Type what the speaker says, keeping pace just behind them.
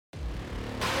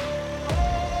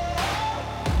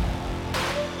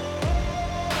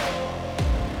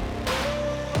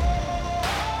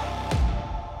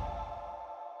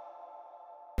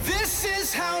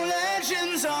is how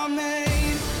legends are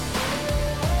made.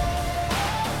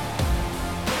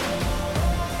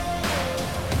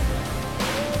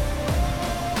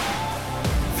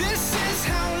 This is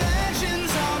how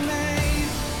legends are made.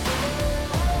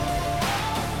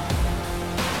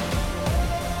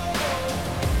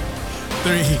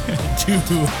 3, 2,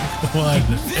 1.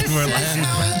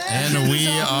 And we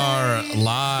are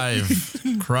live.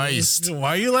 Christ. Why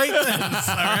are you like this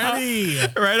already?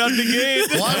 Right out the gate.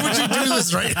 Why would you do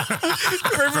this right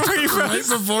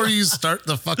before you start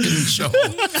the fucking show?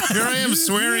 Here I am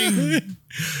swearing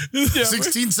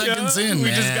 16 seconds in, We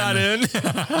man. just got in.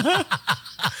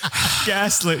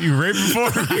 Gaslit you right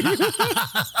before.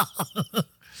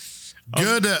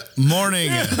 Good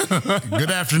morning,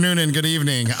 good afternoon, and good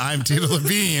evening. I'm Tito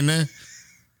Levine.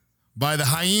 By the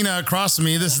hyena across from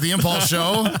me, this is the Impulse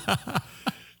Show.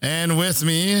 And with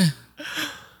me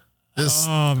is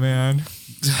Oh, man.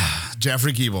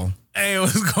 Jeffrey Keeble. Hey,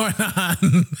 what's going on?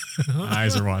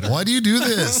 Eyes are watering. Why do you do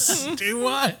this? Do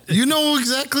what? You know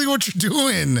exactly what you're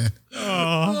doing.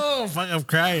 Oh, fuck, I'm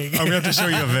crying. I'm going to have to show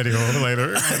you a video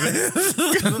later.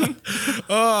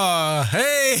 Oh,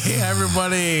 hey,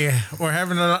 everybody. We're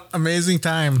having an amazing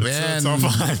time. And, so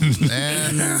fun.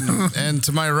 and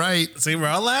to my right, See, we're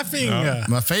all laughing.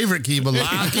 my favorite Keeble,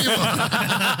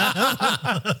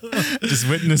 Just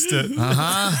witnessed it.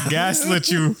 Gaslit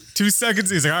you. 2 seconds.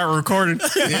 He's like, all right, we're recording.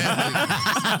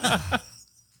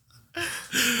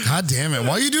 God damn it.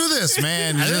 Why you do this,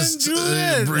 man? You just do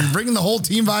it. you're bringing the whole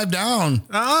team vibe down.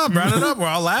 Brought it up. We're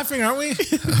all laughing, aren't we?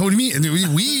 What do you mean?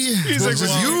 We? He's like,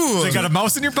 just you. They got a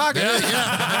mouse in your pocket?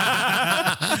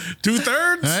 Yeah.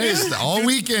 2/3? Right? All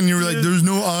weekend you were like, there's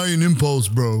no I in Impulse,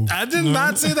 bro. I did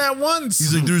not say that once.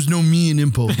 He's like, there's no me in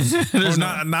Impulse.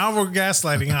 Now we're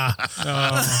gaslighting, huh?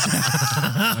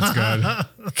 That's good.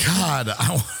 God,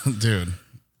 dude.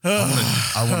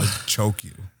 I want to choke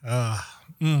you.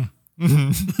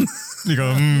 You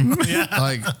go,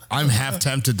 Like, I'm half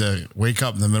tempted to wake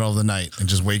up in the middle of the night and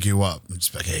just wake you up and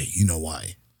just be like, hey, you know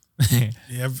why? You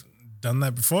have done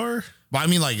that before? But I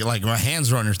mean, like my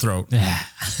hands are on your throat. Go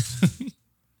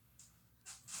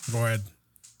ahead.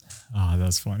 Oh,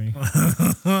 that's funny. All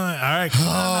right.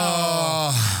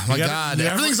 Oh, my God.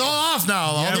 Everything's all off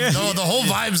now. The whole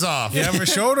vibe's off. You have a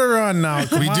shoulder on now.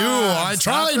 Come We do. on, I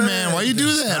stop tried, it. man. Why you do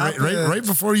that? Stop Right it. right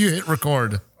before you hit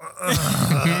record. No,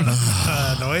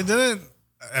 I didn't.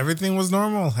 Everything was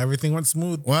normal. Everything went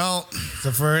smooth. Well,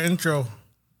 Except for our intro.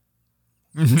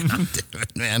 damn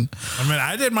it, man. I mean,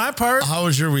 I did my part. How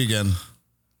was your weekend?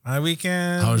 My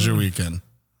weekend. How was your weekend?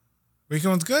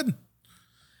 Weekend was good.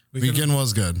 Weekend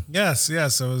was good. Yes. It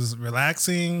was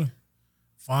relaxing,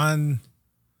 fun,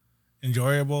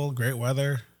 enjoyable, great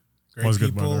weather, great Was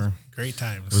good people, weather. great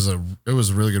times. It was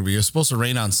a really good week. It was supposed to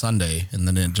rain on Sunday, and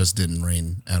then it just didn't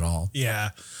rain at all. Yeah.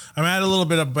 I mean, I had a little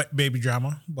bit of baby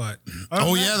drama, but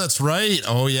Oh yeah, that's right.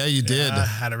 Oh yeah, you did. I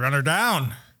had to run her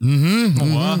down.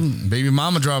 Baby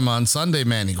mama drama on Sunday,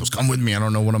 man. He goes, "Come with me. I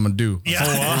don't know what I'm gonna do." Yeah.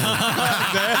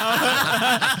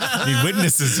 Need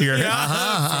witnesses here. Real,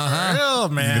 You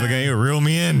man. look at you, reel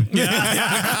me in. The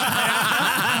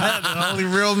only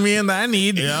real me in that I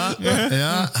need.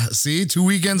 Yeah. See, 2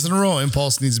 weekends in a row,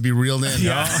 Impulse needs to be reeled in.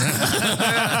 Tito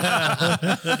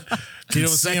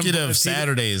was seeing- Consecutive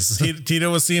Saturdays. Tito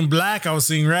was seeing black. I was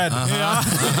seeing red.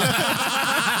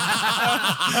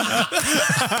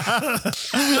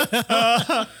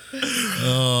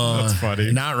 That's funny.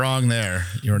 You're not wrong there.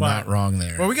 You're not wrong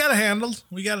there. Well, we got it handled.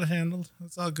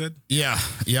 It's all good. Yeah.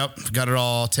 Yep. Got it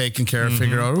all taken care of,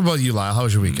 figured out. What about you, Lyle? How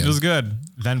was your weekend? It was good.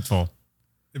 Eventful.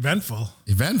 Eventful.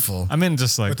 Eventful. I mean,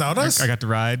 just like Without us? I got to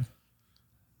ride.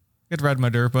 Got to ride my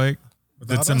dirt bike.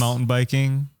 Without Did some us? mountain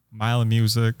biking. Mile of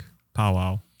music.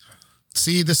 Powwow.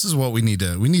 See, this is what we need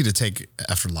to take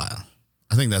after Lyle.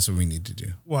 I think that's what we need to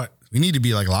do. What? We need to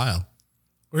be like Lyle.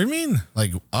 What do you mean?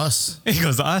 Like us. He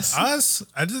goes, us? Us?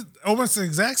 I did almost the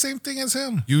exact same thing as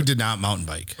him You did not mountain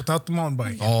bike. without the mountain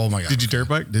bike. Oh my God. Did you dirt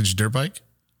bike? Did you dirt bike?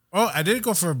 Oh, I did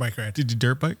go for a bike ride. Did you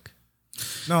dirt bike?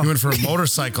 No. You went for a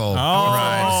motorcycle Oh,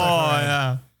 ride.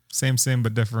 yeah. Same,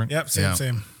 but different. Yep, Yeah.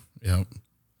 same. Yep.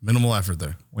 Minimal effort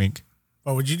there. Wink.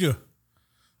 What would you do?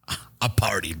 I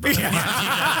partied, bro. That's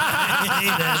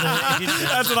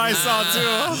what I saw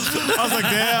too. I was like,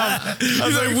 damn. I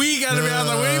was like, we got to be on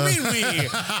the way. What do you mean we?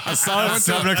 I saw it at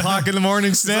 7 o'clock in the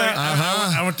morning. Snack.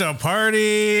 I went to a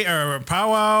party or a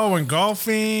powwow, went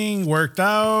golfing, worked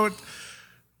out,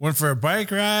 went for a bike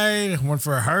ride, went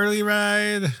for a Harley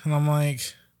ride. And I'm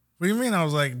like, what do you mean? I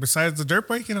was like, besides the dirt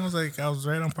biking, I was like, I was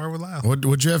right on par with Lyle.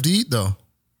 What'd you have to eat though?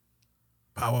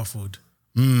 Powwow food.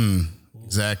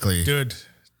 Exactly. Dude,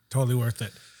 totally worth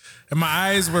it. and my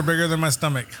eyes were bigger than my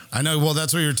stomach. I know. Well,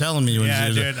 that's what you were telling me. When Yeah,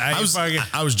 you dude, I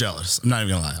was jealous. I'm not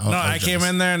even gonna lie. No, I came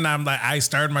in there and I'm like, I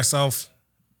starved myself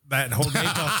that whole day till 2.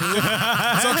 So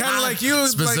kind of like you.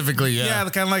 Specifically, like, yeah. Yeah,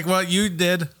 kind of like what you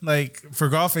did, like for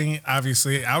golfing,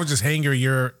 obviously. I was just hangry.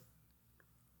 You're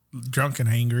drunk and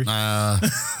hangry.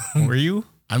 Were you?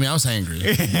 I mean, I was hangry.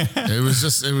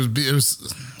 It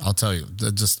was, I'll tell you,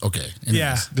 just, okay.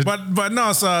 Anyways. Yeah. But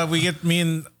no, so we get, me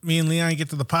and Leon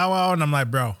get to the powwow and I'm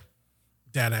like, bro,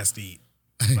 Dad has to eat.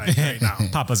 Like right now.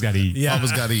 Papa's got to eat. Yeah.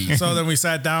 Papa's got to eat. So then we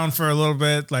sat down for a little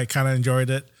bit, like kind of enjoyed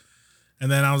it.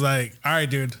 And then I was like, all right,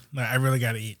 dude, like, I really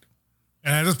got to eat.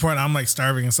 And at this point, I'm like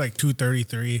starving. It's like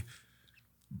 2:33.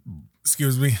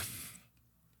 Excuse me.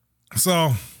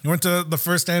 So we went to the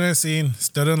first stand in the scene,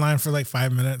 stood in line for like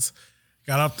 5 minutes,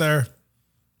 got up there,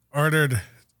 ordered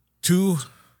 2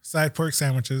 side pork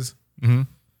sandwiches,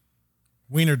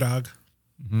 wiener dog,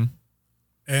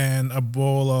 and a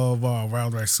bowl of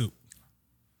wild rice soup.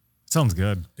 Sounds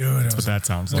good. Dude, That's what that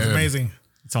sounds like. amazing.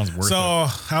 It sounds worth So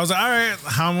it. I was like, all right,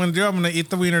 how I'm going to do, I'm going to eat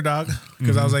the wiener dog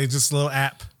because I was like, just a little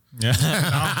app. Yeah.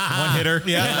 One hitter.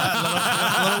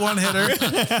 Yeah, little one hitter.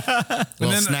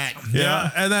 Little snack.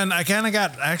 Yeah. And then I kind of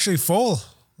got actually full.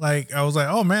 Like, I was like,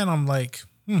 oh man, I'm like,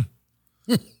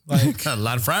 like, A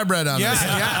lot of fry bread on this.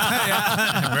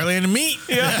 yeah. I'm really into meat.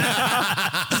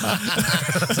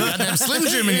 Goddamn Slim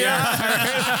Jim in here.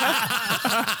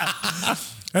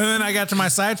 And then I got to my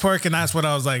side pork, and that's what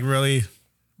I was like really,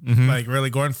 like really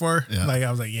going for. Yeah. Like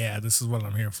I was like, yeah, this is what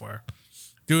I'm here for.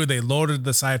 Dude, they loaded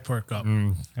the side pork up.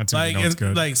 That's Like, it's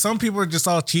good. like some people are just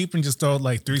all cheap and just throw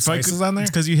like 3 slices on there.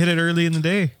 It's because you hit it early in the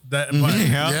day. That,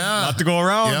 Yeah. Not to go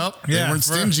around. Yep. They Yeah, weren't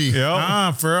for- stingy.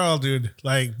 Yep. For real, dude.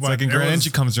 Like, It's like in Grand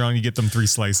Entry comes around, you get them 3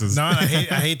 slices. No, I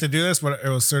hate to do this, but it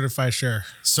was certified share.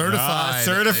 Certified.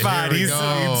 Certified. Here we He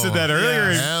go. said that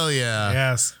earlier. Hell yeah.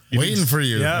 Yes. Waiting for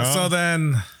you. Yeah. So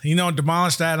then,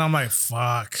 demolish that, and I'm like,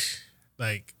 fuck.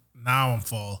 Like, now I'm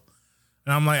full.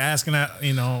 And I'm like asking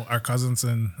our cousins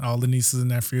and all the nieces and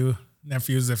nephews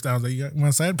if I was like, you got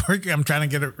one side pork? I'm trying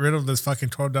to get rid of this fucking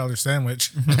 $12 sandwich.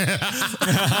 He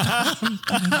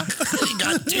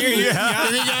got 2. Yeah.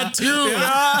 He got 2.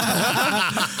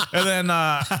 And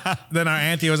then our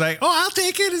auntie was like, oh, I'll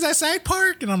take it. Is that side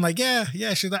pork? And I'm like, yeah.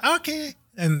 She's like, okay.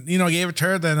 And, gave it to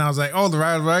her. Then I was like, oh, the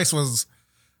wild rice was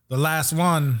the last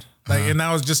one. Like, and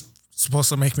that was just supposed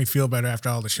to make me feel better after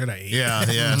all the shit I ate. Yeah.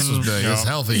 This was big. It's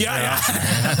healthy. Yeah.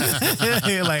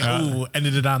 Like, ooh,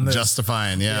 ended it on this.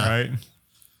 Justifying. Yeah. Right.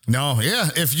 No. Yeah.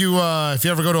 If you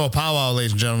ever go to a powwow,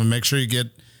 ladies and gentlemen, make sure you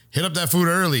hit up that food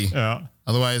early. Yeah.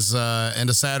 Otherwise, end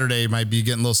of Saturday might be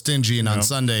getting a little stingy, and on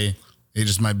Sunday, it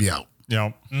just might be out.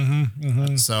 Yep.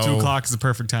 So 2 o'clock is the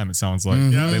perfect time, it sounds like.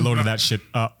 They loaded that shit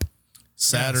up.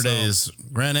 Saturdays,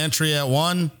 grand entry at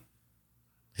 1,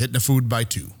 hitting the food by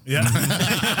 2. Yeah.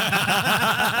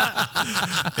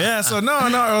 Yeah. So no,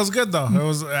 it was good though. It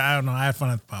was, I don't know. I had fun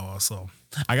at the powwow. So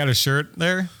I got a shirt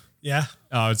there. yeah.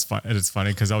 Oh, it's fun. It's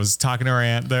funny because I was talking to our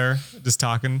aunt there, just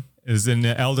talking. It was in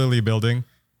the elderly building.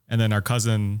 And then our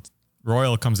cousin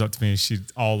Royal comes up to me. She's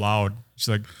all loud. She's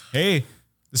like, hey,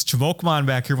 this Chimokman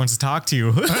back here wants to talk to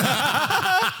you.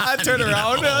 I turn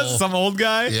around, some old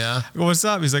guy. Yeah. I go, what's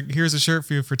up? He's like, here's a shirt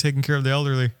for you for taking care of the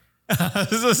elderly.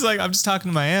 This is like, I'm just talking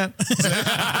to my aunt.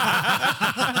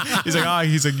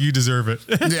 He's like, you deserve it.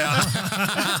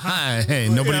 Yeah. Hey,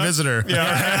 nobody visitor. Yeah.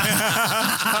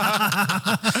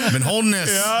 I've been holding this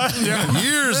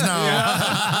years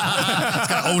now. It's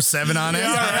got 07 on it.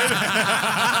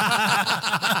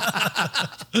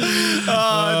 It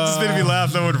just made me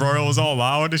laugh though when Royal was all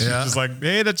loud. She's just like,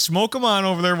 hey, that Chimokman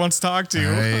over there wants to talk to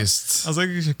you. Nice. I was like,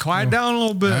 you should quiet down a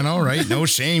little bit. I know, right? No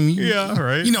shame. Yeah,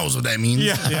 right. He knows what that means.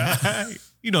 Yeah.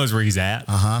 He knows where he's at.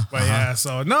 But yeah.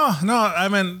 So no. I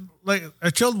mean, like a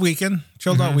chilled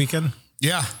out weekend.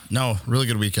 Yeah. No, really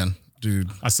good weekend, dude.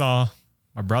 I saw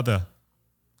my brother,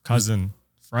 cousin,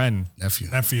 friend, Nephew.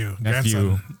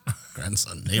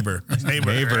 Grandson, neighbor.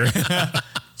 neighbor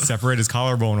separate his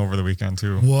collarbone over the weekend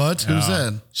too. What? Who's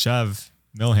that? Chev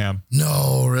Milham.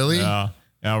 No, really? Yeah,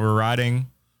 we're riding.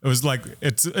 It was like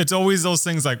it's always those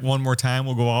things like one more time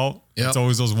we'll go out. Yep. It's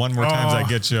always those one more times that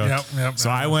get you. Yep.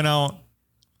 So I went out.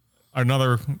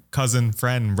 Another cousin,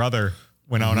 friend, brother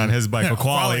went out on his bike.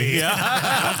 Oquali. Yeah.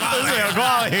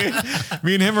 Oquali.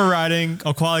 Me and him were riding.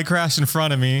 Oquali crashed in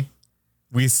front of me.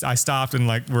 I stopped and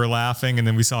like we're laughing, and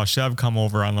then we saw Chev come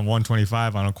over on the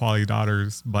 125 on Oquali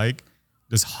daughter's bike,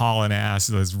 just hauling ass.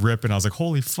 It was ripping. I was like,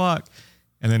 holy fuck.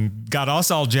 And then got us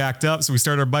all jacked up. So we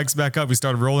started our bikes back up. We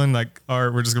started rolling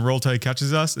we're just gonna roll till he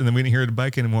catches us. And then we didn't hear the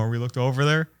bike anymore. We looked over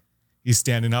there. He's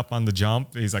standing up on the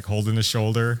jump. He's like holding his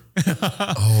shoulder.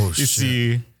 Oh, You shit.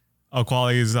 see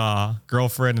Quality's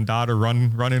girlfriend and daughter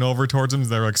running over towards him.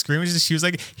 They're like screaming. She was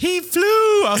like, he flew.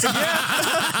 I was like, yeah.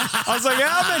 I was like,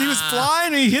 yeah, man, he was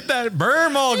flying and he hit that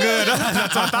berm all good.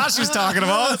 That's what I thought she was talking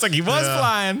about. It's like he was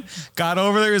flying. Got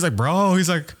over there. He's like, bro. He's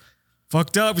like,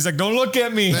 fucked up. He's like, don't look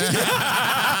at me.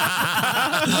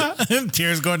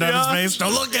 Tears going down his face.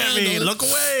 Don't look at me. Look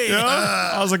away.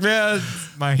 Yeah. I was like, man,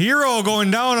 my hero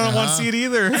going down. I don't want to see it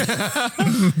either.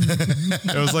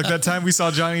 It was like that time we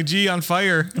saw Johnny G on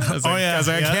fire. I was like, I was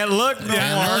like, I can't look no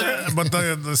more. But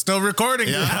they're still recording.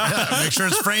 Make sure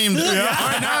it's framed. All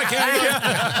right, now I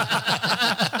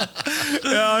can't.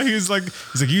 Yeah, he's like,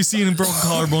 you seen broken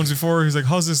collarbones before? He's like,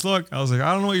 how's this look? I was like,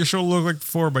 I don't know what your shoulder looked like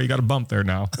before, but you got a bump there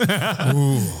now.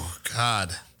 Ooh,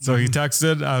 God. So he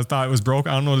texted. I thought it was broke.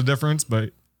 I don't know the difference,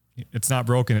 but it's not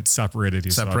broken. It's separated.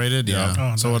 He Separated, said.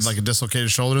 yeah. So it's like a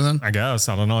dislocated shoulder then? I guess.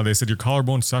 I don't know. They said your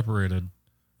collarbone's separated.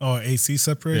 Oh, AC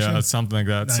separation? Yeah, it's something like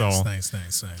that. Nice,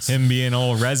 so nice. him being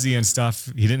all resi and stuff,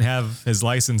 he didn't have his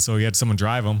license, so he had someone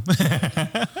drive him.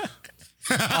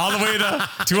 All the way to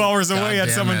 2 hours away, he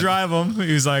had someone drive him.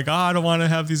 He was like, I don't want to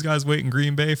have these guys wait in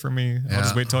Green Bay for me. I'll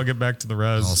just wait till I get back to the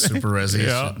res. All super resi.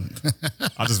 Yeah.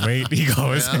 I'll just wait. He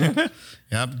goes.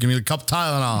 Yep. Give me a cup of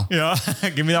Tylenol. Yeah.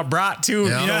 Give me that brat too.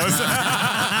 Yeah. He knows.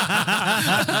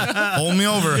 Hold me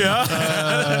over.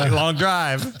 Yeah. Long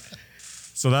drive.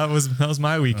 So that was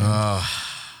my weekend.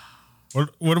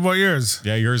 What about yours?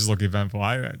 Yeah, yours look eventful.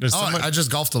 I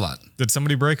just golfed a lot. Did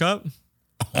somebody break up?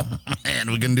 And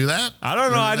we can do that? I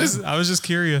don't know. I was just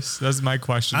curious. That's my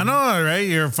question. I know, right?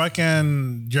 You're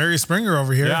fucking Jerry Springer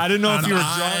over here. Yeah, I didn't know if you were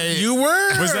drunk. You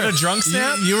were? Was that a drunk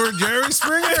snap? You were Jerry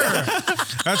Springer.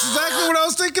 That's exactly what I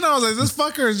was thinking. I was like, this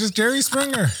fucker is just Jerry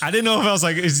Springer. I didn't know if I was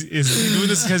like, is he doing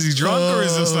this because he's drunk or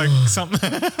is this like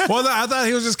something? Well, I thought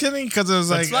he was just kidding because it was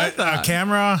like a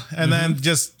camera and then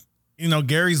just,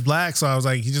 Gary's black. So I was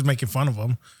like, he's just making fun of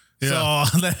him. Yeah.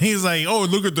 So then he's like, oh,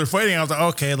 look at they're fighting. I was like,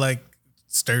 okay, like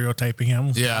stereotyping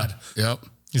him. Yeah. Yep.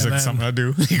 He's like, something I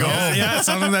do. He goes,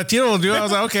 something that Tito will do. I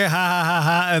was like, okay, ha, ha, ha,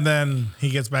 ha. And then he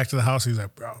gets back to the house. He's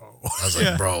like, bro. I was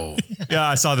like, bro. Yeah,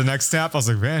 I saw the next snap. I was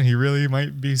like, man, he really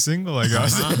might be single, I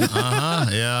guess.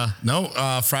 Yeah.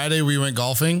 No, Friday we went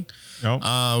golfing. Nope.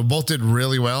 We both did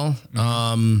really well.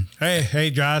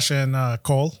 Hey, Josh and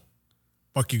Cole.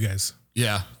 Fuck you guys.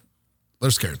 Yeah.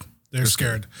 They're scared. They're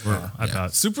scared. I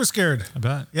thought. Super scared. I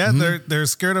bet. Yeah, they're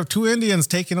scared of two Indians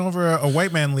taking over a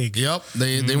white man league. Yep.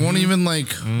 They won't even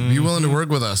be willing to work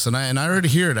with us. And I already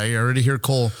hear it. I already hear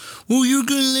Cole. Oh, you're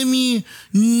gonna let me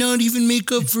not even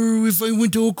make up for if I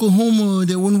went to Oklahoma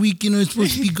that one weekend I was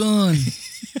supposed to be gone.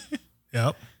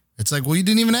 Yep. It's like, well, you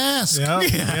didn't even ask. Yeah.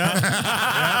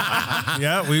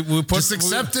 We just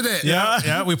accepted it.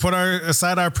 Yeah. We put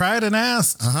aside our pride and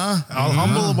asked. All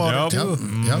humble about it too.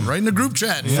 Yep. Right in the group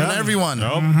chat in front of everyone.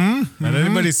 Nope. Let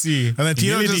anybody see. And then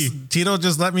Tito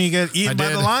just let me get eaten by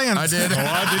the lions. I did. Did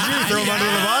you throw him under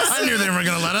the bus? I knew they weren't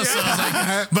going to let us. So I was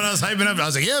like, but I was hyping up. I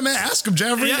was like, yeah, man, ask them,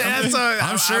 Jeffrey.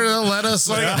 I'm sure they'll let us.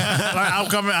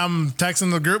 I'm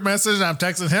texting the group message. And I'm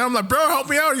texting him. I'm like, bro, help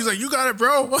me out. He's like, you got it,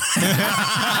 bro.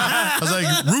 I was like,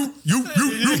 you.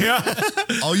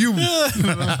 Oh, you.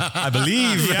 I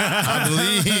believe. I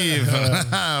believe.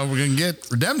 We're going to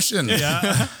get redemption.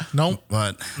 Yeah. Nope.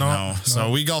 But no. So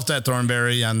we golfed at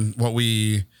Thornberry on what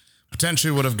we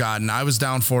potentially would have gotten. I was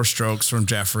down 4 strokes from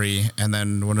Jeffrey. And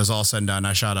then when it was all said and done,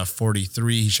 I shot a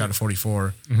 43. He shot a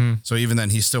 44. So even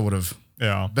then, he still would have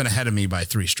been ahead of me by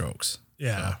 3 strokes.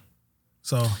 Yeah.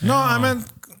 So, no, I mean,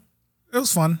 it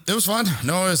was fun. It was fun.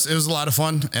 No, it was a lot of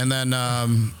fun. And then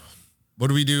what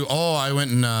do we do? Oh, I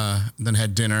went and then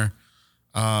had dinner.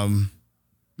 Went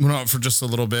out for just a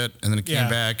little bit and then came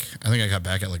back. I think I got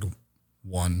back at like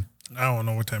 1. I don't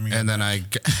know what time you got. And then I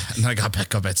got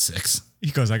back up at 6. He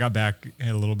goes, I got back at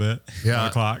a little bit. 1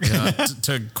 o'clock.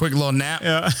 Took a quick little nap.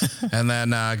 And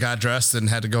then got dressed and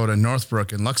had to go to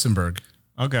Northbrook in Luxembourg.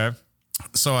 Okay.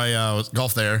 So I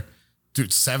golfed there.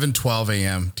 Dude, 7:12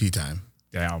 a.m. tee time.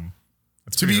 Damn.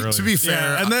 To be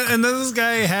fair, and then this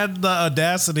guy had the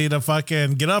audacity to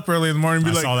fucking get up early in the morning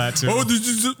and be I saw that too. "Oh, this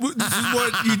is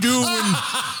what you do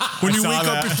when you wake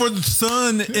up before the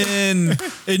sun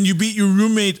and you beat your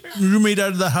roommate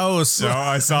out of the house." No,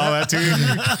 I saw that too.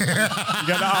 You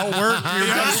got to outwork.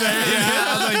 I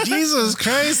was like, Jesus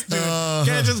Christ, dude!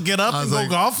 Can't just get up and go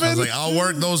golfing. I was like, I'll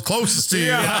work those closest to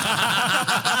you.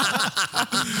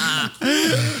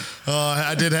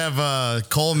 I did have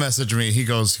Cole message me. He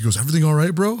goes, everything all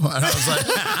right, bro? And I was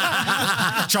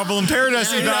like, Trouble in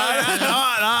paradise, you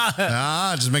thought.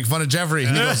 Just making fun of Jeffrey.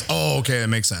 And he goes, oh, okay, that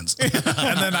makes sense. And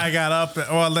then I got up.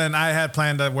 Well, then I had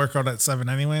planned to work out at 7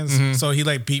 anyways. So he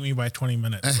like beat me by 20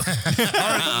 minutes.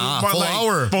 Full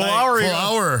hour. Full hour. Full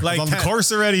hour. Like on the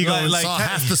course already. He goes, Saw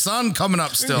half the sun coming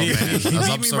up still, man. He I was beat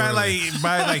up me so by early.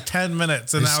 like 10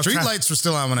 minutes. And The I was street trying- lights were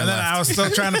still on when I And then left. I was still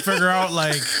trying to figure out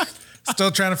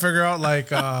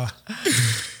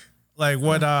like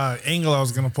what angle I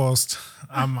was gonna post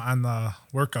on the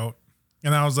workout.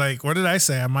 And I was like, what did I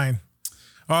say on mine?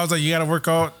 Oh, I was like, you gotta work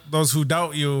out those who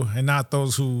doubt you and not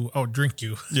those who outdrink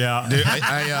you. yeah. Dude,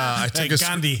 I took Like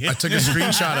Gandhi. I took a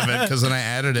screenshot of it because then I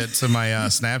added it to my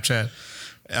Snapchat.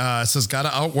 It says, "Got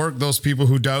to outwork those people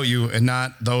who doubt you and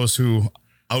not those who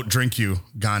outdrink you."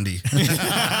 Gandhi.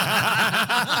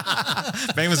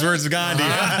 Famous words of Gandhi.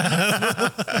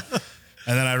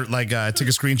 And then I took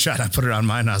a screenshot. I put it on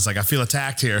mine. And I was like, I feel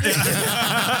attacked here.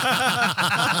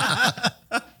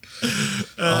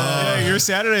 Yeah, your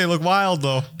Saturday looked wild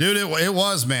though. Dude, it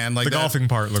was, man. Like The golfing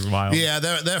part looked wild. Yeah,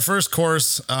 that first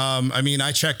course. I mean,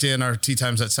 I checked in. Our tee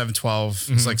times at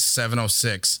 7:12. It's like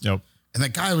 7:06. Yep. And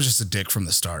that guy was just a dick from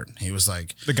the start. He was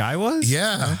like, The guy was?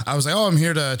 yeah. I was like, oh, I'm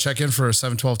here to check in for a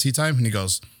 7:12 tee time. And he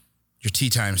goes, your tee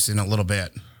time's in a little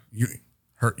bit. You're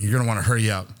going to want to hurry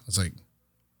up. I was like,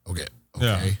 okay.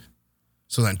 Yeah.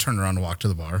 So then turned around to walk to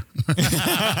the bar.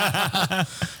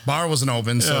 Bar wasn't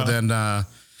open. So then the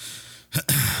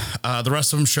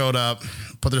rest of them showed up,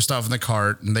 put their stuff in the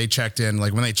cart, and they checked in.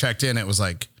 Like when they checked in, it was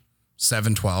like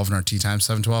 7:12 and our tee time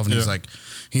 7:12. And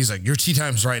he's like, your tee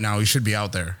time's right now. You should be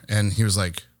out there. And he was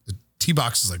like, the tee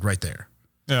box is like right there.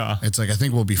 Yeah. It's like, I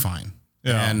think we'll be fine.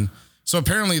 Yeah. And so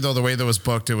apparently though, the way that was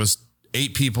booked, it was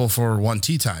 8 people for one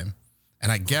tee time.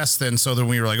 And I guess then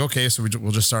we were like, okay, so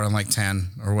we'll just start on like 10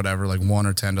 or whatever, like 1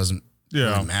 or 10 doesn't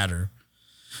really matter.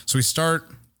 So we start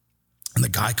and the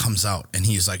guy comes out and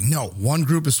he's like, no, one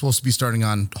group is supposed to be starting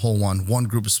on hole 1. One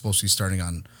group is supposed to be starting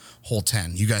on hole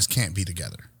 10. You guys can't be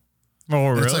together. Oh,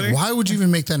 really? It's like, why would you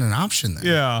even make that an option then?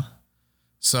 Yeah.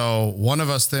 So one of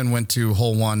us then went to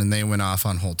hole 1 and they went off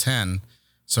on hole 10.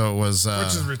 So it was, Which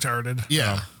is retarded.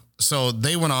 yeah. So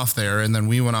they went off there and then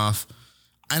we went off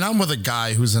and I'm with a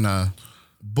guy who's in a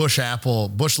Bush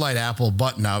Light Apple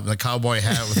button up, the cowboy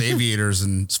hat with aviators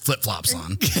and flip flops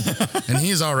on. And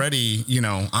he's already,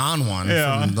 on one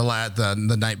from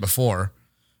the night before.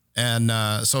 And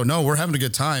so no, we're having a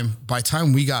good time. By the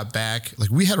time we got back,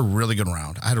 like we had a really good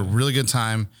round. I had a really good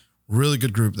time, really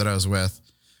good group that I was with.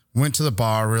 Went to the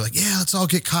bar. We were like, yeah, let's all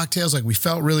get cocktails. Like we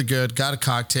felt really good, got a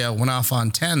cocktail, went off on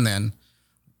 10 then.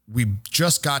 We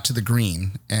just got to the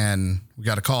green and we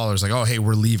got a call. It was like, oh, hey,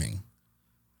 we're leaving.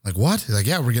 Like, what? Like,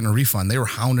 yeah, we're getting a refund. They were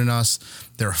hounding us.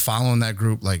 They were following that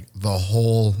group like the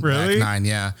whole back 9.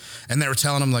 Yeah. And they were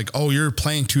telling them like, oh, you're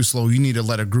playing too slow. You need to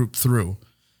let a group through.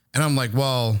 And I'm like,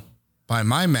 well, by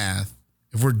my math,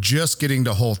 if we're just getting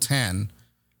to hole 10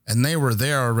 and they were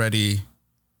there already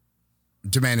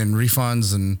demanding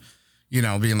refunds and,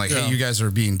 being like, hey, you guys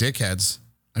are being dickheads.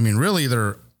 I mean, really,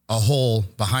 they're a hole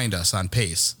behind us on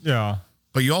pace. Yeah.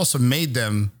 But you also made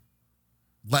them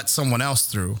let someone else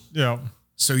through. Yeah.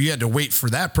 So you had to wait for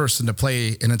that person to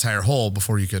play an entire hole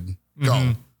before you could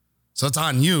go. So it's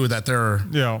on you that they're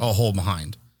a hole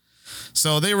behind.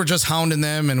 So they were just hounding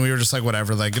them and we were just like,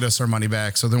 whatever, like get us our money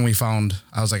back. So then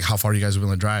I was like, how far are you guys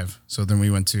willing to drive? So then we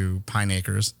went to Pine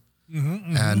Acres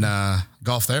and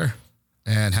golf there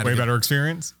and had Way better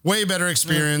experience. Way better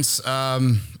experience.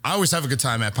 I always have a good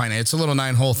time at Pine Acres. It's a little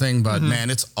 9-hole thing, but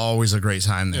man, it's always a great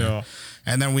time there. Yeah.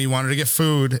 And then we wanted to get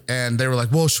food and they were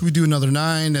like, well, should we do another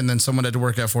 9? And then someone had to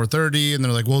work at 4:30 and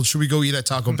they're like, well, should we go eat at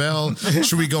Taco Bell?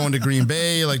 Should we go into Green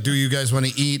Bay? Like, do you guys want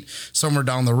to eat somewhere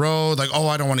down the road? Like, oh,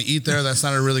 I don't want to eat there. That's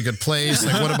not a really good place.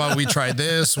 Like, what about we try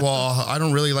this? Well, I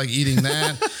don't really like eating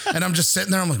that. And I'm just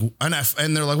sitting there. I'm like,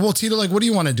 and they're like, well, Tito, like, what do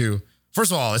you want to do?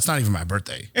 First of all, it's not even my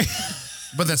birthday.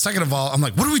 But then second of all, I'm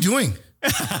like, what are we doing?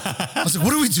 I was like,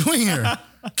 what are we doing here?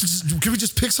 Can we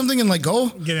just pick something and like go?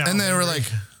 Get out And they were hungry. like,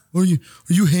 are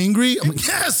you hangry? I'm like,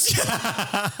 yes.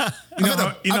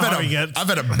 I've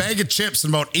had a bag of chips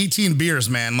and about 18 beers,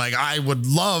 man. Like I would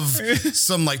love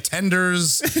some like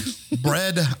tenders,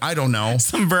 bread. I don't know.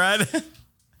 Some bread.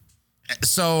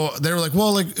 So they were like,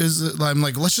 well, like, I'm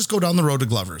like, let's just go down the road to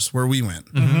Glover's where we went.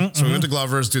 So we went to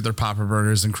Glover's, dude, their Papa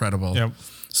Burger is incredible. Yep.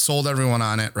 Sold everyone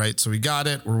on it. Right. So we got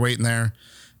it. We're waiting there.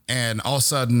 And all of a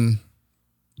sudden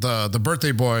the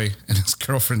birthday boy and his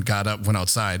girlfriend got up, went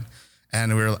outside.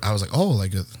 And I was like, oh,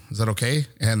 like, is that okay?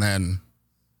 And then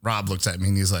Rob looks at me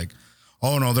and he's like,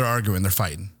 oh no, they're arguing. They're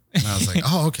fighting. And I was like,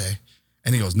 oh, okay.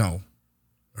 And he goes, no,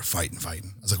 they're fighting. I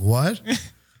was like, what?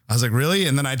 I was like, really?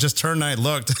 And then I just turned and I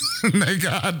looked and they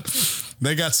got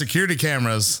they got security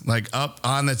cameras like up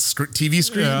on the TV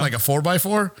screen, like a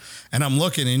 4x4. And I'm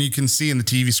looking and you can see in the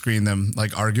TV screen them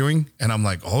like arguing. And I'm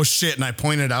like, oh shit. And I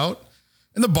pointed out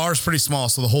and the bar's pretty small.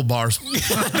 So the whole bar's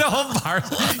The whole bar.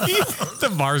 The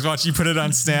bar's watch you put it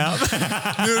on Snap.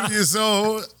 dude.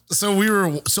 So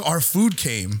our food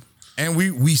came and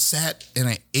we sat and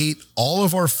I ate all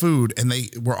of our food and they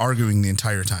were arguing the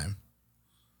entire time.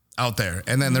 Out there.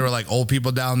 And then there were like old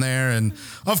people down there. And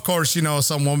of course, you know,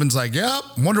 some woman's like, yep,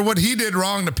 wonder what he did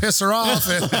wrong to piss her off.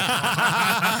 And,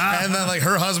 and then like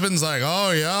her husband's like,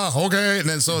 oh yeah, okay. And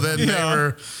then they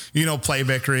were, you know, play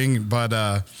bickering. But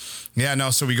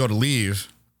so we go to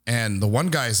leave and the one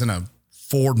guy's in a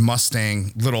Ford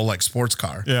Mustang little like sports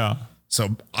car. Yeah.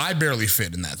 So I barely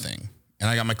fit in that thing. And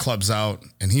I got my clubs out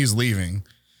and he's leaving.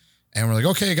 And we're like,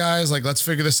 okay, guys, like let's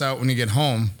figure this out when you get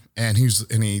home. And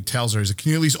he tells her, he's like, can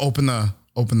you at least open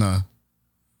the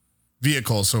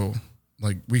vehicle so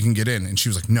like we can get in? And she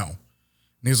was like, no. And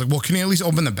he was like, well, can you at least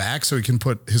open the back so he can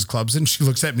put his clubs in? She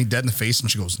looks at me dead in the face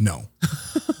and she goes, no.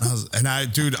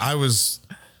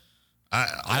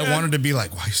 I wanted to be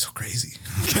like, why are you so crazy?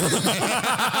 Like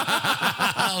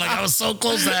I was so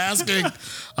close to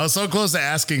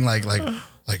asking like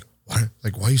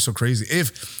why are you so crazy?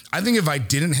 I think if I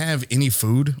didn't have any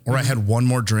food or I had one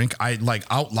more drink, I like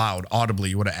out loud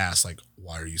audibly would have asked like,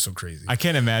 why are you so crazy? I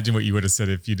can't imagine what you would have said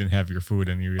if you didn't have your food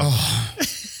and you.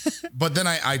 But then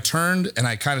I turned and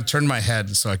I kind of turned my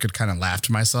head so I could kind of laugh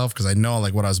to myself because I know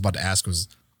like what I was about to ask was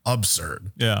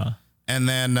absurd. Yeah. And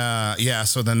then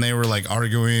so then they were like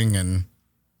arguing and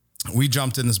we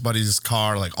jumped in this buddy's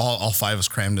car, like all five of us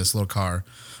crammed in this little car,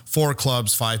 4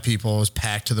 clubs, 5 people, it was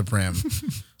packed to the brim.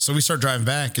 So we start driving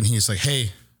back and he's like, hey,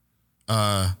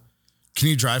 can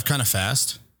you drive kind of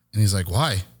fast? And he's like,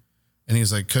 why? And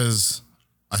he's like, cause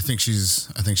I think she's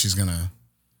gonna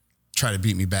try to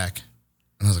beat me back.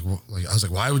 And I was like,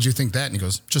 well, why would you think that? And he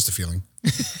goes, just a feeling.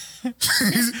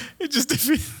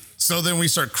 So then we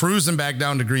start cruising back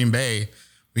down to Green Bay.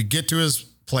 We get to his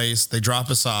place. They drop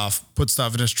us off, put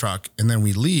stuff in his truck, and then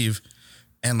we leave.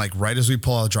 And like right as we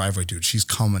pull out the driveway, dude, she's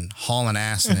coming, hauling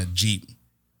ass in a Jeep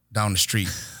down the street.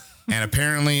 And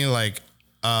apparently like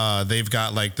they've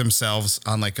got like themselves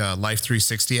on like a Life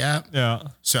 360 app. Yeah.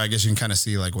 So I guess you can kind of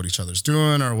see like what each other's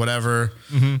doing or whatever.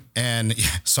 Mm-hmm. And yeah,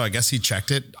 so I guess he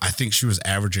checked it. I think she was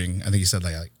averaging, I think he said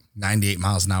like 98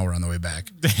 miles an hour on the way back.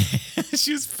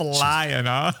 She was flying,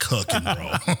 huh? Cooking, bro.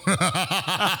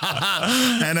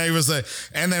 And I was like,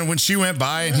 and then when she went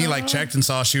by and he like checked and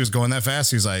saw she was going that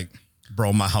fast, he was like,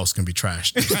 bro, my house can be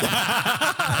trashed.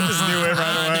 I just knew it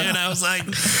right away. And I was like,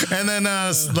 and then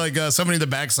somebody in the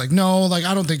back's like, no, like,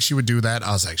 I don't think she would do that.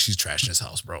 I was like, she's trashing his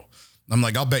house, bro. I'm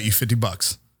like, I'll bet you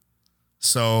 $50.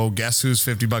 So guess who's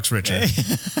 $50 richer?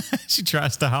 She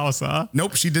trashed the house, huh?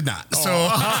 Nope, she did not. So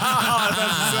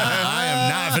I am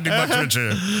not $50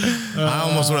 richer. I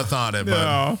almost would have thought it, but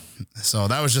No. So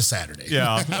that was just Saturday. Yeah,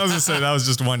 I was gonna say that was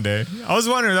just one day. I was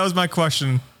wondering, that was my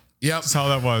question. Yep. That's how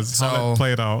that was. How So- that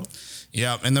played out.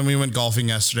 Yeah, and then we went golfing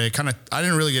yesterday. I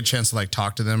didn't really get a chance to like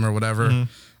talk to them or whatever.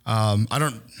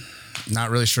 Not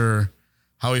really sure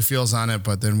how he feels on it,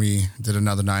 but then we did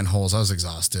another 9 holes. I was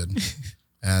exhausted,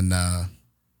 and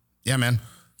yeah, man,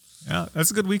 Yeah,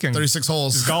 that's a good weekend. 36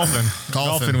 holes. Just golfing.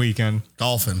 Golfing weekend.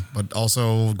 Golfing, but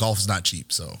also golf is not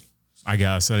cheap. So I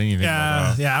guess I didn't even.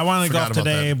 Yeah, I wanted to golf Forgot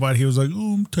about today, that. but he was like,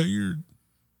 "Oh, I'm tired.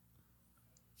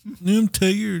 I'm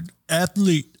tired.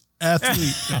 Athlete."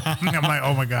 I'm like,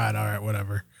 oh my God. All right,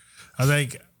 whatever. I was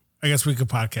like, I guess we could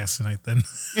podcast tonight then.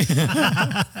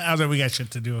 I was like, we got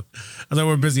shit to do. I was like,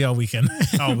 we're busy all weekend,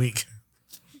 all week.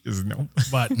 No.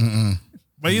 But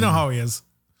you know how he is.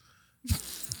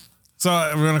 So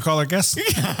we're gonna call our guest.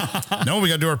 no, we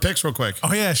got to do our picks real quick.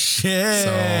 Oh yeah, shit.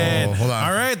 So hold on.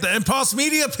 All right, the Impulse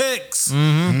Media picks.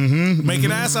 Make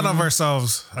an ass out of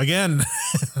ourselves again,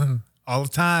 all the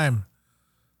time.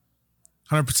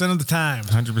 100% of the time.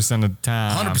 100% of the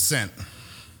time. 100%.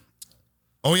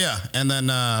 Oh yeah, and then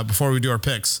before we do our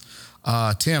picks,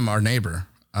 Tim, our neighbor,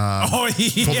 Oh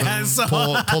yeah,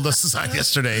 pulled us aside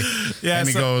yesterday. Yeah, and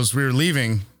he so- goes, we were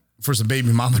leaving for some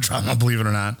baby mama drama, believe it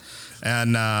or not.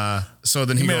 And so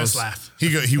then he made goes, us laugh.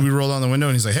 we rolled down the window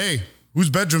and he's like, hey, whose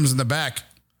bedroom's in the back?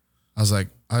 I was like,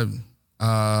 and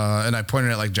I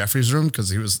pointed at like Jeffrey's room because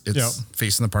it's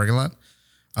facing the parking lot.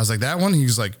 I was like, that one? He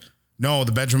was like, no,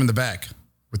 the bedroom in the back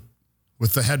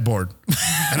with the headboard.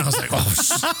 And I was like, oh,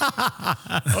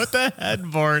 shit. What the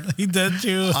headboard? He did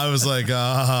too. I was like,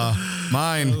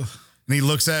 mine. And he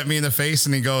looks at me in the face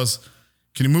and he goes,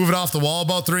 can you move it off the wall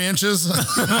about 3 inches?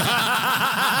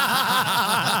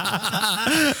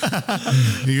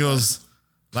 He goes,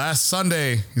 last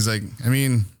Sunday. He's like, I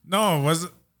mean, No, was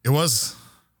it? It was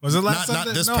Was it last not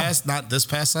Sunday? this No.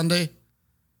 past Sunday.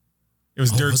 It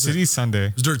was Dirt was it? City Sunday.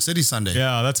 It was Dirt City Sunday.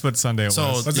 Yeah, that's what Sunday it So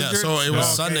was. Was it yeah, Dirt- so it was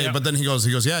Oh, okay, Sunday, yeah. but then he goes,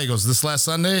 this last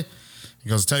Sunday. He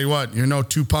goes, tell you what, you're no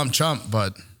 2 pump chump,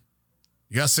 but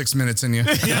you got 6 minutes in you.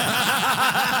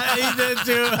 He did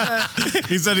too.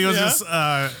 He said he was just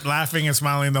laughing and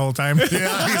smiling the whole time.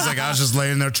 Yeah, he's like, I was just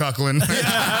laying there chuckling.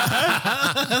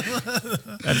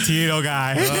 That Tito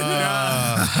guy.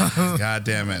 God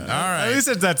damn it! All At right,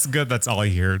 least that's good. That's all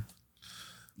he heard.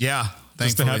 yeah,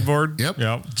 Just the thankfully. headboard? Yep,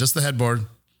 Yep. just the headboard.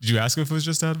 Did you ask him if it was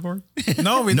just a headboard?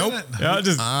 No, we Nope. didn't. Yeah,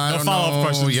 just I no don't follow-up know.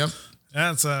 questions. Yep.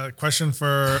 That's a question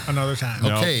for another time.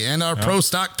 Nope. Okay, and our pro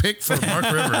stock pick for Mark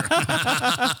River.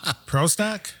 Pro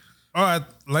stack? Oh,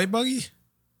 light buggy?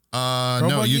 No,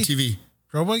 buggy? UTV.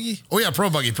 Pro buggy? Oh yeah, pro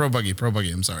buggy.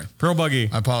 I'm sorry. Pro buggy.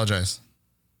 I apologize.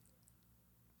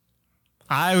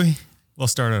 I will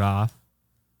start it off.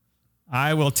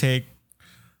 I will take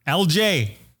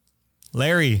LJ.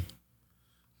 Larry.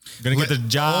 Gonna get the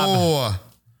job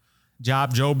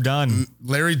done.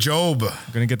 Larry Job.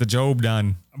 Gonna get the job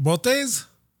done. Both days?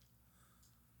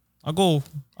 I'll go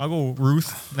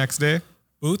Ruth next day.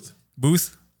 Booth?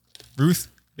 Ruth.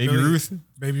 Baby Really? Ruth.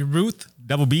 Baby Booth?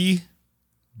 Double B.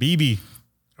 BB.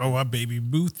 Oh, what baby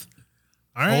Booth?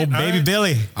 All right. Oh, baby all right.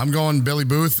 Billy. I'm going Billy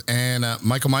Booth and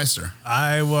Michael Meister.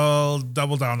 I will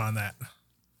double down on that.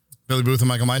 Billy Booth and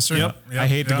Michael Meister. Yep. I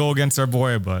hate to go against our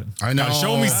boy, but I know. gotta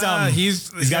show me something. He's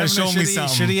gotta having show a me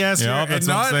something. Shitty ass Yeah, year. that's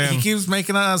And what I'm not- saying. He keeps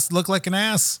making us look like an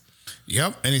ass.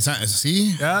 Yep. Anytime.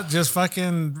 See. Yeah, just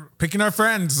fucking picking our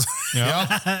friends. Yep.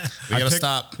 We gotta pick-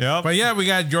 stop. Yep. But yeah, we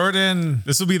got Jordan.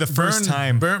 This will be the first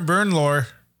time. Burn lore.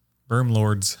 Berm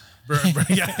Lords.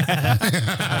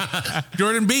 Yeah.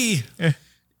 Jordan B.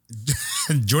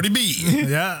 Jordy B.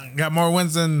 Yeah, got more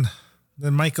wins than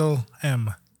Michael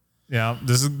M. Yeah,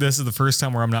 this is the first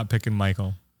time where I'm not picking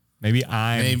Michael. Maybe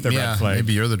I'm the red flag.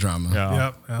 maybe you're the drama. Yeah,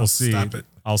 Yep, we'll see. stop it.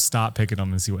 I'll stop picking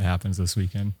them and see what happens this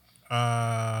weekend.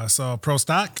 So pro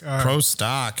stock. Pro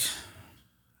stock.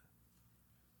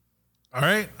 All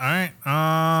right.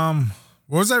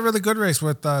 What was that really good race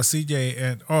with CJ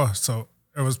and so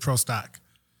it was pro stock.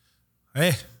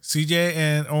 Hey, CJ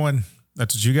and Owen.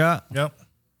 That's what you got? Yep.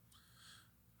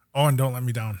 Owen, don't let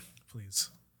me down, please.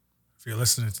 If you're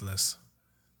listening to this,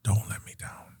 don't let me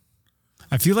down.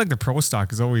 I feel like the pro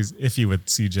stock is always iffy with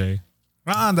CJ.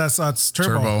 That's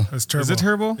turbo. Turbo. It's turbo. Is it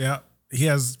turbo? Yeah. He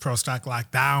has pro stock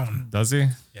locked down. Does he?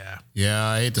 Yeah. Yeah,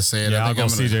 I hate to say it. Yeah, I I'll think go I'm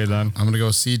gonna, CJ then. I'm gonna go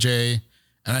CJ,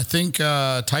 and I think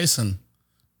Tyson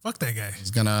Fuck that guy.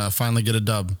 is gonna finally get a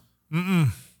dub.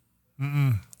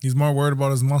 He's more worried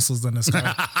about his muscles than this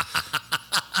guy.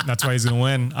 That's why he's gonna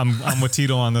win. I'm with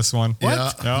Tito on this one.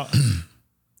 Yeah. Yeah.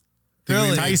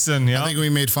 Really? Tyson. I Yeah. think we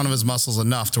made fun of his muscles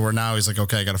enough to where now he's like,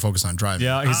 okay, I got to focus on driving.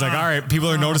 Yeah. He's like, all right, people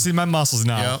are noticing my muscles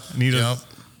now. Yep.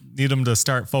 Need them to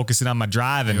start focusing on my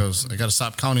driving. He goes, I got to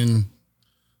stop counting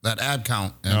that ab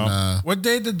count and What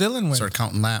day did Dylan win? start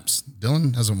counting laps.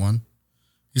 Dylan hasn't won.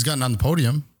 He's gotten on the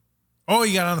podium. Oh,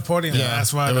 he got on the podium. Yeah,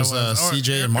 That's why it that was,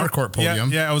 CJ and Marquardt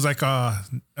podium. Yeah, it was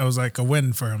like a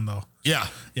win for him though. Yeah.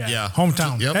 Yeah.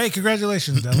 Hometown. Yep. Hey,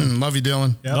 congratulations, Dylan. Love you,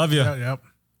 Dylan. Yep, Love you. Yep.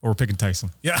 Or we're picking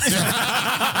Tyson. Yeah.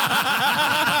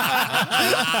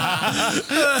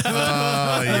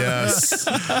 Oh, yes.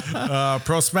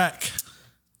 Pro spec.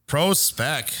 Pro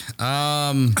spec.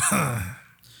 I'm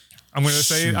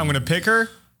gonna pick her.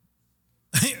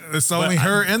 It's only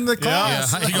her in the Yeah,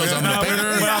 class. he goes, I'm going to pick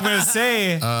her. What I'm gonna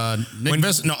say Nick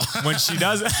Vincent. No.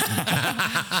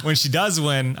 when she does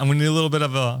win, I'm gonna need a little bit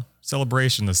of a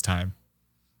celebration this time.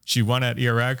 She won at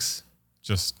ERX.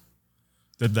 Just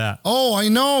did that. Oh, I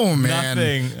know, man.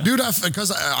 Nothing. Dude,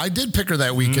 because I did pick her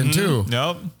that weekend too.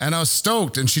 Nope. And I was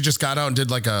stoked. And she just got out and did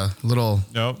like a little.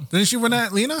 Nope. Didn't she win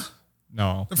at Lena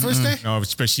No. the first day? No,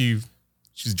 but she's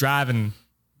driving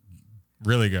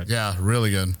really good. Yeah, really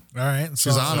good. All right.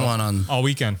 She's on one on. All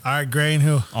weekend. All right, Gray and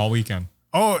who? All weekend.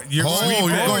 Oh, you're Oh,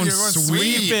 you're going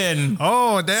sweep. Sweeping.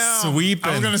 Oh, damn. Sweeping.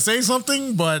 I was going to say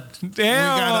something, but Damn, we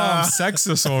got,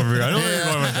 sexist over here. I don't know where you're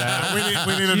going with that.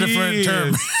 we need a different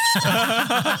term.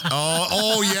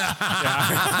 Oh,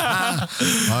 yeah.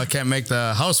 Well, I can't make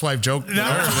the housewife joke.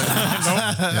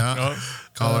 Yeah.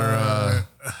 Call her.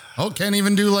 Can't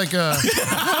even do like a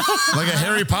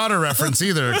Harry Potter reference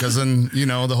either, because then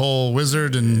the whole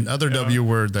wizard and other W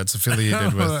word that's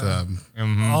affiliated with.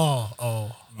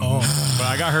 But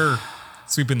I got her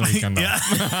sweeping the weekend though.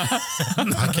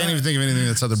 I can't even think of anything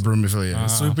that's other broom affiliated.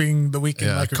 Sweeping the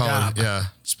weekend Yeah, like a call job. her. Yeah,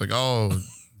 just like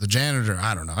the janitor.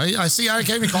 I don't know. I see. I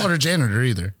can't even call her a janitor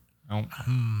either. Oh.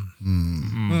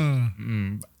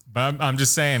 But I'm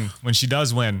just saying, when she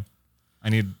does win, I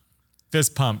need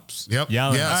Fist pumps. Yep.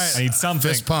 Yelling. Yes. I need something.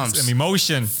 Fist pumps. Some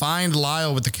emotion. Find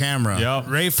Lyle with the camera. Yep.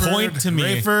 Rayford, Point to me.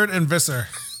 Rayford and Visser.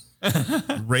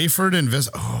 Rayford and Vis.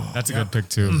 Oh, That's a good pick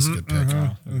too. that's a good pick.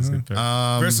 That's a good pick.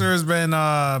 Visser has been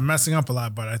messing up a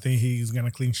lot, but I think he's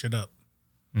gonna clean shit up.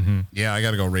 Yeah, I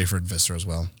got to go Rayford Visser as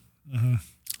well.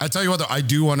 I tell you what, though, I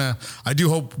do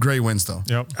hope Gray wins, though.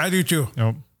 Yep. I do too.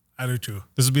 Yep. I do too.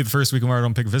 This will be the first week where I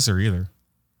don't pick Visser either.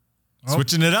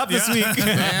 Switching it up this week.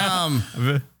 Damn.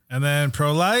 And then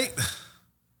Pro Light.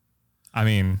 I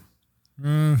mean,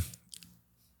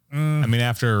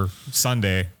 after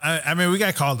Sunday, I mean, we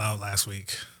got called out last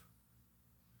week.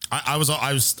 I was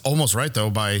almost right, though,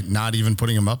 by not even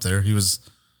putting him up there. He was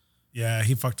Yeah,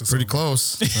 he fucked us pretty over.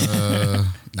 close.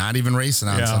 Not even racing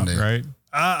on yeah, Sunday. right?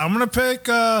 I'm gonna pick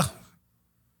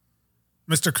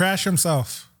Mr. Crash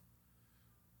himself,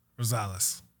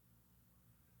 Rosales,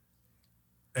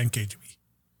 and KGB.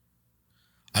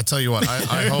 I tell you what,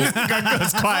 I hope.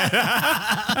 That's quiet.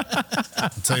 I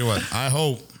tell you what, I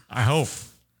hope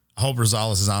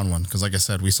Rosales is on one because, like I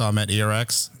said, we saw him at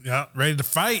ERX. Yeah, ready to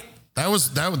fight. That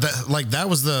was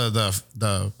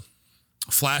the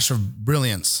flash of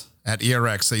brilliance at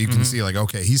ERX that you can see. Like,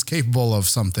 okay, he's capable of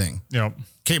something. Yep.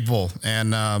 Capable,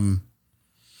 and I mean,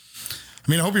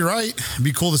 I hope you're right. It'd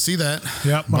be cool to see that.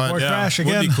 Yep, my But boy Crash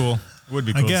again. Would be cool. Would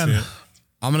be cool Again. to see it.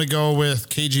 I'm gonna go with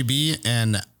KGB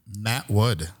and Matt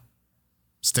Wood.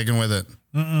 Sticking with it.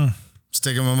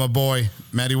 Sticking with my boy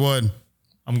Matty Wood.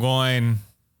 I don't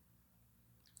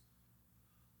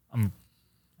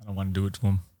want to do it to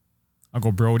him. I'll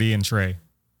go Brody and Trey.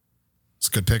 It's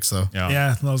good picks though.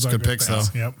 Yeah, those are good picks, though.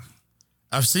 Yep.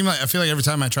 I feel like every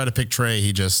time I try to pick Trey,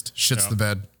 he just shits the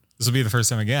bed. This will be the first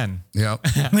time again. Yep.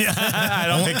 I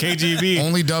don't think KGB.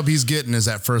 Only dub he's getting is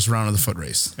that first round of the foot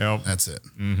race. Yep. That's it.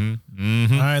 All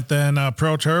right, then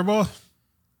Pro Turbo.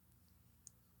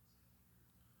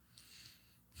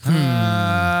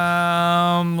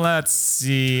 Let's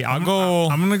see. I'll go.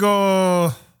 I'm gonna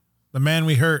go the man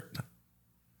we hurt,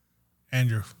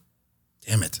 Andrew,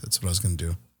 Damn it. That's what I was gonna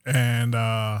do. and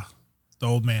the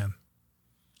old man.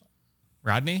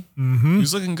 Rodney. He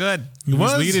was looking good. He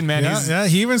was leading, man. Yeah, yeah,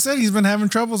 he even said he's been having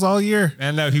troubles all year.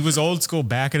 And he was old school,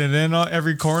 backing it in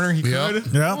every corner he Yep. could.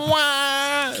 Yeah.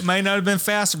 Wah! It might not have been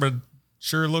faster, but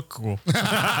sure looked cool.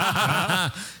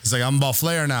 He's like, I'm about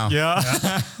Flair now. Yeah.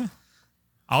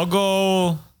 I'll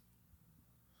go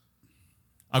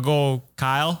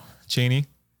Kyle Cheney,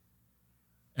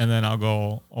 and then I'll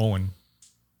go Owen.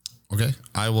 Okay.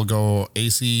 I will go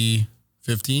AC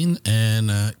 15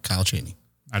 and Kyle Cheney.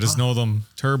 I just know them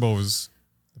turbos,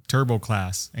 turbo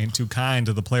class ain't too kind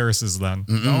to the Polaris then.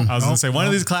 No, I was gonna say one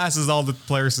of these classes, all the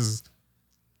Polaris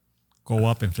go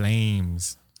up in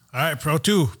flames. All right, Pro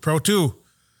 2.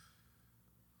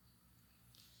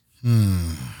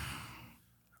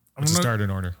 What's the start in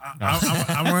order? No.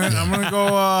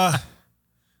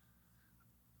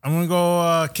 I'm gonna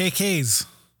go KKs.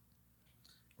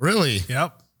 Really?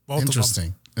 Yep. Both Interesting.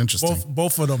 of them. Interesting.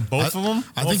 Both of them. Both of them?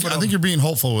 I think you're being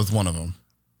hopeful with one of them.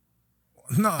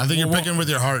 No, I think you're picking with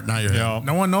your heart, not your head. Yeah.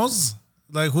 No one knows.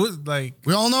 Like who? Like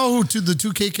We all know who the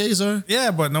two KKs are.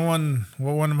 yeah, but no one.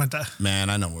 What one am I? Man,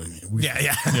 I know what you mean.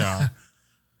 Yeah. Yeah.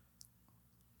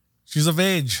 She's of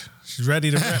age. She's ready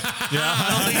to rip.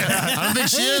 I don't think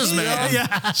she is, man.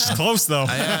 Yeah. She's close though.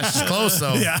 Yeah, she's close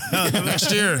though. Yeah.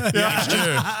 Next year. Next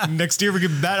year. Next year we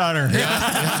can bet on her.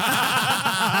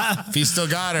 If he still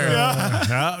got her.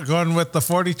 Yeah. Going with the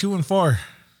 42 and 4.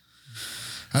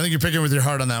 I think you're picking with your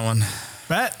heart on that one.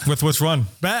 Bet. With which one?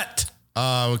 Bet.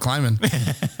 With climbing.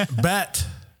 Bet.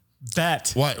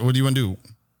 Bet. What do you want to do?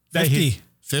 50.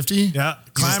 50? Yeah.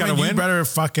 just gotta Climbing, you win? better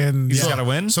fucking. He's yeah. got to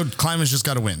win. So Climbing's just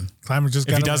got to win. Climbing just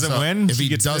If he gotta doesn't win. win, If he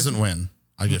gets doesn't win,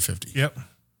 I get 50. Yep.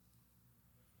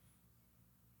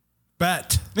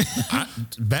 Bet.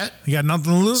 Bet? You got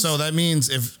nothing to lose. So that means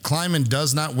if Climbing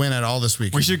does not win at all this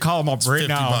week, we should call him up right 50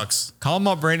 now. bucks. Call him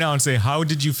up right now and say, how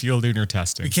did you feel during your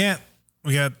testing? we can't.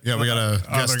 We got. Yeah, we got a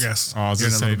other guest. guest. Oh, I was Here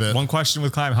going to in a say, little bit. one question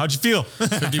with Climb. How'd you feel?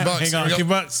 50 bucks. Hang on. Here we go.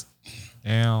 $50.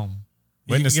 Damn.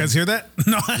 You Witness guys hear that?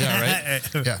 No. Yeah, right?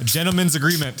 Yeah. Gentleman's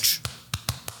agreement.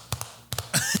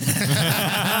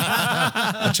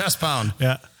 A chest pound.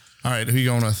 Yeah. All right, who you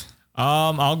going with?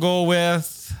 I'll go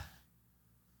with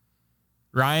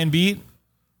Ryan Beat,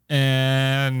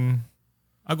 and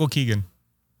I'll go Keegan.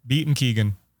 Beat and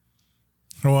Keegan.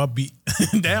 Oh, up beat.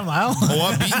 Damn, Lyle. Oh,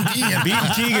 what? Beating Keegan. Beat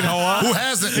and Keegan, Hoa. Who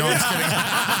hasn't? No, I'm just kidding.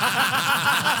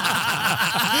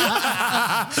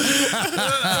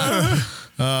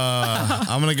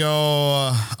 I'm gonna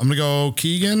go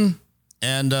Keegan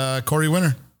and Corey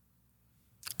Winter.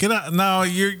 Get out. No,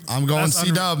 I'm going that's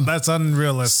C-Dub. That's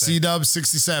unrealistic. C-Dub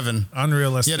 67.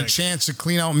 Unrealistic. He had a chance to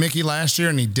clean out Mickey last year,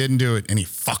 and he didn't do it, and he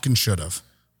fucking should have.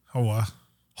 Hoa.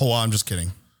 I'm just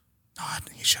kidding. No,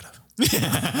 he should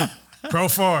have. Pro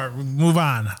 4. Move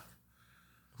on.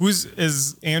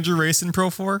 Is Andrew racing Pro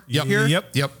 4? Yep. Here?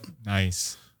 Yep.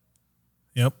 Nice.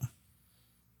 Yep.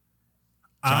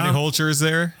 Johnny Holcher is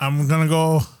there. I'm going to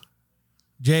go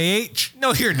JH.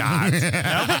 No, you're not.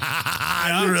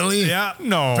 Really? Yeah.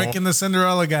 No. Picking the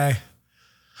Cinderella guy.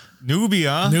 Newbie,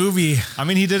 huh? Newbie. I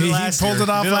mean, he did it last year. He pulled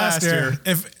it off He did last year.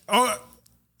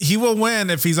 He will win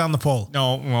if he's on the pole.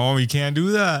 No, well, you can't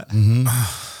do that.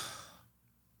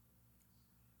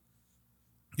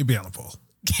 He'd be on the pole.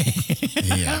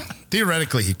 Yeah.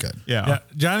 Theoretically, he could. Yeah.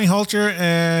 Johnny Holcher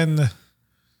and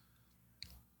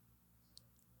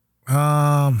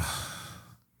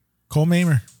Cole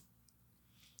Mamer.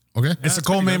 Okay. It's a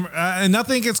Cole Mamer. And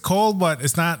nothing gets cold, but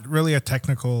it's not really a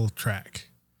technical track.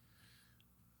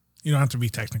 You don't have to be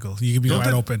technical. You can be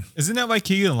wide open. Isn't that why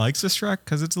Keegan likes this track?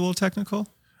 Because it's a little technical?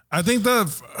 I think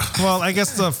I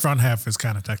guess the front half is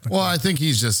kind of technical. Well, I think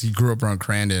he grew up around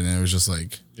Crandon, and it was just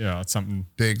like Yeah, it's something.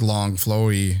 big, long,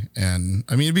 flowy. And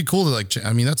I mean, it'd be cool to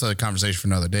that's a conversation for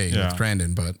another day Yeah. with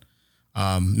Crandon. But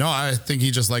no, I think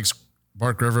he just likes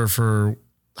Bark River for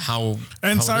how.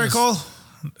 And how sorry, it is. Cole.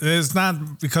 It's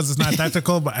not because it's not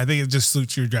technical, but I think it just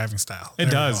suits your driving style. It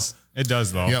does. It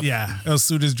does, though. Yep. Yeah, it'll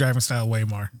suit his driving style way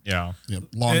more. Yeah. Yep.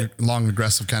 Long,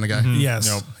 aggressive kind of guy. Yes,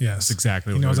 Nope. yes, That's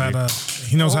exactly He what knows it how would to.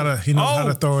 He knows how to. He knows how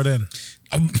to throw it in.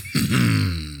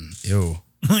 Ew.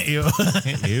 Ew.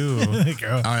 Ew.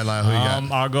 Girl. All right, Lyle, who you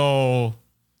got? I'll go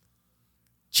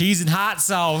cheese and hot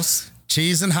sauce.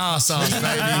 Cheese and hot sauce, baby.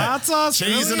 Hot sauce.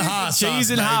 Cheese and hot sauce.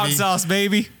 Cheese and hot baby. sauce,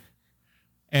 baby.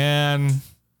 And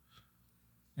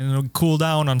it'll cool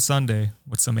down on Sunday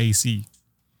with some AC.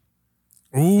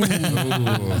 Ooh. I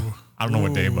don't know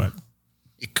what day, but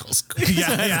It goes cool. cheese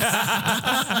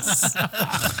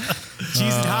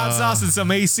and hot sauce and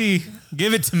some AC.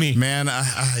 Give it to me. Man,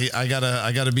 I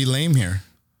gotta be lame here.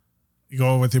 You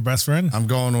go with your best friend, I'm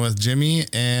going with Jimmy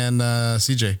and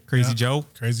CJ. Crazy Joe.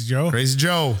 Crazy Joe. Crazy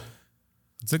Joe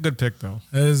It's a good pick, though.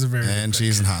 That is a very and good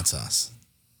cheese and hot sauce. pick.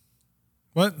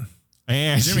 What?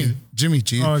 And Jimmy,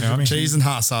 cheese, Oh, Jimmy. cheese and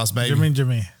hot sauce, baby.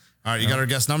 Jimmy. All right, you got our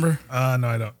guest number? No,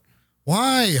 I don't.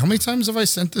 Why? How many times have I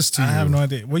sent this to you? I have no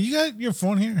idea. Well, you got your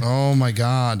phone here. Oh my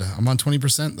God, I'm on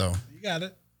 20% though. You got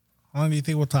it. How long do you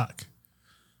think we'll talk?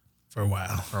 For a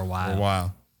while. for a while. For a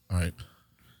while. All right.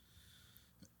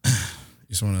 You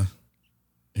just want to?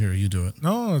 Here, you do it.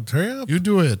 No, hurry up. You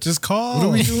do it. Just call. What are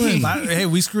we doing? Hey,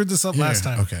 we screwed this up Here, last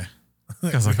time. Okay.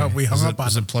 We hung up on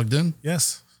Is it. it plugged in?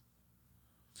 Yes.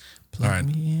 All right.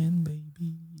 Me in,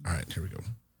 baby. All right. Here we go.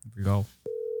 Here we go.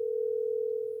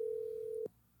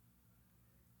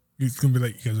 It's gonna be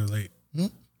like you guys are late.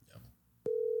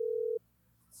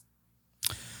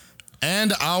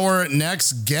 And our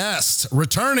next guest,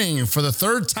 returning for the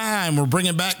third time, we're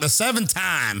bringing back the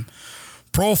 7-time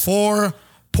Pro 4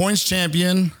 points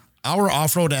champion, our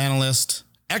off-road analyst,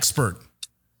 expert,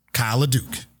 Kyle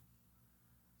Leduc.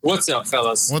 What's up,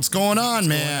 fellas? What's going on,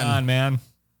 man? Come on, man.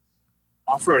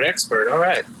 Off-road expert. All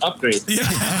right, upgrade.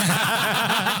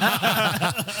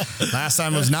 Last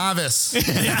time was novice.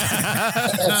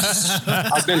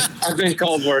 I've been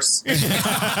called worse.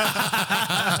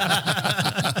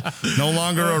 No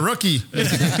longer a rookie.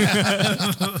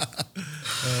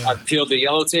 I peeled the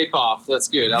yellow tape off. That's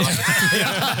good. I like it.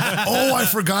 Oh, I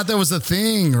forgot that was a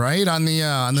thing, right? On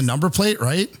the number plate,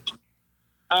 right?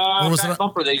 was Back it?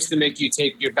 bumper. They used to make you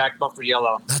tape your back bumper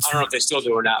yellow. I don't know if they still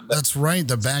do or not, but That's right,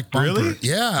 the back bumper. Really?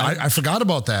 Yeah, I forgot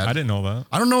about that. I didn't know that.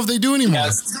 I don't know if they do anymore.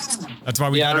 yes. That's why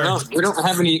we Yeah, I dyed don't our. know. We don't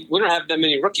have any. We don't have that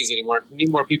many rookies anymore. We need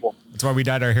more people. That's why we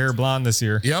dyed our hair blonde this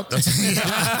year. Yep. That's,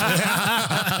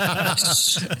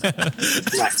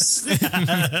 Nice.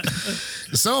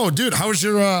 so, dude, how was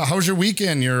your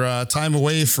weekend? Your time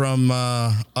away from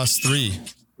us three?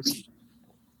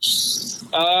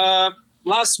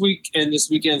 Last week and this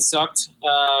weekend sucked.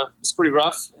 It was pretty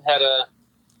rough.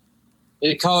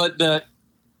 They call it the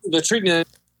treatment.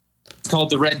 It's called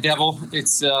the Red Devil.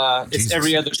 It's Jesus.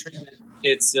 every other treatment.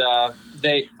 It's I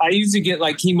usually get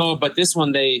like chemo, but this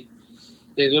one they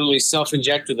literally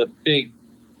self-inject with a big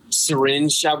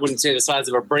syringe. I wouldn't say the size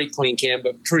of a brake clean can,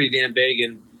 but pretty damn big,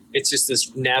 and it's just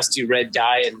this nasty red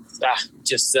dye, and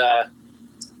just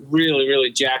really, really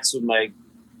jacks with my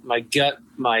gut,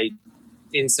 my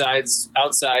insides,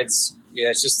 outsides. Yeah,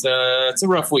 it's just it's a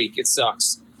rough week. It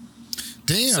sucks.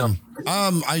 Damn.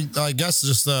 I guess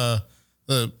just the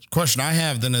question I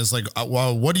have then is like,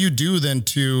 well, what do you do then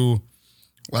to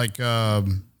like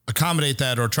accommodate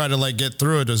that or try to like get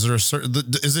through it? Is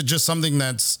it just something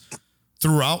that's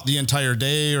throughout the entire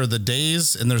day or the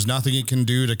days and there's nothing you can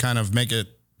do to kind of make it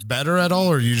better at all?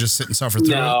 Or you just sit and suffer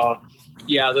through it?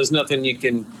 Yeah, there's nothing you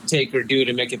can take or do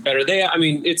to make it better.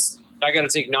 I got to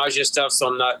take nausea stuff, so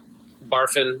I'm not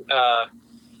barfing.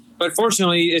 But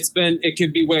fortunately, it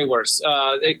could be way worse.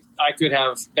 I could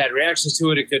have bad reactions to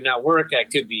it. It could not work. I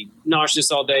could be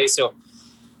nauseous all day. So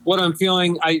what I'm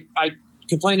feeling, I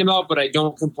complain about, but I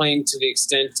don't complain to the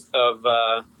extent of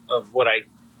what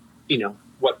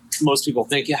what most people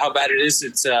think how bad it is.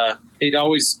 It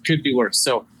always could be worse.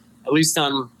 So at least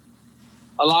I'm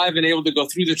alive and able to go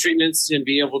through the treatments and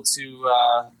be able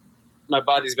to, my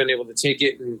body's been able to take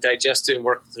it and digest it and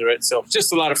work through it. So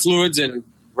just a lot of fluids and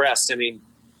rest. I mean,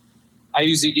 I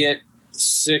usually get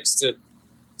 6 to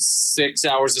 6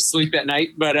 hours of sleep at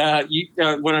night, but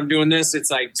when I'm doing this, it's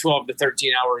like 12 to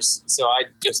 13 hours. So I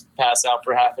just pass out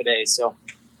for half a day. So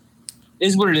it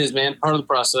is what it is, man. Part of the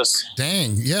process.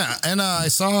 Dang. Yeah. And I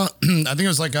saw, I think it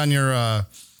was like on your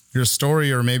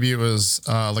story, or maybe it was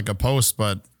like a post,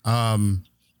 but I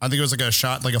think it was like a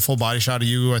shot, like a full body shot of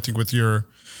you, I think with your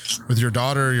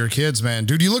daughter, your kids, man.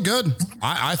 Dude, you look good.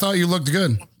 I thought you looked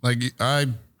good. Like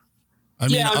I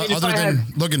mean, other than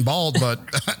looking bald, but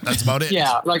that's about it.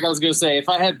 Yeah, like I was gonna say, if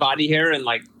I had body hair and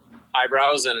like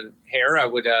eyebrows and hair, I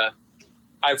would.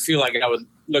 I feel like I would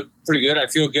look pretty good. I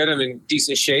feel good. I'm in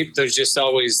decent shape. There's just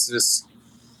always this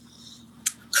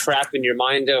crap in your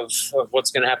mind of what's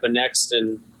gonna happen next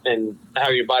and how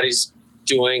your body's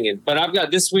doing. But I've got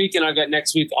this week and I've got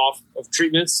next week off of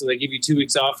treatments, so they give you 2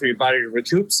 weeks off for your body to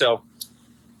recoup. So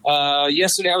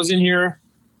yesterday I was in here.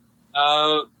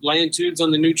 Laying tubes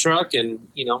on the new truck, and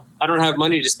I don't have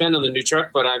money to spend on the new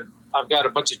truck, but I've got a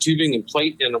bunch of tubing and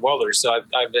plate and a welder, so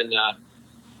I've been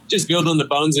just building the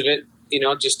bones of it,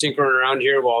 just tinkering around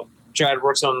here while Chad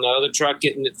works on the other truck,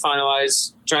 getting it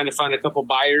finalized, trying to find a couple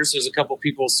buyers. There's a couple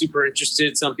people super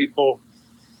interested, some people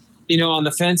on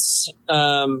the fence,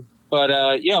 but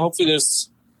hopefully there's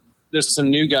some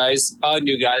new guys, a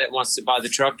new guy that wants to buy the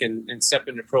truck and step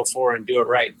into Pro 4 and do it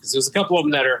right, because there's a couple of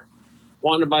them that are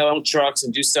wanting to buy old trucks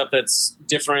and do stuff that's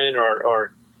different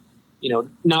or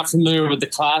not familiar with the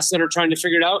class that are trying to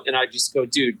figure it out. And I just go,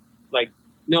 dude, like,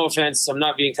 no offense, I'm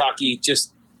not being cocky.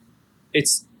 Just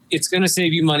it's going to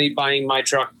save you money buying my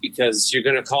truck, because you're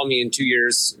going to call me in 2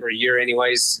 years or a year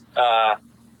anyways,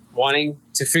 wanting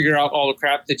to figure out all the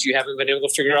crap that you haven't been able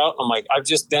to figure out. I'm like, I've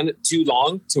just done it too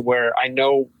long to where I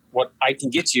know what I can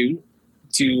get you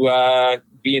to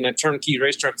be in a turnkey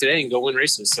race truck today and go win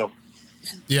races. So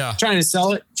yeah, trying to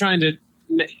sell it,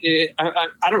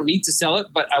 I don't need to sell it,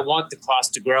 but I want the class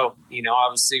to grow.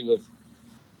 Obviously with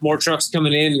more trucks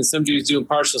coming in and some dudes doing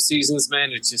partial seasons,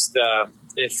 man, it's just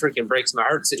it freaking breaks my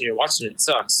heart sitting here watching it. It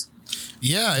sucks.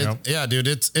 Yeah, yeah, dude,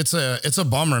 it's a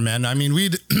bummer, man. I mean,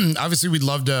 we'd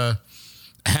love to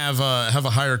have a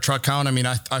higher truck count. I mean,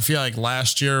 I feel like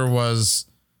last year was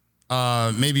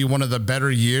maybe one of the better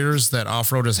years that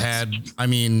off-road has had, I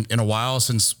mean, in a while,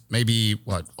 since maybe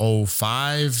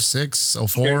 05, 06,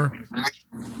 04,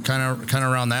 kind of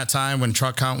around that time when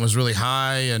truck count was really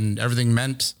high and everything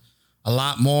meant a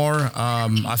lot more.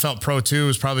 I felt Pro 2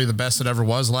 was probably the best it ever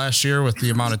was last year with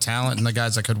the amount of talent and the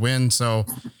guys that could win. So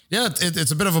yeah,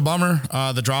 it's a bit of a bummer,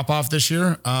 the drop off this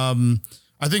year.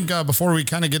 I think before we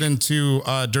kind of get into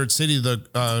Dirt City,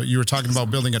 you were talking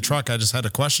about building a truck. I just had a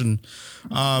question.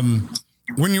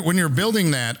 When you're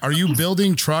building that, are you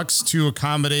building trucks to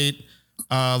accommodate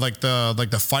like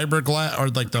the fiberglass or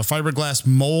like the fiberglass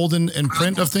mold and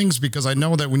print of things? Because I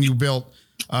know that when you built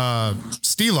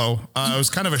Stilo, it was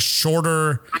kind of a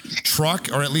shorter truck,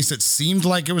 or at least it seemed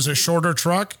like it was a shorter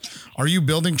truck. Are you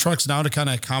building trucks now to kind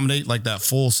of accommodate like that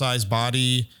full size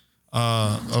body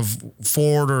of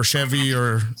Ford or Chevy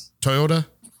or Toyota?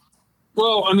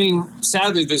 Well, I mean,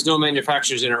 sadly, there's no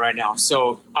manufacturers in it right now.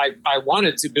 So I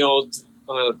wanted to build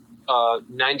a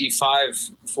 95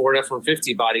 Ford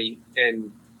F-150 body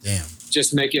and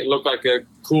just make it look like a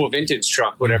cool vintage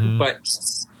truck, whatever. Mm-hmm. But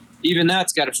even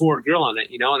that's got a Ford grill on it,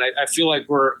 and I feel like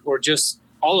we're just,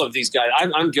 all of these guys,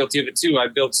 I'm guilty of it too. I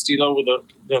built Stilo with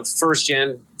the first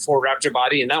gen Ford Raptor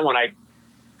body, and that one I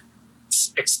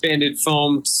expanded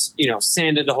foam,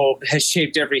 sanded the whole, has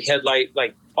shaped every headlight,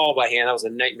 like all by hand. That was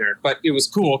a nightmare, but it was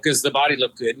cool because the body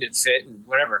looked good and it fit and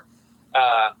whatever.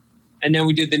 And then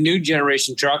we did the new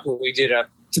generation truck, and we did a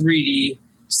 3D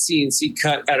CNC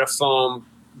cut out of foam,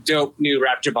 dope new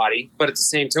Raptor body. But at the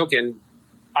same token,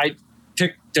 I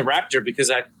picked the Raptor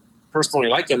because I personally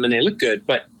like them and they look good,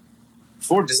 but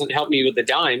Ford doesn't help me with the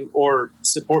dime or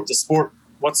support the sport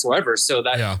whatsoever. So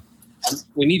that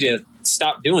we need to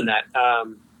stop doing that.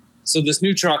 So this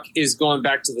new truck is going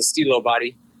back to the Stilo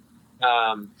body.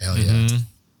 Hell yeah.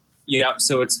 Yeah,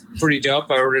 so it's pretty dope.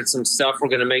 I ordered some stuff. We're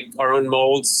going to make our own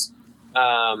molds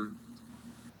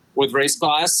with race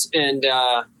glass, and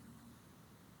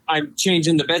I'm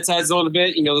changing the bed size a little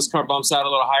bit. This car bumps out a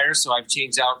little higher, so I've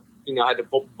changed out. I had to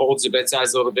bulge the bed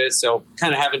size a little bit, so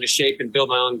kind of having to shape and build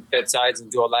my own bed sides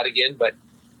and do all that again. But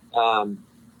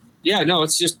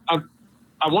it's just I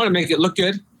want to make it look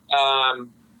good,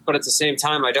 but at the same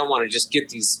time, I don't want to just give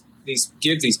these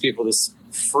people this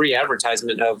free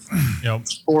advertisement of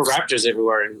 4 Raptors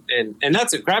everywhere, and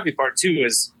that's a crappy part too.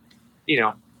 Is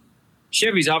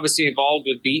Chevy's obviously involved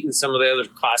with Beat and some of the other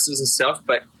classes and stuff,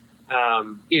 but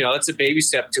that's a baby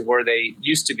step to where they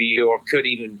used to be or could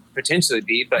even potentially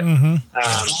be. But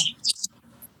I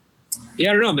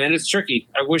don't know, man. It's tricky.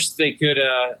 I wish they could.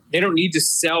 They don't need to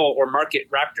sell or market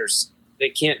Raptors. They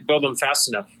can't build them fast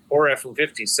enough, or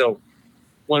F-150. So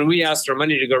when we asked for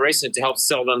money to go racing to help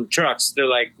sell them trucks, they're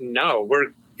like, "No,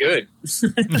 we're good.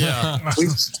 Yeah.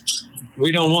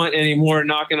 we don't want any more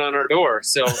knocking on our door."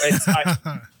 So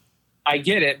I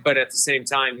get it, but at the same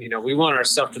time, we want our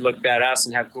stuff to look badass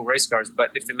and have cool race cars.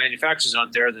 But if the manufacturers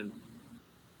aren't there, then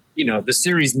the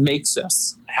series makes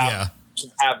us have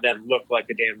them look like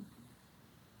a damn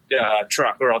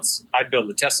truck, or else I'd build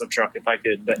a Tesla truck if I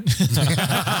could. But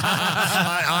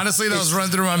honestly, that was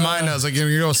running through my mind. I was like,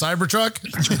 you go Cybertruck?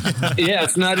 Yeah,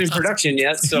 it's not in production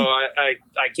yet, so I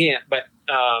can't. But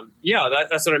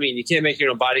that's what I mean. You can't make your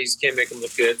own bodies, you can't make them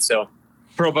look good. So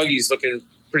Pro Buggy's looking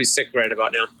pretty sick right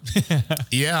about now.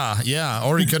 Yeah.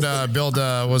 Or you could build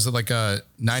was it like a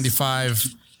 95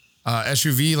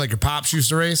 SUV like your pops used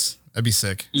to race? That'd be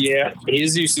sick. Yeah,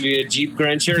 his used to be a Jeep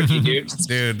Grand Cherokee, dude.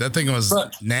 Dude, that thing was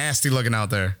nasty looking out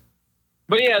there.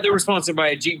 But yeah, they were sponsored by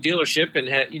a Jeep dealership, and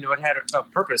had it had a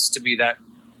purpose to be that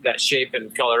shape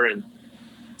and color. And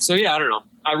so I don't know.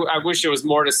 I wish there was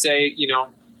more to say.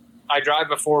 I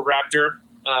drive a Ford Raptor,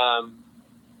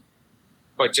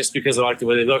 but just because I like the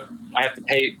way they look, I have to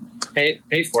pay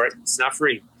for it. It's not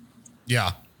free.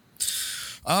 Yeah.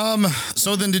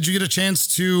 So then, did you get a chance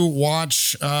to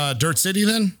watch Dirt City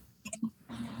then?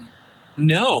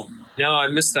 No, I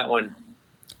missed that one.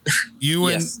 You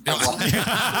and Yes.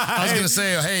 I was gonna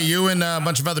say, hey, you and a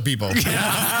bunch of other people. No,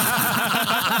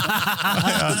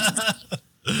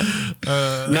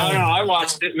 I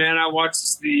watched it, man. I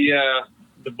watched the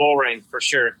bull ring for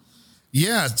sure.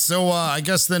 Yeah. So I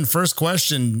guess then, first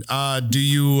question: do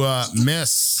you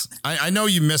miss? I know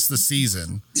you missed the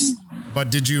season,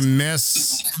 but did you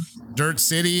miss Dirt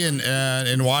City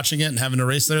and watching it and having to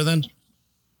race there then?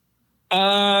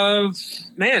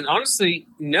 Man, honestly,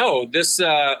 no. This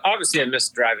obviously I miss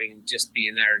driving and just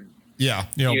being there. Yeah.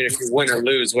 Even if you win or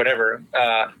lose, whatever.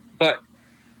 But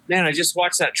man, I just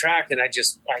watched that track and I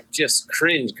just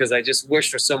cringe because I just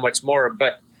wish for so much more.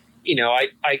 But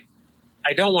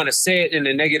I don't want to say it in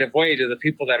a negative way to the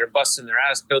people that are busting their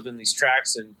ass building these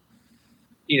tracks and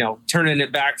turning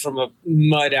it back from a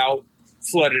mud out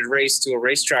flooded race to a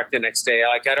racetrack the next day.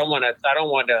 Like I don't want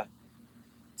to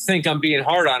think I'm being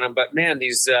hard on them, but man,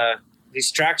 these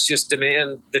tracks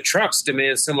the trucks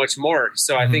demand so much more.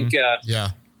 So I think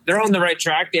they're on the right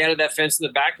track. They added that fence in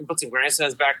the back and put some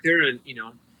grandstands back there, and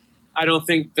I don't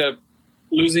think the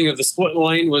losing of the split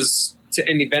lane was to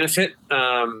any benefit.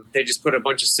 They just put a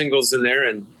bunch of singles in there,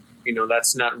 and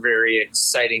that's not very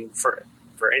exciting for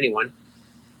anyone.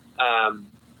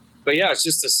 But yeah, it's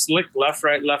just a slick left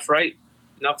right,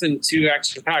 nothing too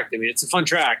action packed. I mean, it's a fun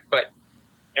track, but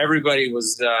everybody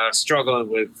was struggling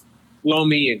with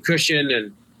loamy and cushion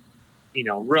and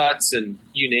ruts and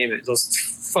you name it. Those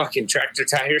fucking tractor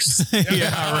tires.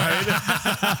 Right.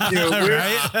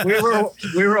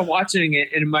 We were watching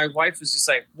it, and my wife was just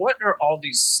like, "What are all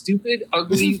these stupid,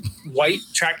 ugly white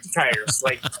tractor tires?"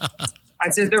 Like, I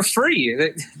said, "They're free.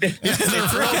 They're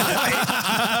free."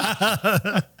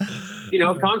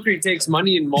 Concrete takes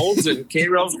money and molds, and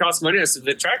K-rails cost money. I said,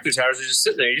 "The tractor tires are just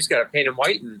sitting there. You just got to paint them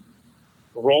white and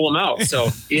roll them out."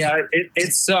 So yeah,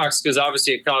 it sucks because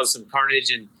obviously it caused some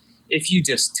carnage, and if you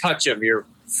just touch them, your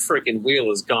freaking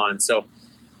wheel is gone. So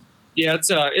yeah, it's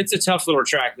a tough little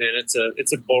track, man. It's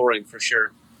a bull ring for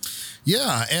sure.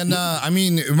 Yeah, and I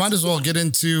mean, we might as well get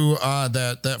into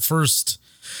that first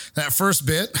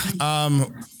bit.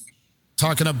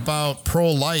 Talking about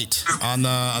Pro Light on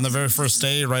the very first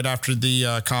day, right after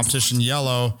the competition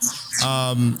yellow.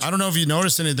 I don't know if you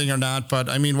noticed anything or not, but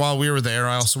I mean, while we were there,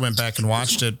 I also went back and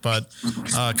watched it. But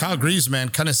Kyle Greaves, man,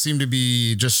 kind of seemed to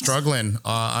be just struggling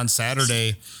on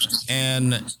Saturday,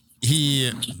 and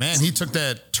he took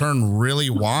that turn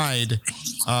really wide.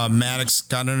 Maddox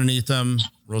got underneath him,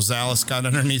 Rosales got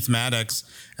underneath Maddox,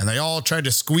 and they all tried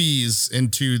to squeeze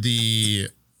into the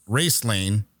race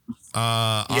lane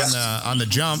on the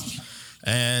jump,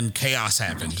 and chaos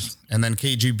happened. And then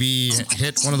KGB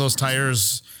hit one of those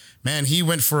tires. Man, he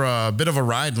went for a bit of a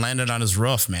ride and landed on his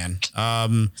roof, man.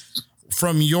 From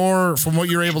what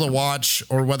you're able to watch,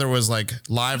 or whether it was like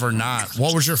live or not,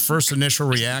 what was your first initial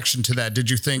reaction to that? Did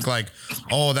you think like,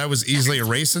 oh, that was easily a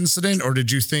race incident, or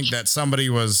did you think that somebody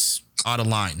was out of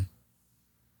line?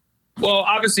 Well,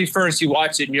 obviously, first you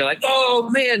watch it and you're like, oh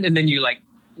man, and then you like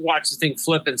watch the thing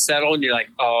flip and settle, and you're like,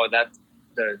 oh, that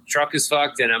the truck is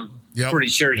fucked, and I'm pretty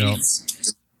sure he's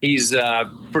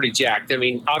pretty jacked. I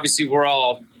mean, obviously, we're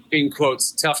all in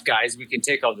quotes tough guys. We can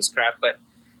take all this crap, but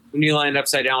when you land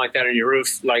upside down like that on your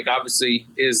roof, like obviously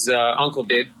his uncle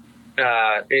did,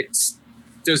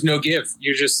 there's no give.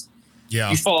 You're just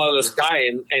you fall out of the sky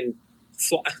and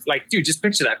fly, like, dude, just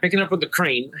picture that, picking up with the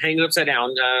crane, hanging upside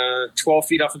down, 12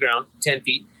 feet off the ground, 10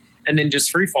 feet, and then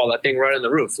just free fall that thing right on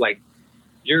the roof. Like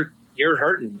you're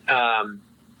hurting. And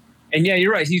yeah,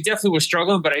 you're right. He definitely was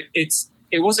struggling, but it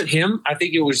wasn't him. I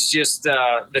think it was just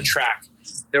the track.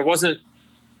 There wasn't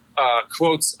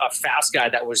quotes a fast guy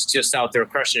that was just out there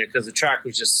crushing it, because the track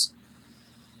was just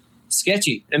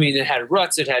sketchy. I mean, it had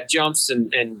ruts, it had jumps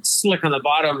and slick on the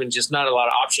bottom, and just not a lot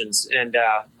of options. And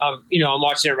I'm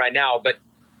watching it right now, but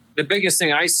the biggest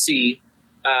thing I see,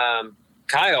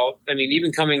 Kyle, I mean,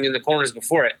 even coming in the corners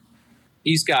before it,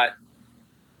 he's got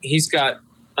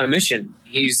a mission.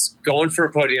 He's going for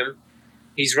a podium.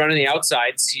 He's running the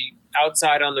outsides. He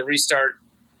outside on the restart,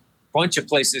 bunch of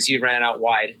places he ran out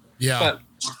wide. Yeah. But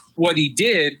what he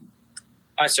didn't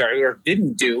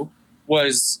do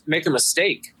was make a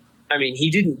mistake. I mean, he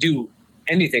didn't do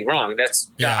anything wrong.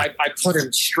 I put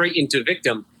him straight into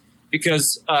victim,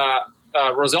 because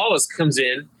Rosales comes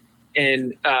in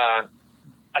and I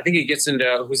think he gets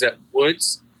into, who's that?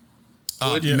 Woods?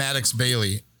 Maddox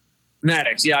Bailey.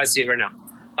 Maddox. Yeah, I see it right now.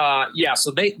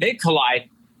 So they collide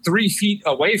 3 feet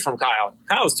away from Kyle.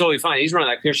 Kyle's totally fine. He's running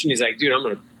that cushion. He's like, dude, I'm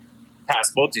going to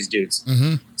pass both these dudes.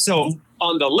 Mm-hmm. So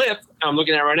on the lip, I'm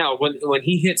looking at right now, when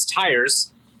he hits tires,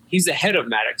 he's ahead of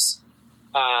Maddox.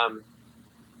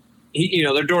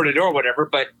 They're door to door, whatever,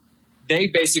 but they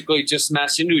basically just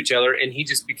smash into each other, and he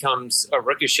just becomes a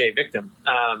ricochet victim.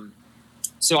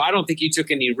 So I don't think he took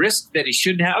any risk that he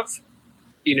shouldn't have.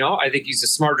 I think he's a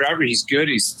smart driver. He's good.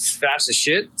 He's fast as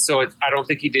shit. So I don't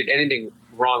think he did anything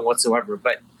wrong whatsoever.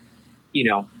 But,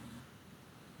 yeah,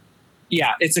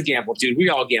 it's a gamble, dude. We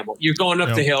all gamble. You're going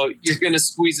up the hill. You're going to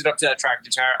squeeze it up to that tractor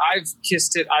tire. I've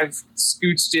kissed it. I've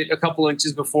scooched it a couple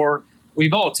inches before.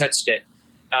 We've all touched it.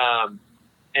 As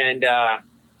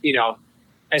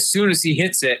soon as he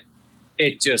hits it,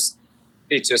 it just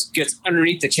gets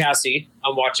underneath the chassis.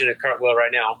 I'm watching a cartwheel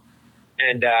right now.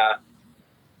 And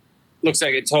looks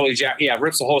like it totally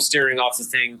rips the whole steering off the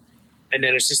thing. And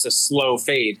then it's just a slow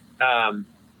fade.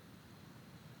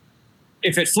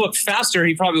 If it flipped faster,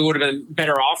 he probably would have been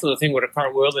better off, and the thing would have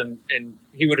cartwheeled, and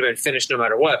he would have been finished no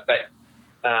matter what. But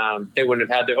they wouldn't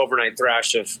have had the overnight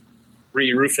thrash of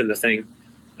re-roofing the thing.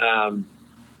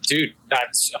 Dude,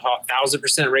 that's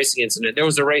 1,000% racing incident. There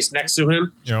was a race next to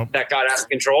him that got out of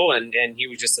control, and he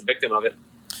was just a victim of it.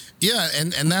 Yeah,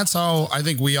 and that's how I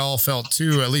think we all felt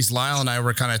too. At least Lyle and I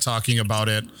were kind of talking about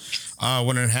it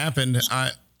when it happened.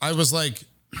 I was like,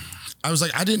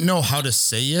 I didn't know how to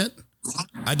say it.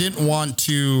 I didn't want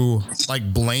to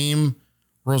like blame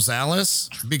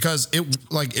Rosales, because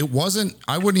it wasn't.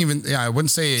 I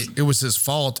wouldn't say it was his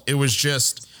fault. It was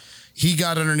just he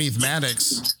got underneath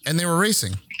Maddox and they were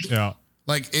racing. Yeah.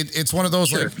 Like it's one of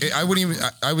those, like,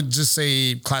 I would just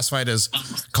say classified as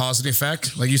cause and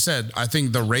effect. Like you said, I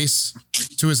think the race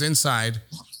to his inside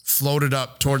floated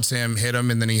up towards him, hit him,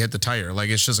 and then he hit the tire. Like,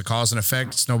 it's just a cause and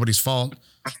effect. It's nobody's fault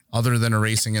other than a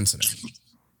racing incident.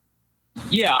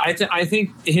 Yeah, I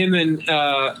think him and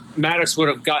Maddox would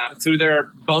have gotten through there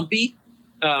bumpy.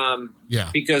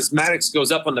 Because Maddox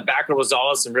goes up on the back of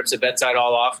Rosales and rips the bedside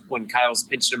all off when Kyle's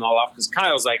pinching him all off, because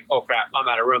Kyle's like, oh crap, I'm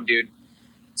out of room, dude.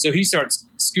 So he starts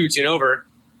scooching over,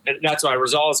 and that's why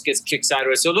Rosales gets kicked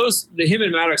sideways. So him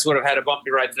and Maddox would have had a bumpy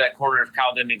ride to that corner if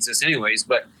Kyle didn't exist anyways.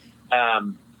 But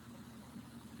 3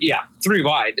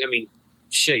 wide. I mean,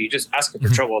 shit, you're just asking for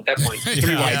trouble at that point.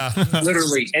 3 wide,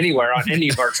 literally anywhere on any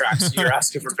of our tracks, you're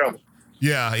asking for trouble.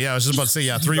 Yeah. I was just about to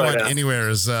say, 3 wide anywhere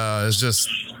is just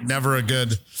never a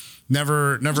good,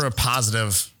 never a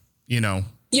positive, Yeah,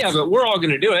 but we're all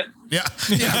going to do it. Yeah.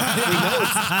 We know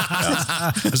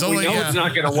it's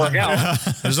not going to work out.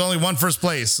 There's only one first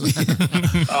place.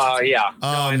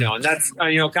 I know. And that's,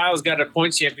 Kyle's got a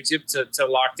point championship to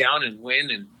lock down and win.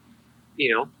 And,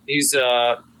 he's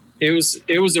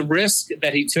it was a risk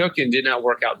that he took and did not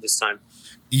work out this time.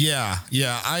 Yeah.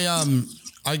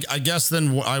 I guess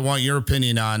then what I want your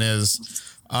opinion on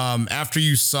is, after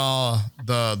you saw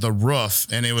the roof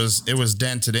and it was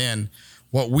dented in,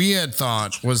 what we had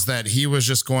thought was that he was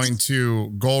just going to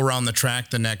go around the track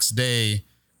the next day,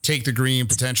 take the green,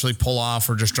 potentially pull off,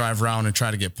 or just drive around and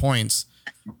try to get points.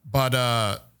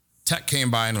 But Tech came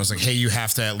by and was like, hey, you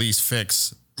have to at least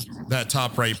fix that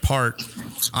top right part.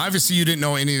 Obviously, you didn't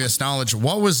know any of this knowledge.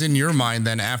 What was in your mind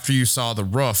then after you saw the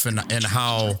roof and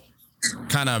how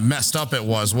kind of messed up it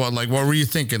was? What were you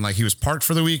thinking? Like he was parked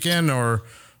for the weekend, or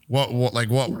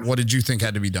what did you think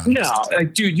had to be done? No,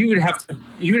 like, dude, you would have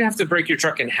to break your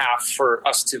truck in half for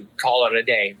us to call it a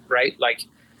day, right? Like,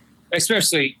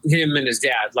 especially him and his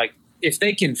dad. Like, if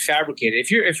they can fabricate it,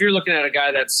 if you're looking at a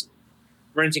guy that's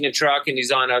renting a truck and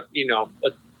he's on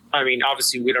I mean,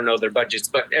 obviously we don't know their budgets,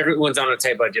 but everyone's on a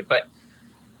tight budget. But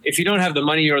if you don't have the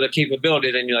money or the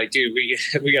capability, then you're like, dude, we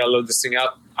got to load this thing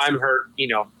up. I'm hurt,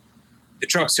 the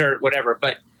truck's hurt, whatever.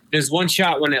 But there's one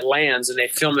shot when it lands and they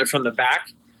film it from the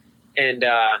back, and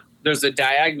there's a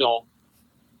diagonal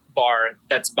bar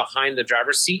that's behind the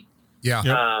driver's seat.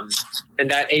 Yeah. And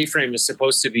that A-frame is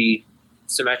supposed to be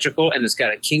symmetrical, and it's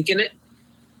got a kink in it.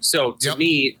 So to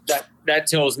me, that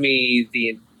tells me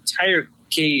the entire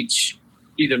cage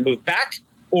either moved back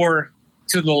or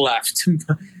to the left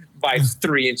by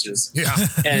 3 inches. Yeah.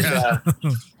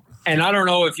 And I don't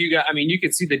know if you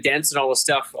could see the dents and all the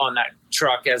stuff on that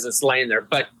truck as it's laying there,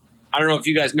 but I don't know if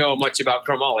you guys know much about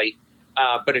chromoly.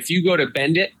 But if you go to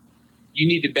bend it, you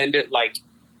need to bend it like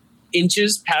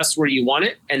inches past where you want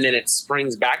it, and then it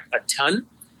springs back a ton.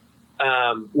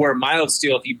 Where mild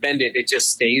steel, if you bend it, it just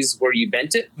stays where you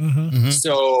bent it. Mm-hmm.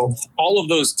 So all of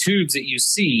those tubes that you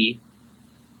see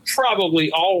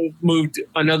probably all moved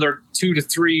another 2 to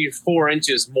 3 or 4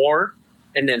 inches more,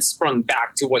 and then sprung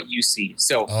back to what you see.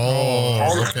 So,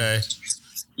 okay.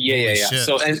 Yeah. Shit.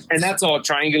 So, and that's all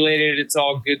triangulated. It's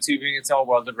all good tubing. It's all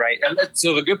welded right. And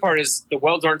so the good part is the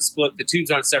welds aren't split. The tubes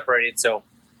aren't separated. So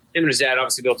him and his dad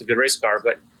obviously built a good race car.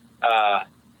 But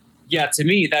to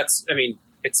me,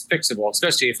 it's fixable,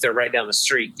 especially if they're right down the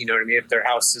street. You know what I mean? If their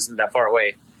house isn't that far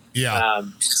away. Yeah.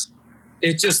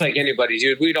 It's just like anybody,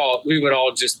 dude. We would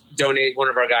all just donate one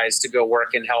of our guys to go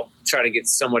work and help try to get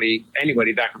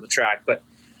anybody back on the track. But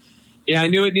yeah, I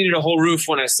knew it needed a whole roof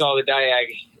when I saw the diag.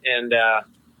 And,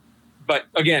 but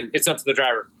again, it's up to the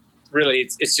driver. Really,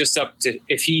 it's just up to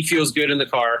if he feels good in the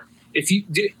car. If he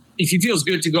feels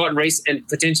good to go out and race and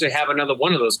potentially have another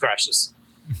one of those crashes,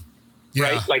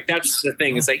 right? Like that's the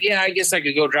thing. It's like, yeah, I guess I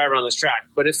could go drive around this track,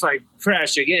 but if I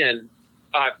crash again,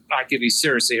 I could be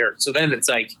seriously hurt. So then it's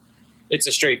like it's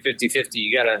a straight 50-50.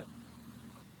 You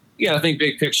gotta think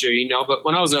big picture, But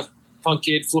when I was a punk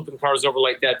kid flipping cars over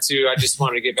like that too, I just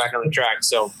wanted to get back on the track.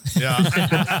 So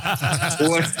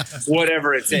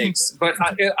whatever it takes. But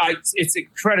it's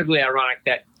incredibly ironic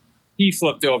that he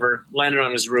flipped over, landed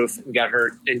on his roof, and got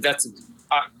hurt. And that's an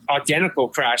identical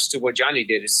crash to what Johnny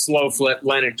did. A slow flip,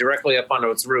 landed directly up onto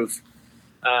its roof.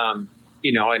 And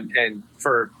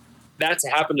for that to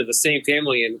happen to the same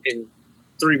family in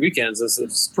 3 weekends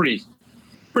is pretty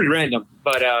random.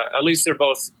 But at least they're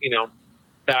both,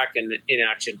 back in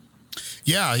action.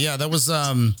 Yeah. That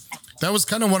was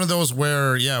kind of one of those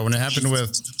where, when it happened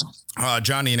with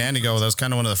Johnny and Andigo, that was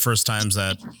kind of one of the first times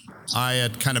that I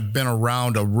had kind of been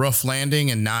around a roof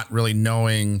landing and not really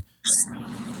knowing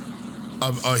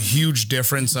a huge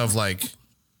difference of like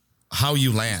how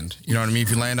you land. You know what I mean?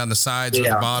 If you land on the sides or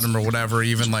the bottom or whatever,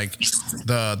 even like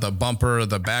the bumper,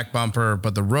 the back bumper,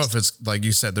 but the roof, it's like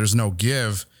you said, there's no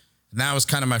give. And that was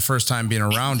kind of my first time being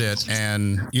around it.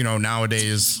 And,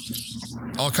 nowadays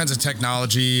all kinds of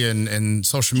technology and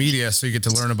social media. So you get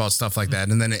to learn about stuff like that.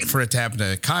 And then for it to happen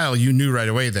to Kyle, you knew right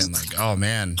away then like, oh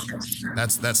man,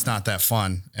 that's not that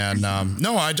fun. And,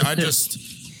 no, I just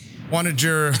wanted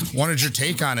your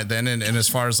take on it then. And as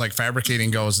far as like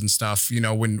fabricating goes and stuff,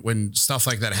 when stuff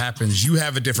like that happens, you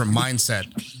have a different mindset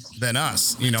than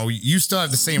us. You still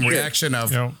have the same reaction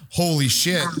of holy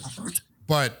shit,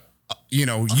 but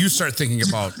you start thinking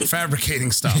about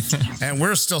fabricating stuff and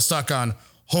we're still stuck on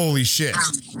holy shit.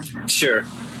 Sure.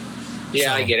 Yeah,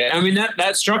 so, I get it. I mean,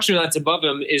 that structure that's above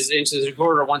him is inches and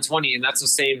quarter 120, and that's the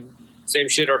same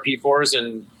shit our P4s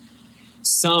and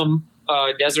some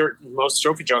desert, most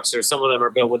trophy trucks, or some of them are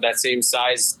built with that same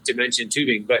size dimension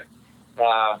tubing. But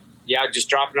just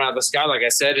dropping it out of the sky, like I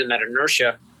said, in that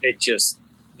inertia, it just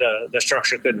the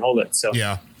structure couldn't hold it. So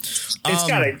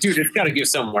it's gotta give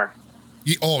somewhere.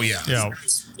 Oh yeah.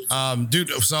 Dude.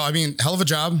 So, I mean, hell of a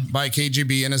job by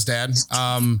KGB and his dad.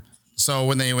 So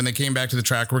when they came back to the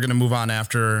track, we're going to move on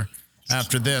after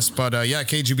after this. But yeah,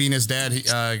 KGB and his dad,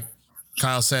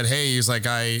 Kyle said, hey, he's like,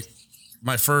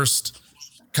 my first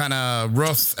kind of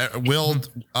roof weld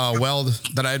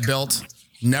that I had built,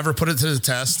 never put it to the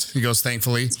test. He goes,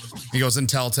 thankfully. He goes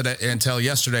until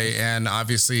yesterday, and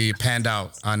obviously panned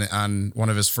out on one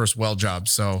of his first weld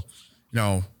jobs. So,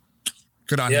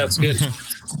 good on him. Yeah, it's good.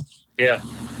 Yeah,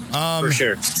 for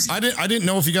sure. I didn't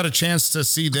know if you got a chance to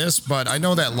see this, but I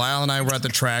know that Lyle and I were at the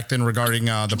track then regarding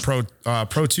the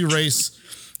Pro 2 race,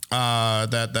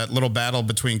 that little battle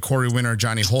between Corey Winter and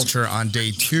Johnny Holcher on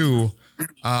day 2.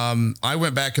 I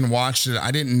went back and watched it. I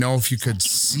didn't know if you could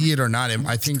see it or not.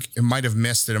 I think it might have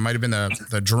missed it. It might have been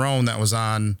the drone that was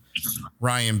on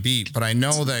Ryan Beat, but I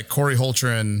know that Corey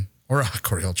Holcher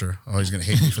oh, he's going to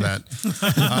hate me for that.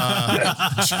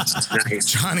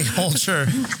 Johnny Holcher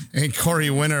and Corey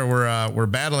Winter were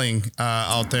battling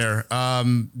out there.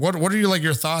 What are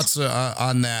your thoughts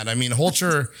on that? I mean,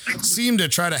 Holcher seemed to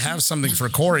try to have something for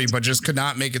Corey, but just could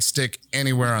not make it stick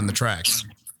anywhere on the track.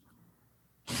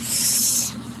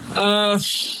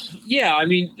 Yeah, I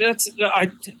mean,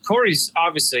 Corey's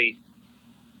obviously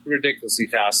ridiculously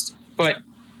fast, but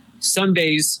some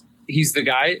days he's the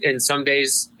guy, and some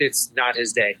days it's not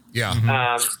his day.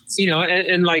 Yeah.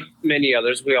 And like many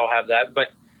others, we all have that.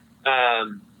 But I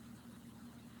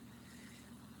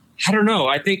don't know.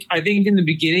 I think in the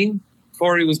beginning,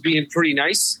 Corey was being pretty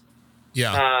nice.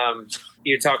 Yeah.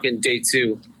 You're talking day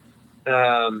 2.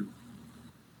 I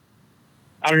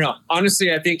don't know.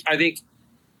 Honestly, I think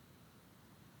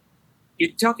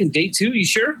you're talking day 2. You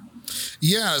sure?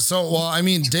 Yeah. So, well, I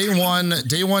mean, day one,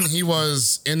 he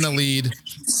was in the lead.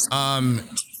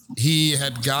 He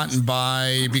had gotten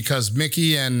by because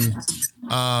Mickey and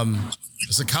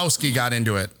Zakowski got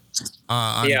into it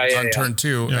on turn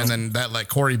 2, and then that let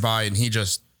Corey by, and he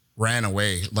just ran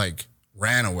away.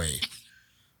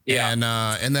 Yeah.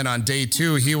 And then on day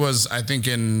 2, he was, I think,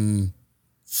 in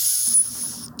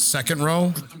second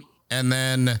row, and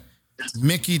then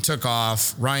Mickey took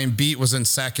off. Ryan Beat was in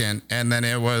second, and then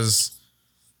it was.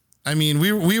 I mean,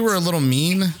 we were a little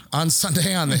mean on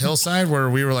Sunday on the hillside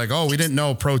where we were like, oh, we didn't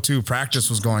know Pro 2 practice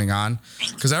was going on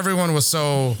because everyone was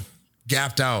so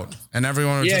gapped out and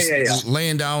everyone was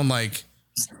laying down like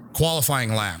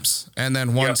qualifying laps. And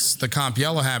then once the comp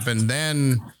yellow happened,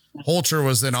 then Holcher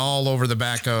was then all over the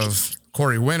back of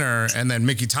Corey Winter, and then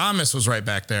Mickey Thomas was right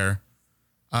back there,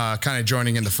 kind of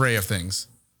joining in the fray of things.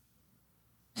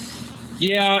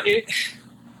 Yeah,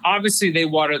 obviously they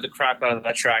watered the crap out of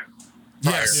that track.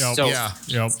 Yes.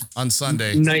 On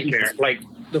Sunday. Nightmare, like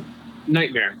the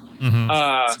nightmare.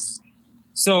 Mm-hmm.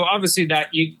 So obviously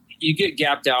that you get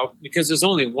gapped out because there's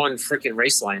only one freaking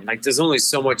race line. Like there's only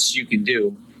so much you can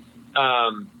do.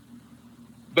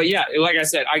 But yeah, like I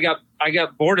said, I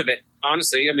got bored of it.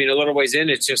 Honestly, I mean, a little ways in,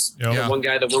 it's just the one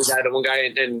guy, and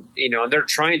they're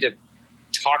trying to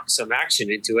talk some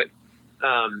action into it.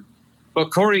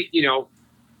 But Corey, I'm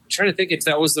trying to think if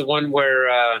that was the one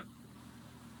where.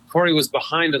 Corey was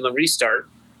behind on the restart.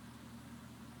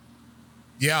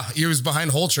 Yeah, he was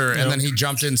behind Holcher, and then he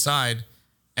jumped inside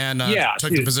and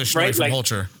took the position away from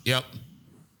Holcher. Yep.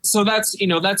 So that's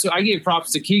I gave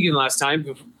props to Keegan last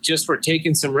time just for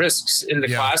taking some risks in the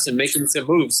class and making some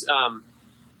moves.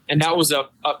 And that was a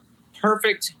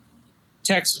perfect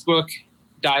textbook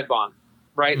dive bomb,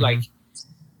 right? Mm-hmm. Like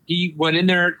he went in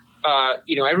there.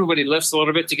 Everybody lifts a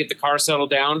little bit to get the car settled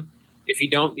down. If you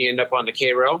don't, you end up on the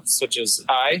K row, such as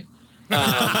I.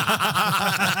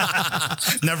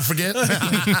 Never forget.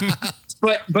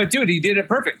 but dude, he did it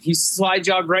perfect. He slide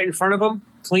jogged right in front of him,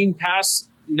 clean pass,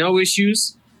 no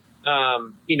issues.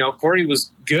 Corey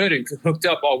was good and hooked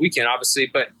up all weekend, obviously,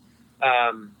 but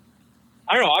I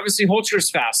don't know. Obviously, Holcher's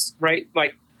fast, right?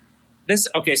 Like this.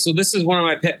 Okay, so this is one of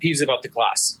my pet peeves about the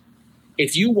class.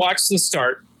 If you watch the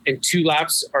start and 2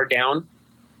 laps are down,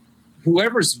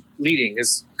 whoever's leading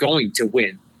is going to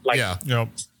win.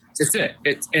 It's it.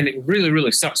 And it really,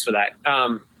 really sucks for that.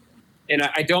 And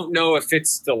I don't know if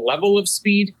it's the level of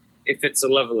speed, if it's the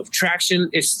level of traction,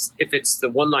 if it's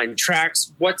the one-line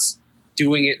tracks, what's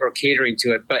doing it or catering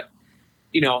to it. But,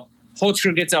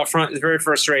 Holcher gets out front in the very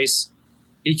first race.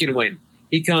 He can win.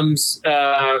 He comes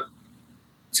what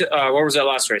was that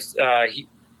last race? He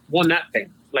won that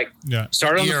thing.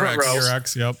 Started on the front row.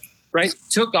 ERX, yep. Right?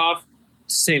 Took off.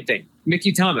 Same thing.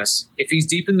 Mickey Thomas, if he's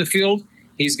deep in the field,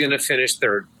 he's going to finish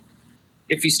third.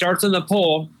 If he starts on the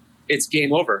pole, it's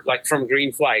game over, like from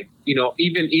green flag.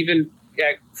 Even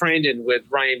at Crandon with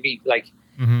Ryan Beat,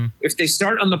 if they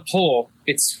start on the pole,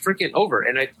 it's freaking over.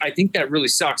 And I think that really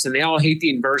sucks. And they all hate the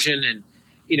inversion. And,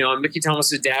 Mickey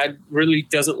Thomas's dad really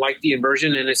doesn't like the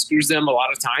inversion, and it screws them a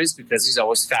lot of times because he's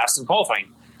always fast in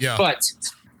qualifying. Yeah. But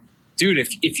dude,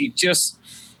 if you just,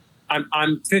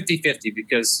 I'm 50-50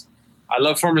 because I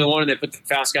love Formula One and they put the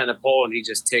fast guy on the pole and he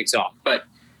just takes off. But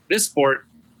this sport,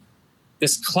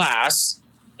 this class,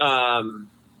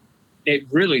 it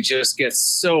really just gets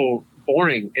so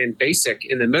boring and basic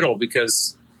in the middle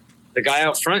because the guy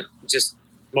out front just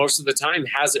most of the time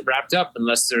has it wrapped up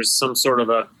unless there's some sort of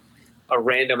a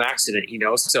random accident, you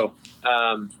know? So,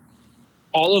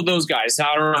 all of those guys,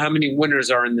 I don't know how many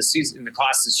winners are in the season, in the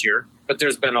class this year, but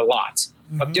there's been a lot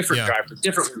of different drivers,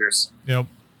 different winners. Yep.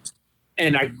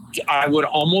 And I would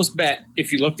almost bet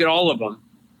if you looked at all of them,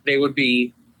 they would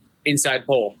be inside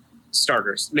pole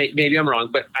starters. Maybe I'm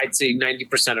wrong, but I'd say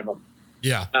 90% of them.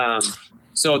 Yeah.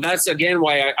 So that's again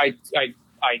why I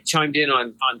chimed in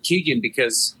on Keegan,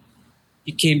 because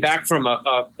he came back from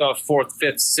a fourth,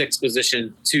 fifth, sixth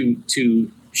position to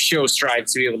show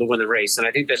strides to be able to win the race. And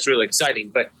I think that's really exciting,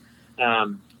 but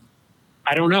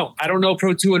I don't know. I don't know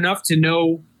Pro 2 enough to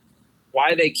know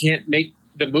why they can't make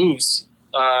the moves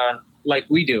like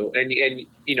we do. And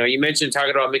you know, you mentioned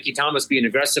talking about Mickey Thomas being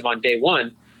aggressive on day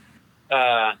one.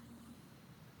 I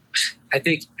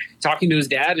think talking to his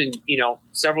dad and, you know,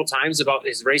 several times about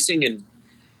his racing and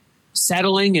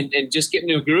settling and just getting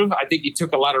to a groove, I think he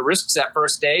took a lot of risks that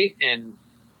first day. And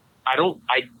I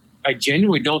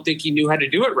genuinely don't think he knew how to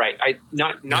do it right.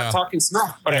 Not talking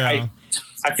smack, but I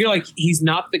feel like he's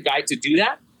not the guy to do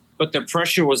that, but the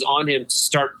pressure was on him to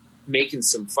start making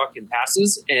some fucking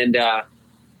passes. And,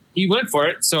 he went for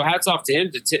it. So hats off to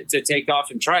him to take off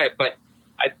and try it. But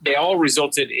they all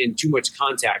resulted in too much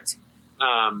contact.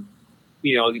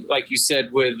 You know, like you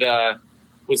said, with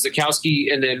Zakowski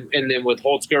and then with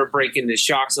Holtzger breaking the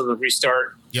shocks on the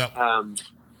restart. Yep.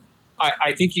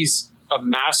 I think he's a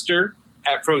master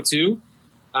at Pro 2.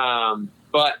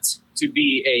 But to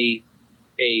be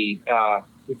a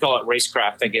we call it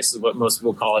racecraft, I guess is what most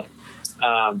people call it.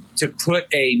 To put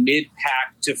a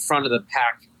mid-pack to front of the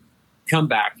pack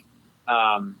comeback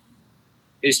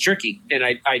is tricky, and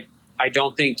I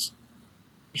don't think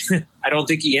I don't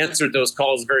think he answered those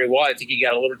calls very well. I think he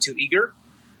got a little too eager.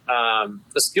 The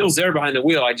skill's there behind the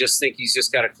wheel. I just think he's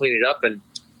just got to clean it up and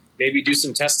maybe do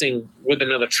some testing with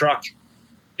another truck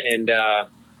and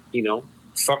you know,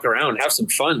 fuck around, have some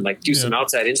fun, like do some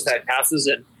outside inside passes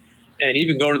and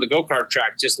even go to the go-kart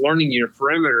track, just learning your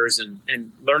perimeters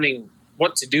and learning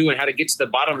what to do and how to get to the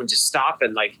bottom and just stop.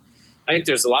 And like, I think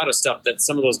there's a lot of stuff that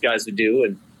some of those guys would do.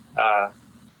 And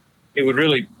it would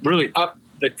really, really up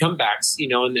the comebacks, you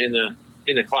know, in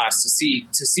the class to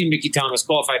see Mickey Thomas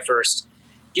qualify first,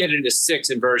 get into 6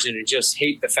 inversion and just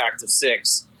hate the fact of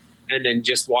 6. And then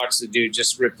just watch the dude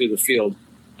just rip through the field.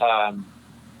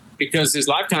 Because his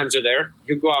lifetimes are there.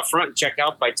 He'll go out front and check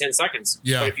out by 10 seconds.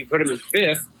 Yeah. But if you put him in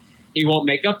 5th, he won't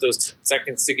make up those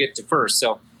seconds to get to first.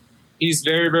 So he's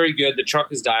very, very good. The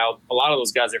truck is dialed. A lot of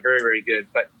those guys are very, very good.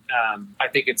 But I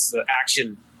think it's the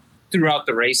action throughout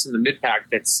the race in the mid-pack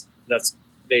that's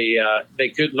they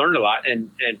could learn a lot and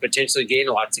potentially gain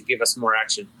a lot to give us more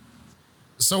action.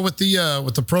 So with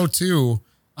the Pro 2,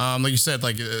 like you said,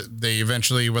 like they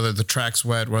eventually, whether the track's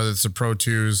wet, whether it's the Pro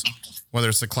 2s, whether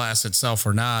it's the class itself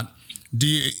or not, do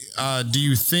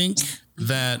you think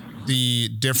that the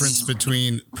difference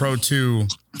between Pro 2,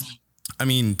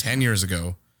 10 years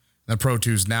ago, and the Pro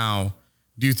 2s now,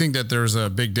 do you think that there's a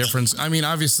big difference? I mean,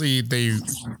 obviously they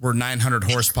were 900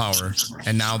 horsepower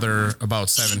and now they're about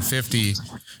 750.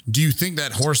 Do you think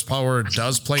that horsepower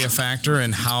does play a factor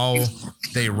in how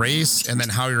they race and then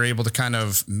how you're able to kind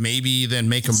of maybe then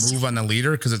make a move on the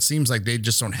leader? Because it seems like they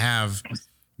just don't have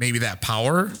maybe that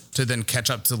power to then catch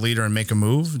up to the leader and make a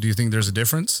move. Do you think there's a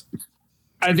difference?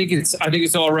 I think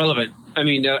it's all relevant. I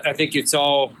mean, I think it's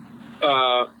all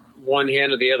one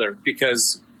hand or the other,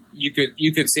 because you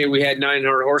could say we had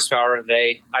 900 horsepower.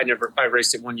 I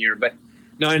raced it one year, but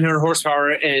 900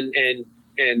 horsepower and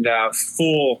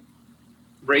full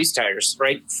race tires,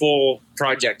 right? Full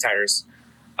project tires.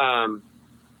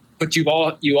 But you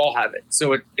all have it.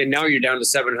 So and now you're down to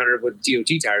 700 with DOT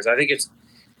tires. I think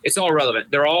it's all relevant.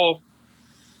 They're all,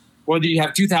 whether you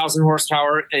have 2,000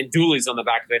 horsepower and dualies on the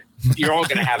back of it, you're all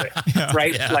going to have it,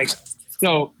 right? Yeah. Like,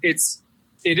 so it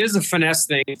is a finesse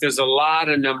thing. There's a lot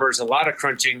of numbers, a lot of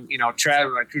crunching. You know,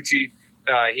 Trav Macucci,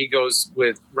 he goes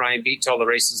with Ryan Beat to all the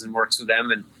races and works with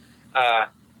them. And,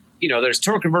 you know, there's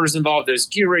torque converters involved. There's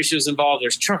gear ratios involved.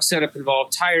 There's truck setup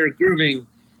involved, tire grooving.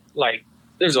 Like,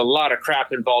 there's a lot of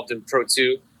crap involved in Pro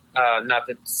 2. Not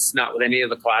that it's not with any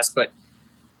other class, but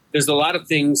there's a lot of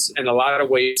things and a lot of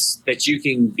ways that you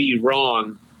can be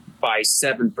wrong by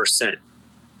 7%,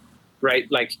 right?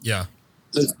 Like, yeah.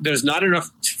 There's not enough,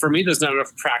 for me, there's not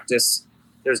enough practice.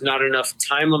 There's not enough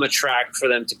time on the track for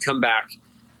them to come back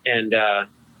and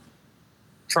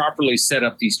properly set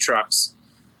up these trucks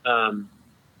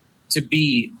to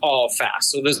be all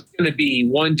fast. So there's going to be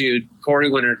one dude, Corey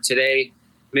Winter, today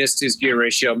missed his gear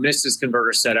ratio, missed his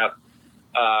converter setup,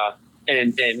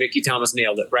 and Mickey Thomas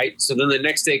nailed it, right? So then the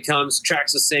next day comes,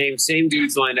 track's the same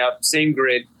dudes lined up, same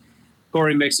grid.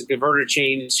 Corey makes a converter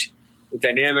change with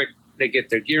dynamic. They get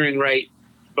their gearing right.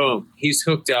 Boom, he's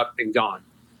hooked up and gone.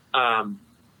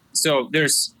 So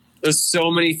there's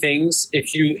so many things.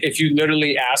 If you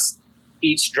literally ask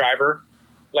each driver,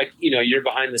 like, you know, you're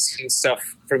behind the scenes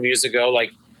stuff from years ago,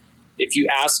 like if you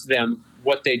ask them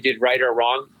what they did right or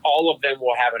wrong, all of them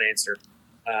will have an answer.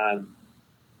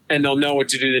 And they'll know what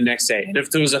to do the next day. And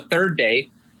if there was a third day,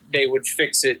 they would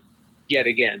fix it yet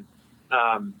again.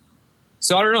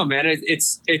 So I don't know, man.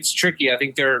 It's tricky. I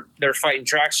think they're fighting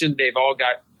traction. They've all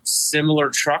got similar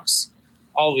trucks.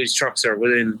 All of these trucks are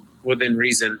within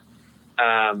reason.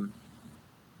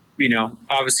 You know,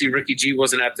 obviously Ricky G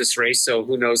wasn't at this race, so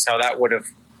who knows how that would have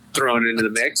thrown into the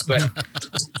mix. But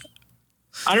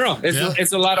I don't know.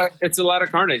 It's a lot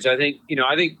of carnage. I think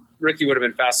Ricky would have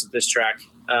been fast at this track.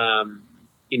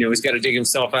 You know, he's got to dig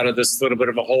himself out of this little bit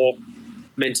of a hole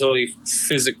mentally,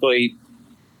 physically,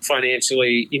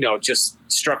 financially, you know, just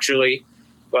structurally.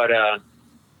 But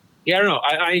yeah, I don't know.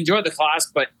 I enjoyed the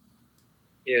class, but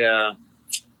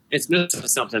it's missing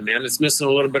something, man. It's missing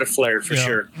a little bit of flair for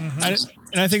sure.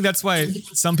 And I think that's why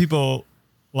some people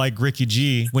like Ricky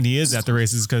G when he is at the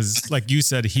races, because like you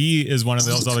said, he is one of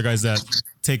those other guys that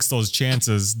takes those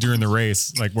chances during the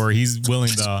race, like where he's willing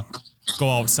to go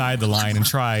outside the line and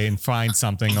try and find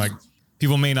something. Like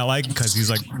people may not like because he's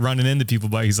like running into people,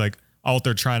 but he's like out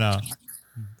there trying to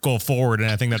go forward. And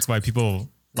I think that's why people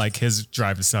like his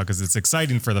drive to sell, because it's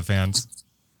exciting for the fans.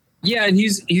 Yeah, and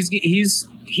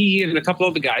he and a couple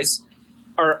of the guys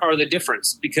are the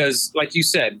difference, because like you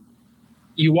said,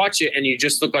 you watch it and you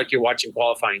just look like you're watching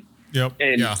qualifying. Yep.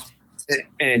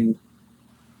 And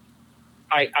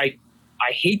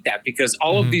I hate that, because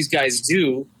all of these guys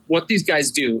do what these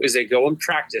guys do is they go and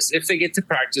practice. If they get to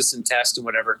practice and test and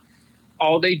whatever,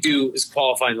 all they do is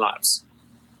qualifying laps.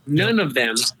 None of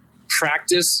them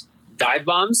practice dive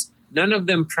bombs. None of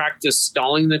them practice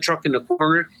stalling the truck in the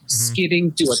corner,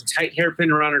 skidding, do a tight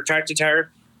hairpin around a tractor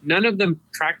tire. None of them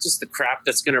practice the crap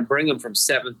that's going to bring them from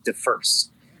 7th to 1st.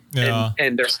 Yeah.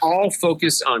 And they're all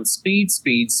focused on speed.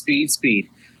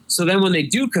 So then when they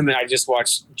do come in, I just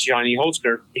watched Johnny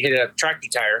Holzker hit a tractor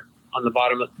tire on the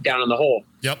bottom, down in the hole.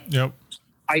 Yep.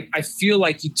 I feel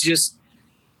like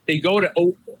they go to,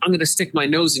 I'm going to stick my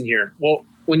nose in here. Well,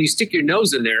 when you stick your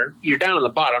nose in there, you're down on the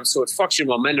bottom, so it fucks your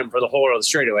momentum for the whole of the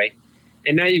straightaway.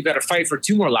 And now you've got to fight for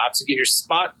 2 more laps to get your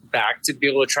spot back to be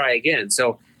able to try again.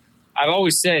 So I've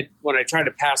always said when I try to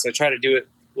pass, I try to do it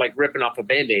like ripping off a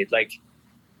Band-Aid. Like,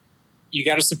 you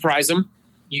got to surprise them.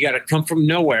 You got to come from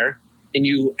nowhere, and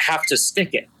you have to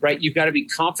stick it, right? You've got to be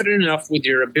confident enough with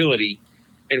your ability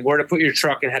and where to put your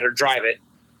truck and how to drive it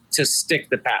to stick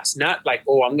the pass. Not like,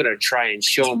 oh, I'm going to try and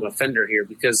show them a fender here,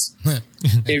 because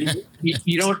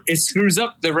it screws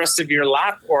up the rest of your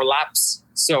lap or laps.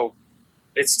 So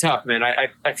it's tough, man.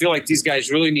 I feel like these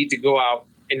guys really need to go out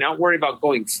and not worry about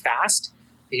going fast.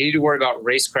 They need to worry about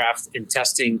racecraft and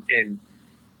testing, and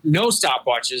no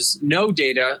stopwatches, no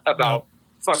data about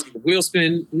fucking wheel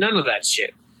spin, none of that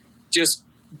shit. Just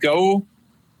go,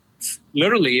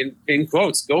 literally in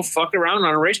quotes, go fuck around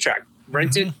on a racetrack.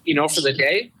 Rent it, for the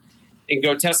day, and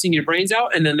go testing your brains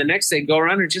out. And then the next day, go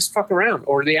around and just fuck around.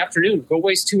 Or the afternoon, go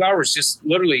waste 2 hours just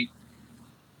literally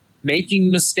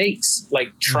making mistakes,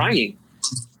 like trying.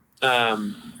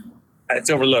 It's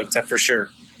overlooked, that for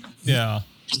sure. Yeah.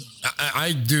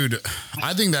 Dude,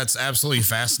 I think that's absolutely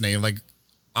fascinating. Like,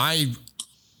 I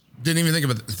didn't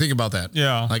even think about that.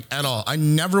 Yeah. Like, at all. I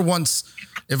never once,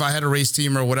 if I had a race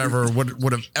team or whatever,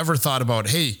 would have ever thought about,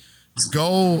 hey,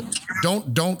 don't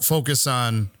focus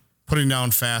on putting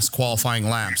down fast qualifying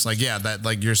laps. Like, yeah, that,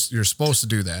 like, you're supposed to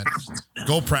do that.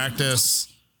 Go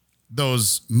practice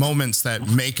those moments that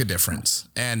make a difference.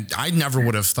 And I never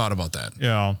would have thought about that.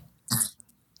 Yeah.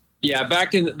 Yeah,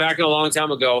 back a long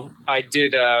time ago, I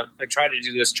tried to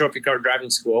do this trophy car driving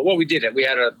school. Well, we did it. We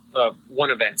had a one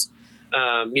event.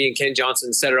 Me and Ken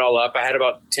Johnson set it all up. I had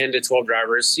about 10 to 12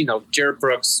 drivers. Jared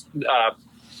Brooks. Who?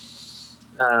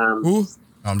 Oh,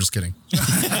 I'm just kidding.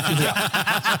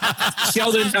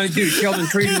 Sheldon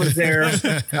Creed was there.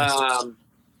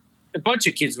 A bunch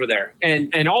of kids were there,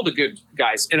 and all the good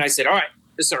guys. And I said, all right,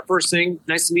 this is our first thing.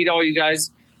 Nice to meet all you guys.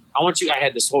 I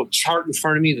had this whole chart in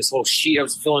front of me, this whole sheet I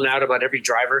was filling out about every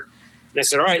driver. And I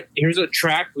said, all right, here's a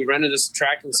track. We rented this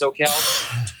track in SoCal.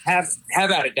 Have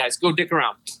at it, guys. Go dick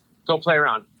around. Go play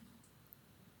around.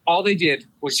 All they did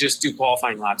was just do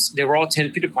qualifying laps. They were all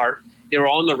 10 feet apart. They were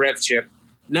all in the rev chip.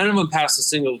 None of them passed a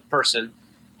single person.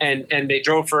 And they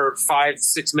drove for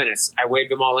 5-6 minutes. I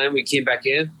waved them all in. We came back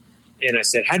in. And I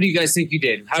said, how do you guys think you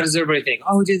did? How does everybody think?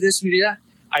 Oh, we did this, we did that.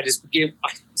 I just gave,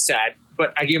 sad,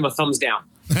 but I gave him a thumbs down.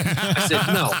 I said,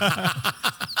 no.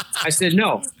 I said,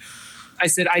 no. I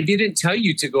said, I didn't tell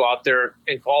you to go out there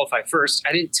and qualify first.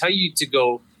 I didn't tell you to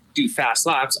go do fast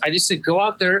laps. I just said, go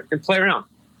out there and play around.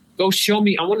 Go show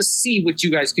me. I want to see what you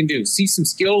guys can do. See some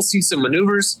skills, see some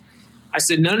maneuvers. I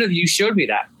said, none of you showed me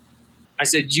that. I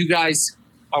said, you guys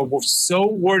are so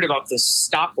worried about the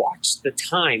stopwatch, the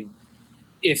time.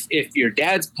 If your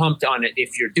dad's pumped on it,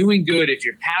 if you're doing good, if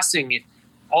you're passing,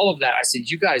 all of that, I said,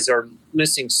 you guys are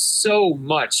missing so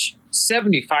much.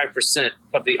 75%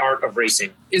 of the art of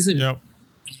racing isn't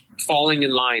falling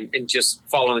in line and just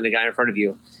following the guy in front of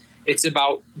you. It's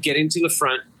about getting to the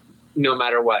front no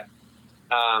matter what.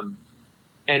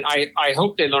 And I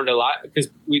hope they learned a lot because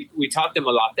we taught them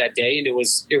a lot that day. And it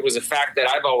was a fact that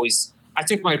I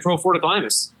took my Pro 4 to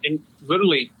Glamis and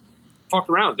literally fucked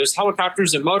around. There's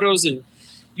helicopters and motos and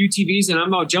UTVs, and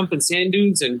I'm out jumping sand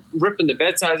dunes and ripping the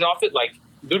bedsides off it, like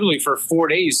literally for 4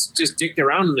 days, just dicked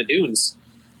around in the dunes.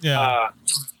 Yeah.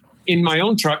 In my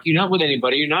own truck, you're not with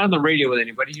anybody. You're not on the radio with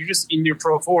anybody. You're just in your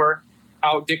Pro 4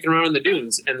 out dicking around in the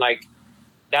dunes. And like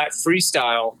that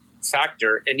freestyle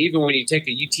factor, and even when you take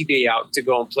a UTV out to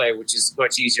go and play, which is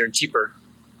much easier and cheaper,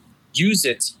 use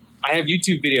it. I have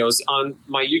YouTube videos on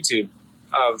my YouTube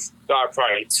of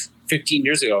probably 15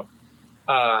 years ago,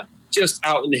 just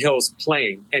out in the hills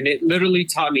playing. And it literally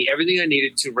taught me everything I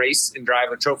needed to race and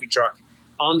drive a trophy truck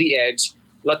on the edge,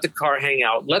 let the car hang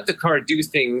out, let the car do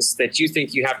things that you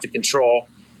think you have to control.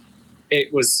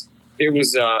 It was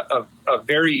a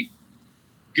very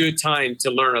good time to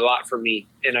learn a lot for me.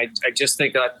 And I just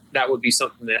think that would be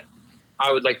something that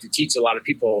I would like to teach a lot of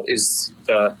people is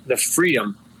the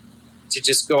freedom to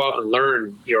just go out and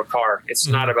learn your car. It's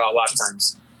not about lap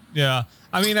times. Yeah.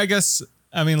 I mean, a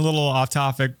little off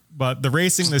topic, but the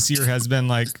racing this year has been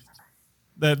like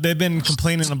that. They've been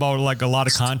complaining about like a lot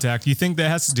of contact. You think that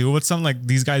has to do with something like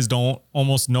these guys don't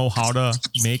almost know how to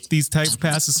make these type of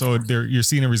passes? So you're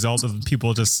seeing a result of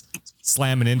people just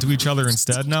slamming into each other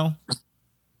instead now?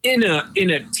 In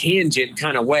a tangent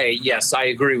kind of way, yes, I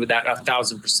agree with that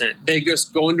 1,000%. They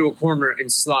just go into a corner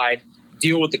and slide,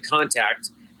 deal with the contact,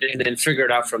 and then figure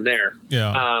it out from there.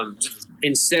 Yeah.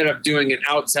 Instead of doing an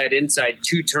outside-inside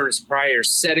 2 turns prior,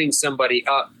 setting somebody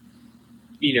up,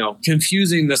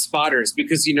 confusing the spotters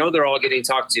because they're all getting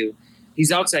talked to.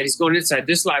 He's outside. He's going inside.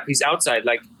 This lap, he's outside.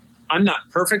 Like, I'm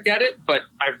not perfect at it, but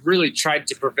I've really tried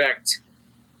to perfect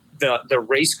the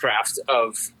racecraft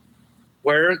of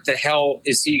where the hell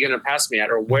is he going to pass me at,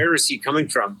 or where is he coming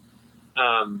from?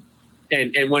 And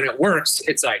when it works,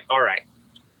 it's like, all right,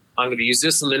 I'm going to use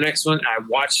this on the next one. I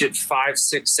watched it 5,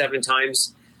 6, 7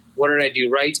 times. What did I do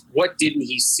right? What didn't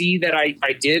he see that I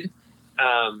did?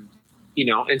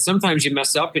 And sometimes you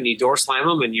mess up and you door slam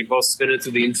them and you both spin it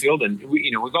through the infield, and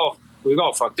we've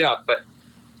all fucked up. But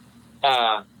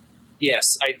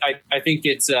yes, I think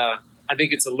it's a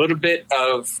little bit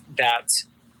of that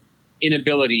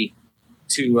inability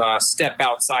to step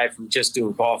outside from just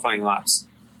doing qualifying laps.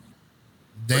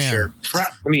 Damn. For sure.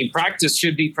 Practice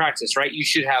should be practice, right? You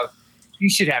should have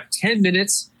 10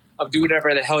 minutes of do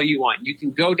whatever the hell you want. You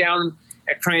can go down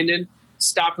at Crandon,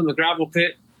 stop in the gravel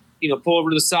pit, pull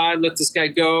over to the side, let this guy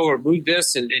go, or move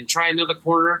this and try another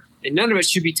corner. And none of it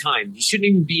should be timed. You shouldn't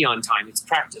even be on time. It's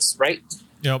practice, right?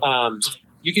 Yep.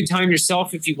 You can time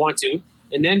yourself if you want to,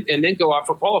 and then go out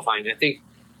for qualifying. I think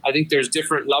there's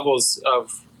different levels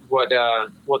of what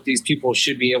these people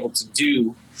should be able to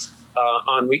do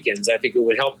on weekends. I think it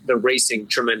would help the racing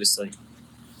tremendously.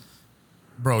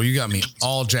 Bro, you got me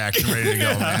all jacked and ready to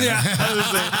go, man. Yeah.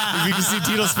 If you can see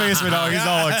Tito's face right now, he's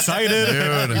all excited.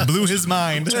 Dude. He blew his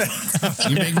mind.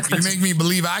 You make me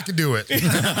believe I could do it. Well,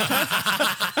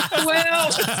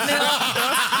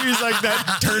 He's like,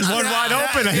 that turns one wide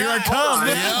open, and here I come.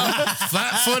 Yeah.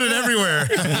 Flat-footed everywhere.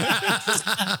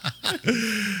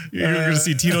 You're going to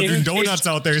see Tito doing donuts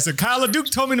out there. He said, Kyle Leduc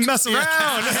told me to mess around.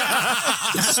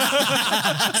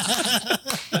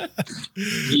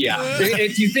 Yeah.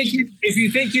 If you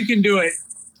think you can do it,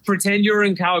 pretend you're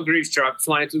in Kyle Grief's truck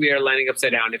flying through the air, landing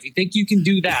upside down. If you think you can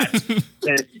do that,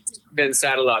 then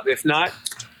saddle up. If not,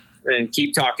 then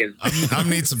keep talking. I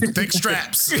need some thick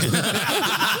straps.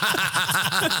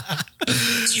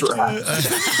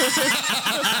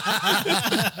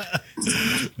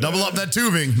 Double up that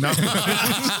tubing. No.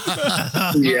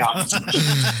 Yeah.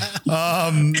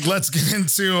 Let's get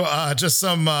into just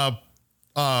some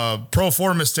Pro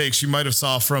 4 mistakes you might have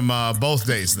saw from both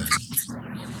days then.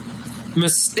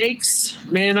 Mistakes,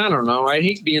 man, I don't know. I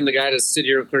hate being the guy to sit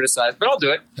here and criticize, but I'll do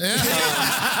it.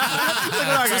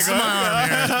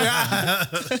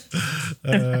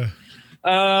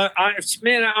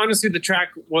 Honestly, the track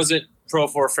wasn't Pro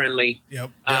 4 friendly. Yep.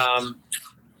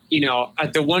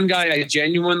 The one guy I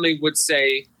genuinely would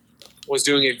say was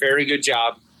doing a very good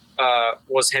job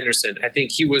was Henderson. I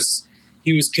think he was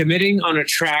committing on a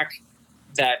track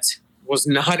that was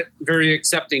not very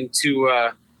accepting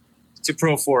to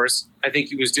Pro 4s. I think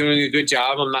he was doing a good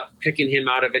job. I'm not picking him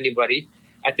out of anybody.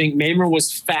 I think Mamer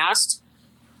was fast,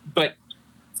 but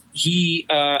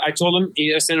I told him,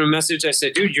 I sent him a message. I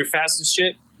said, dude, you're fast as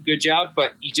shit. Good job.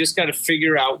 But you just got to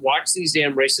figure out, watch these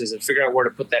damn races and figure out where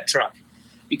to put that truck,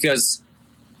 because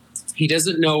he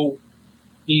doesn't know.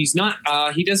 He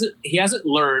hasn't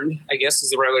learned, I guess is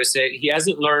the right way to say it. He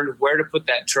hasn't learned where to put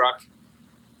that truck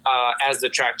as the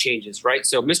track changes. Right.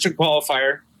 So Mr.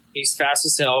 Qualifier, he's fast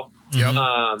as hell. Yep.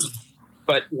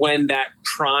 But when that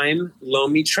prime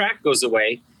loamy track goes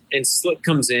away and slip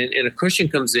comes in and a cushion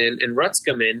comes in and ruts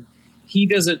come in,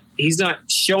 he's not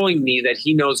showing me that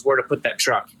he knows where to put that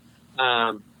truck.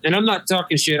 And I'm not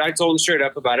talking shit. I told him straight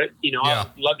up about it. I'd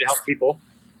love to help people,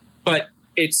 but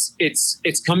it's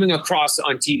coming across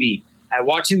on TV. I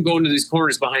watch him go into these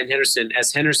corners behind Henderson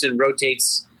as Henderson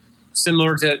rotates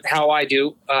similar to how I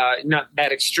do. Not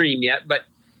that extreme yet, but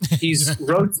he's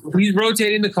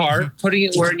rotating the car, putting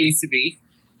it where it needs to be,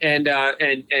 and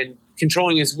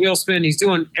controlling his wheel spin. He's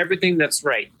doing everything that's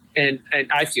right. And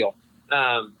I feel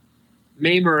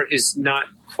Mamer is not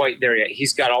quite there yet.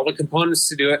 He's got all the components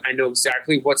to do it. I know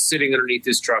exactly what's sitting underneath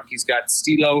this truck. He's got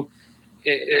Stilo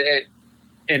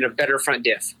and a better front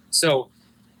diff. So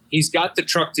he's got the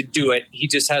truck to do it. He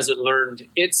just hasn't learned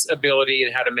its ability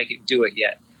and how to make it do it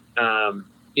yet.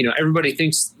 Everybody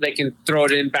thinks they can throw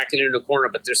it back into the corner,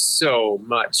 but there's so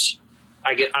much.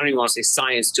 I don't even want to say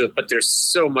science to it, but there's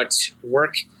so much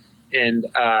work and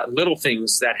little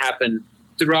things that happen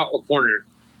throughout a corner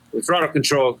with throttle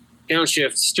control,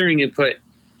 downshift, steering input,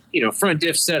 front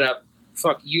diff setup,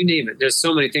 you name it. There's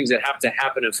so many things that have to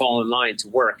happen and fall in line to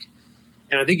work.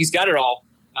 And I think he's got it all.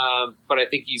 But I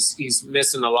think he's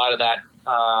missing a lot of that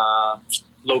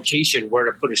location where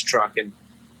to put his truck. And,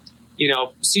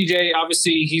 CJ,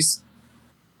 obviously he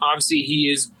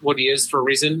is what he is for a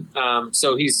reason.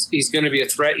 So he's going to be a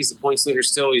threat. He's the points leader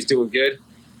still. He's doing good.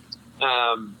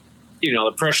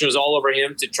 The pressure is all over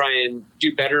him to try and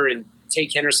do better and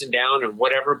take Henderson down and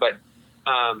whatever. But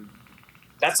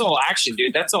that's all action,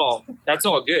 dude. That's all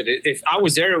good. If I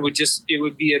was there, it would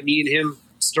be a me and him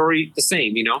story the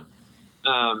same,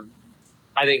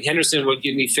 I think Henderson would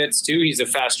give me fits too. He's a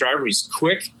fast driver. He's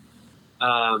quick.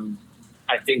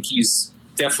 I think he's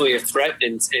definitely a threat,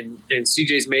 and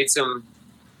CJ's made some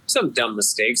dumb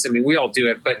mistakes. I mean, we all do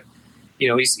it, but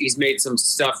he's made some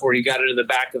stuff where he got into the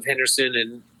back of Henderson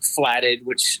and flatted,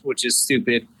 which is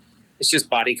stupid. It's just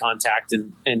body contact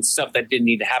and stuff that didn't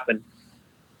need to happen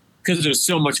because there's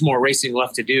so much more racing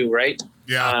left to do, right?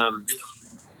 Yeah.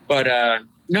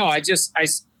 No, I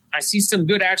see some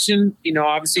good action.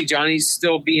 Obviously Johnny's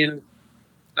still being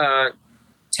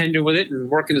tender with it and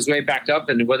working his way back up,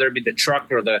 and whether it be the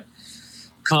truck or the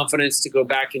confidence to go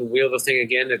back and wheel the thing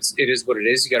again, it is what it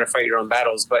is. You got to fight your own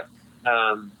battles. But,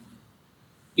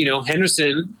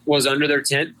 Henderson was under their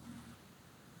tent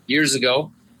years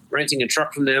ago, renting a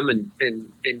truck from them and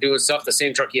doing stuff, the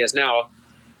same truck he has now.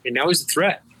 And now he's a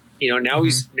threat. Now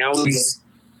he's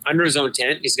under his own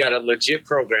tent. He's got a legit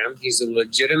program. He's a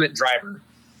legitimate driver.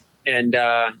 And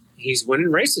he's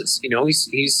winning races. He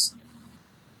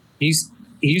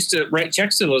used to write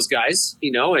checks to those guys,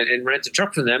 and rent a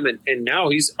truck from them. And now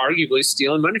he's arguably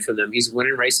stealing money from them. He's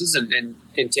winning races and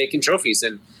taking trophies.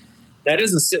 And that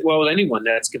doesn't sit well with anyone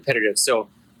that's competitive. So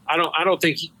I don't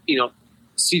think,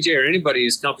 CJ or anybody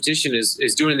whose competition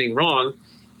is doing anything wrong.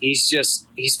 He's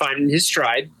finding his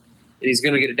stride and he's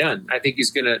going to get it done. I think he's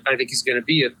going to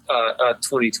be a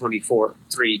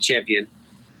 2024-3 champion.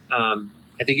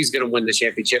 I think he's going to win the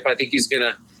championship. I think he's going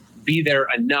to be there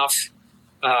enough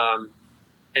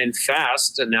and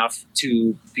fast enough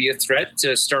to be a threat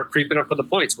to start creeping up with the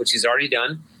points, which he's already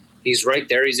done. He's right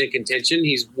there. He's in contention.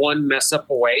 He's one mess up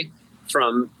away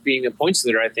from being a points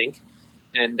leader, I think.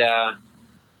 And I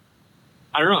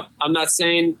don't know. I'm not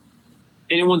saying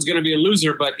anyone's going to be a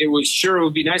loser, but it would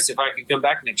be nice if I could come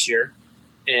back next year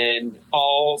and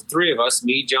all three of us,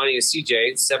 me, Johnny, and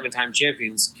CJ, 7-time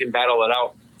champions, can battle it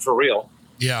out for real.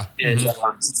 Yeah. And,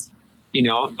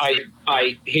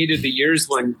 I hated the years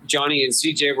when Johnny and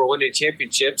CJ were winning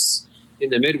championships in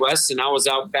the Midwest, and I was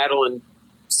out battling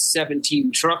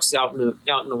 17 trucks out in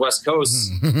the West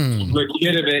Coast,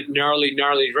 legitimate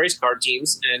gnarly race car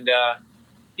teams. And,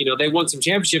 they won some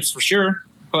championships for sure,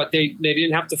 but they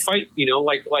didn't have to fight,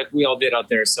 like we all did out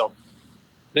there. So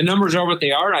the numbers are what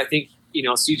they are. I think,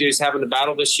 CJ's having a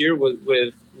battle this year with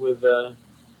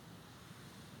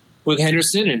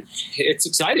Henderson, and it's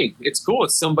exciting. It's cool.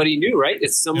 It's somebody new, right?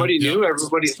 It's somebody new.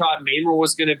 Everybody thought Mamer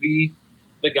was going to be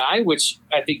the guy, which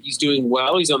I think he's doing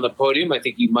well. He's on the podium. I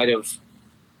think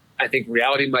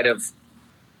reality might have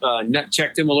nut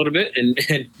checked him a little bit and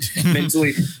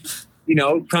mentally,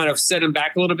 kind of set him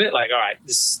back a little bit. Like, all right,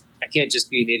 I can't just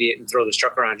be an idiot and throw this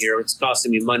truck around here. It's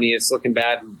costing me money. It's looking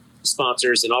bad, and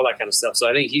sponsors and all that kind of stuff. So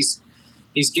I think he's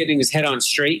getting his head on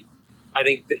straight. I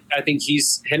think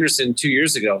he's Henderson 2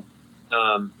 years ago.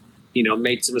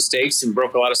 Made some mistakes and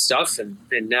broke a lot of stuff, and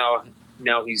now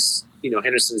he's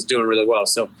Henderson's doing really well.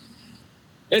 So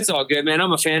it's all good, man.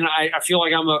 I'm a fan. I feel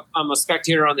like I'm a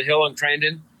spectator on the hill in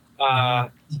Crandon.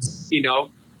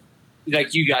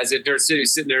 Like you guys at Dirt City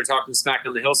sitting there talking smack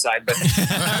on the hillside, but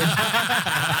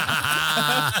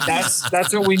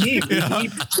that's what we need.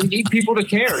 We need people to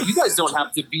care. You guys don't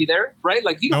have to be there, right?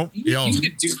 Like you can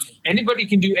do, anybody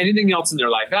can do anything else in their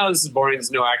life. Oh, this is boring.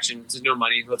 There's no action. There's no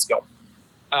money. Let's go.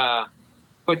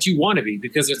 But you want to be,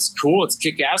 because it's cool. It's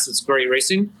kick ass. It's great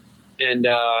racing. And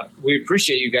we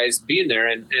appreciate you guys being there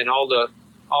and all the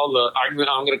I'm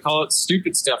going to call it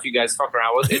stupid stuff you guys fuck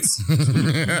around with. It's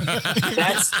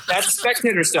that's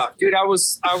spectator stuff, dude. I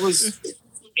was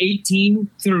 18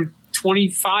 through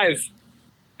 25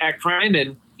 at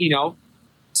Crandon,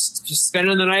 just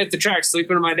spending the night at the track,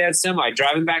 sleeping in my dad's semi,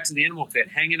 driving back to the animal pit,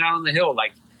 hanging out on the hill.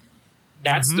 Like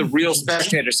that's the real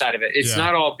spectator side of it. It's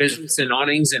not all business and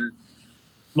awnings and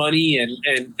money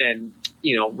and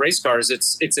race cars.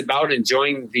 It's about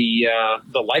enjoying the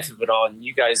life of it all. And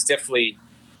you guys definitely,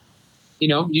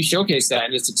 you showcase that,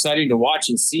 and it's exciting to watch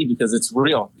and see because it's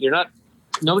real.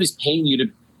 Nobody's paying you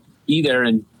to be there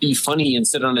and be funny and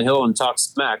sit on a hill and talk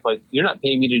smack. Like, you're not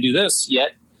paying me to do this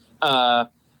yet. But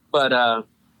that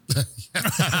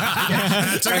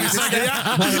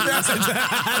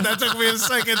took me a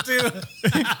second too.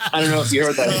 I don't know if you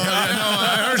heard that.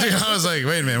 I heard you. I was like,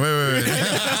 wait a minute, wait.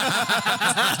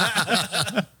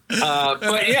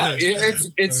 But yeah,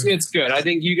 it's good. I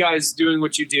think you guys doing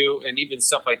what you do, and even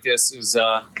stuff like this is,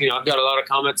 I've got a lot of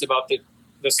comments about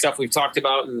the stuff we've talked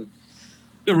about and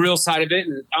the real side of it.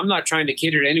 And I'm not trying to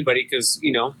cater to anybody because,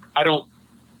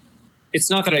 it's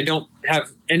not that I don't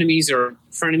have enemies or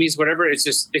frenemies, whatever. It's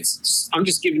just, I'm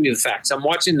just giving you the facts. I'm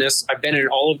watching this. I've been in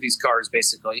all of these cars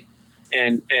basically.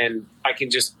 And I can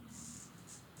just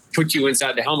put you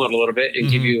inside the helmet a little bit and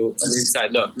give you an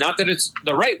inside look. Not that it's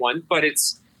the right one, but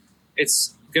it's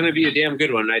going to be a damn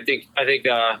good one. I think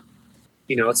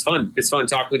it's fun. It's fun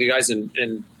talking with you guys and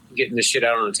getting this shit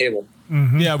out on the table.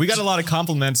 Mm-hmm. Yeah. We got a lot of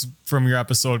compliments from your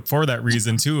episode for that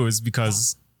reason too, is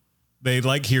because they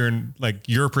like hearing like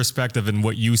your perspective and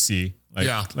what you see.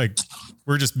 Like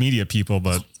we're just media people,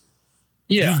 but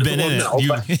you've been in it.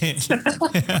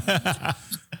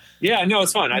 Yeah, no,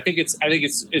 it's fun. I think it's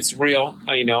real.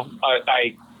 I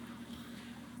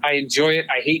enjoy it.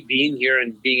 I hate being here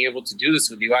and being able to do this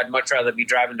with you. I'd much rather be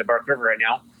driving to Bark River right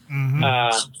now.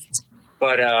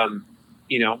 But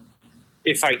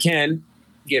if I can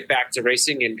get back to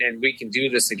racing and we can do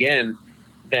this again,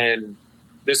 then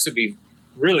this would be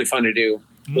really fun to do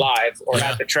live or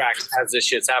at the track as this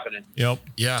shit's happening. Yep.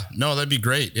 Yeah. No, that'd be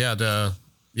great. Yeah.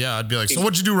 I'd be like, so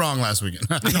what'd you do wrong last weekend?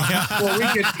 Well,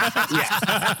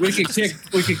 we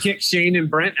could kick Shane and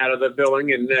Brent out of the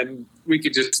building, and then we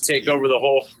could just take over the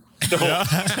whole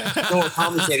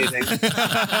commentating thing.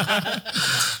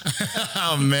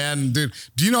 Oh man, dude.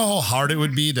 Do you know how hard it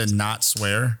would be to not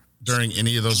swear during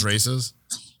any of those races?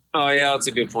 Oh yeah, that's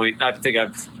a good point. I think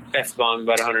I've F-bombed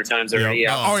about 100 times already. Yep.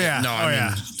 Yeah. Oh yeah. No, I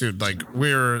mean, dude, like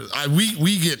we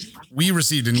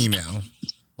received an email.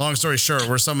 Long story short,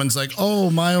 where someone's like, "Oh,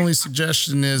 my only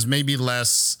suggestion is maybe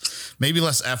less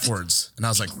F words," and I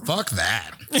was like, "Fuck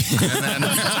that." And then,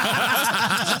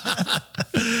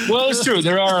 well, it's true.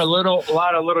 There are a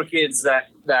lot of little kids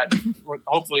that we'll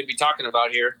hopefully be talking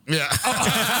about here. Yeah.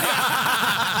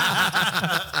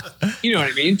 You know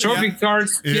what I mean? Trophy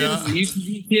cards, kids,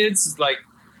 UTV kids, like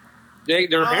their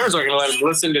parents aren't going to let them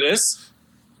listen to this.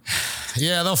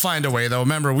 Yeah, they'll find a way though.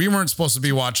 Remember, we weren't supposed to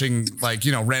be watching like,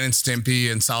 Ren and Stimpy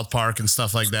and South Park and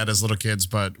stuff like that as little kids,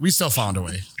 but we still found a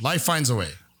way. Life finds a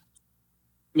way.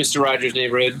 Mr. Rogers'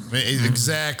 Neighborhood.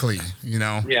 Exactly.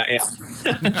 Yeah.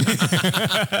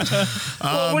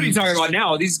 Well, what are you talking about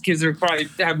now? These kids are probably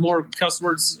have more cuss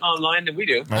words online than we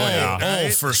do. Oh yeah. Oh,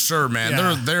 for sure, man.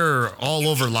 Yeah. They're all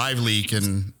over Live Leak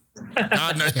and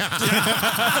God, no.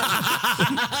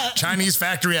 Chinese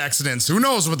factory accidents. Who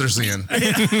knows what they're seeing?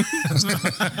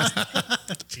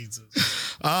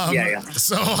 Jesus. Yeah.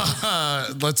 So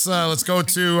let's go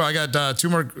to. I got two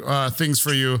more things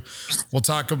for you.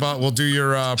 We'll do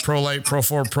your Pro Light, Pro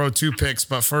 4, Pro 2 picks.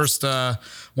 But first,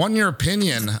 want your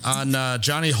opinion on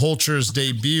Johnny Holcher's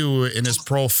debut in his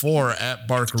Pro 4 at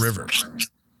Bark River.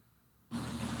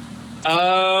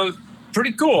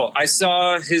 Pretty cool. I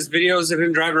saw his videos of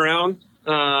him driving around.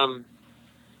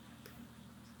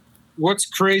 What's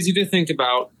crazy to think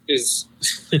about is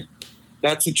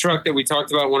that's a truck that we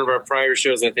talked about in one of our prior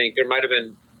shows. I think there might have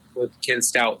been with Ken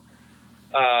Stout.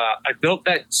 I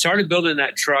started building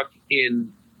that truck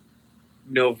in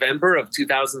November of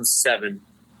 2007.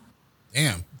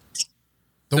 Damn.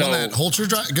 The one that Holcher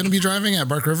going to be driving at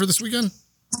Bark River this weekend?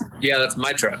 Yeah, that's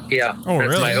my truck. Yeah. Oh, that's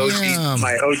really?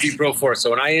 My OG Pro 4. So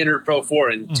when I entered Pro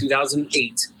 4 in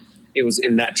 2008, it was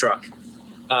in that truck.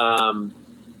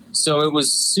 So it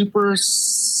was super,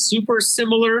 super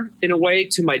similar in a way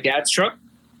to my dad's truck.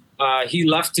 He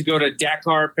left to go to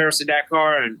Dakar, Paris to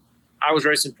Dakar, and I was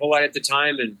racing Pro Light at the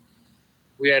time, and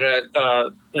we had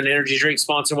an energy drink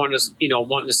sponsor wanting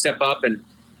to step up, and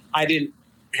I didn't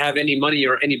have any money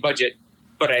or any budget,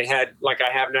 but I had, like I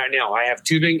have right now, I have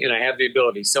tubing and I have the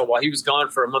ability. So while he was gone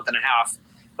for a month and a half,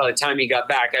 by the time he got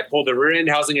back, I pulled the rear end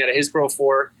housing out of his Pro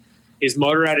 4, his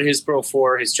motor out of his Pro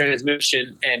 4, his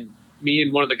transmission, and me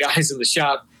and one of the guys in the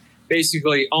shop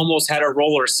basically almost had a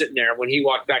roller sitting there when he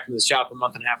walked back into the shop a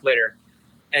month and a half later.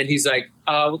 And he's like,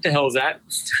 what the hell is that?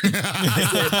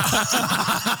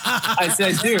 I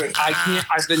said, dude, I can't.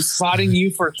 I've been spotting you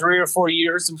for 3 or 4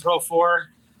 years in Pro 4.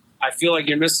 I feel like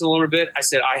you're missing a little bit. I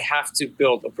said, I have to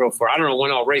build a Pro 4. I don't know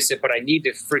when I'll race it, but I need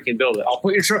to freaking build it. I'll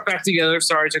put your truck back together.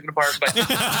 Sorry, I took it apart. But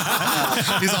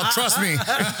He's all, trust me.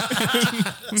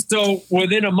 So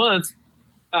within a month,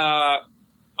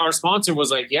 our sponsor was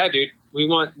like, yeah, dude, we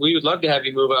would love to have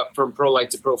you move up from Pro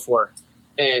Light to Pro 4.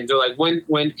 And they're like,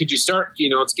 when could you start?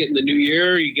 It's getting the new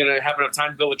year. Are you going to have enough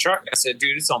time to build a truck? I said,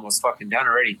 dude, it's almost fucking done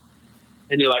already.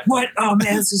 And you're like, what? Oh,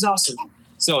 man, this is awesome.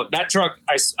 So that truck,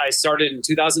 I started in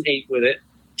 2008 with it.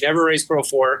 Never raced Pro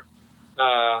 4.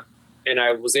 And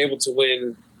I was able to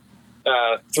win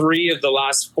 3 of the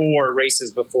last 4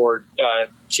 races before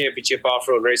championship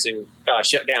off-road racing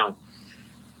shut down.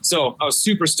 So I was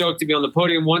super stoked to be on the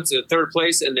podium once, in 3rd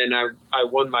place, and then I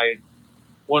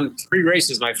won 3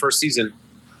 races my first season.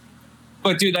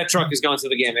 But dude, that truck has gone to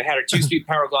the game. It had a 2-speed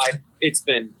power glide. It's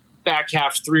been back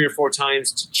half 3 or 4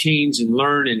 times to change and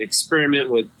learn and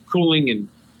experiment with cooling and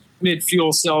mid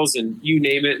fuel cells and you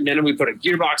name it. And then we put a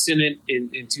gearbox in it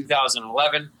in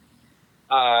 2011.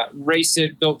 Raced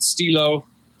it, built Stilo,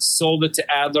 sold it to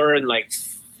Adler in like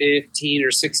 15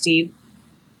 or 16.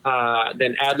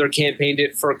 Then Adler campaigned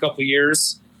it for a couple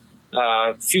years.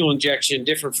 Fuel injection,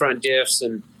 different front diffs,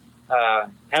 and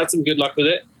had some good luck with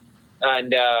it.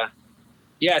 And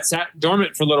it sat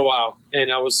dormant for a little while.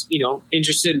 And I was,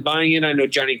 interested in buying it. I know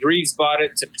Johnny Greaves bought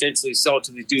it to potentially sell it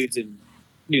to the dudes in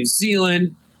New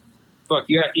Zealand. Fuck,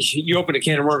 you open a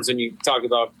can of worms when you talk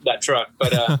about that truck.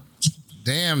 But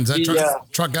damn, does that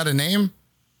truck got a name?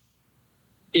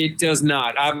 It does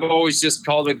not. I've always just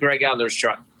called it Greg Adler's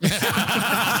truck.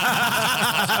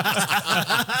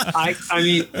 I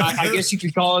guess you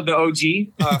could call it the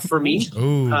OG for me.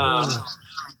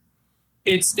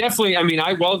 It's definitely,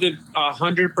 I welded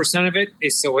 100% of it,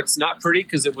 so it's not pretty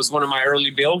because it was one of my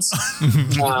early builds.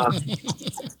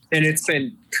 And it's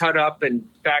been cut up and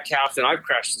back half, and I've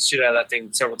crashed the shit out of that thing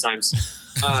several times.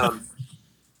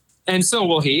 And so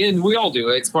will he, and we all do.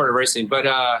 It's part of racing. But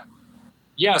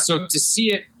so to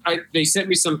see it, they sent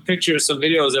me some pictures, some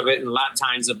videos of it and lap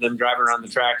times of them driving around the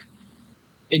track.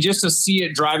 And just to see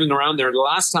it driving around there the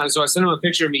last time, so I sent him a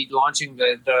picture of me launching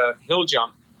the hill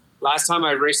jump. Last time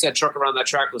I raced that truck around that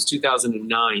track was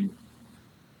 2009.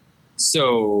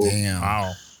 So, damn.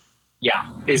 Wow. Yeah,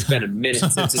 it's been a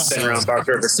minute since it's been around Bark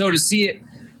River. So to see it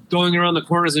going around the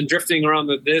corners and drifting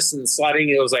around this and sliding,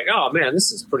 it was like, oh man,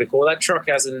 this is pretty cool. That truck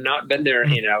hasn't not been there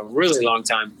in a really long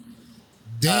time.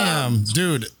 Damn,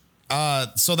 dude.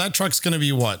 So that truck's going to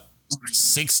be what?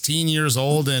 16 years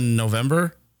old in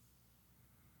November?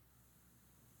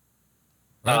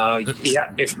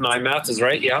 Yeah, if my math is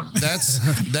right, yeah.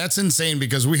 That's insane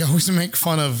because we always make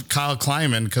fun of Kyle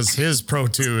Kleiman because his Pro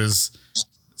 2 is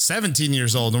 17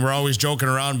 years old, and we're always joking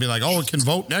around and be like, oh, it can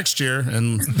vote next year.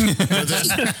 And with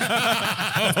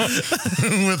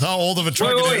how old of a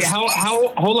truck it is.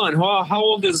 Hold on. How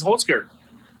old is Holtzker?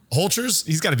 Holcher's?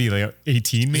 He's got to be like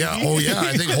 18 maybe. Yeah. Oh, yeah.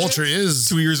 I think Holcher is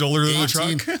 2 years older than 18. the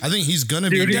truck. I think he's going to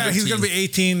be. Dude, yeah, he's going to be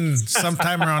 18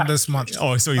 sometime around this month.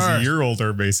 Oh, so he's a year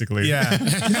older, basically. Yeah.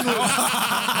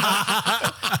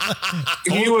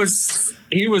 He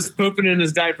was pooping in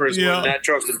his diapers when that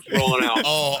truck was rolling out.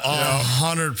 Oh,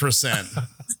 100%.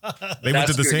 They went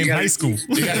to the good. same high school.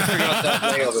 You got to figure out that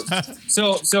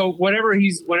layover. So whenever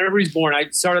he's born, I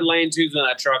started laying tubes on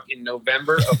that truck in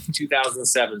November of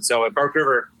 2007. So at Bark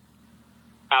River,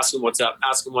 ask him what's up.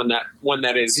 Ask him when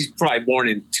that is. He's probably born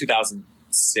in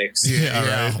 2006.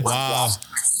 Yeah. Right. Wow.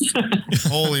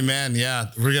 Holy man.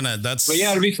 Yeah. But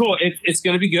yeah, it'll be cool. It's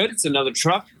going to be good. It's another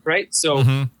truck, right? So,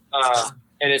 and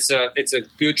it's a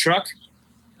good truck.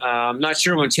 I'm not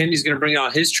sure when Chendy's going to bring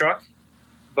out his truck,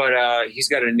 but he's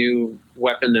got a new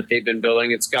weapon that they've been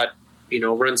building. It's got,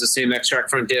 runs the same extract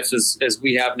front diff as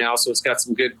we have now. So it's got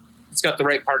it's got the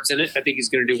right parts in it. I think he's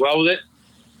going to do well with it.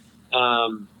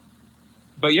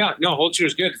 But yeah, no, Holcher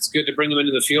is good. It's good to bring him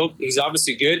into the field. He's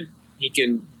obviously good. He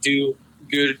can do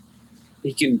good.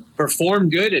 He can perform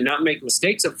good and not make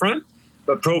mistakes up front.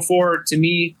 But Pro 4, to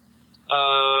me,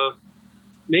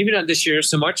 maybe not this year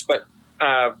so much, but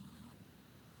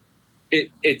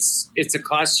it's a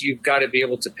class you've got to be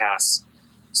able to pass.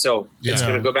 So it's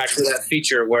going to go back to that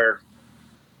feature where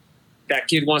that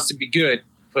kid wants to be good,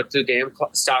 put the damn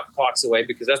stop clocks away,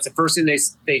 because that's the first thing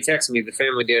they texted me, the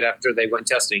family did after they went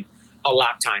testing, a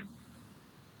lap time.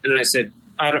 And then I said,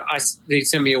 they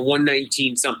sent me a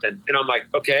 119 something. And I'm like,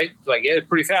 okay. Like, yeah,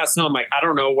 pretty fast. No, I'm like, I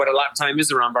don't know what a lap time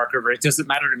is around Bark River. It doesn't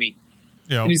matter to me.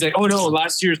 Yeah. And he's like, oh no,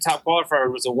 last year's top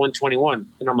qualifier was a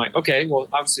 121. And I'm like, okay, well,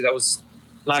 obviously that was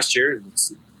last year.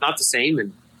 It's not the same.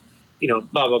 And,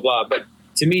 blah, blah, blah. But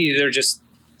to me,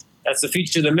 that's the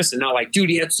feature they're missing. Not like,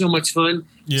 dude, he had so much fun.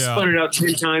 He spun it out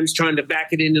 10 times, trying to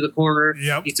back it into the corner.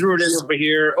 Yep. He threw it in over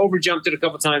here, overjumped it a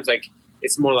couple times. Like,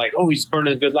 it's more like, oh, he's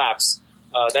burning good laps.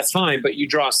 That's fine, but you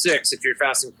draw 6 if you're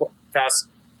fast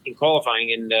in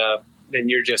qualifying, and then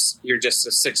you're just a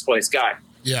 6th place guy.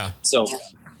 Yeah. So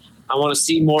I want to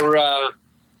see more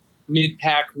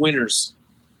mid-pack winners.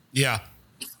 Yeah.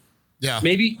 Yeah.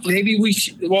 Maybe we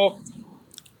should. Well,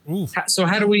 so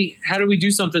how do we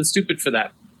do something stupid for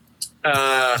that?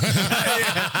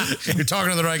 You're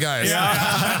talking to the right guys. Yeah.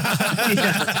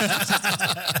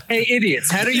 Hey,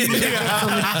 idiots! How do you?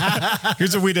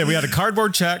 Here's what we did: we had a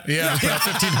cardboard check. Yeah,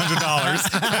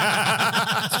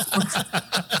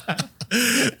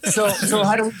 $1,500. So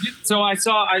how do we? So I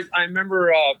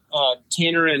remember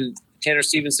Tanner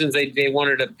Stevenson's. They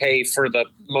wanted to pay for the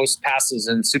most passes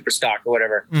in super stock or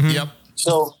whatever. Mm-hmm. Yep.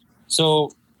 So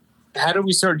how do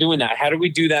we start doing that? How do we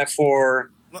do that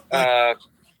for the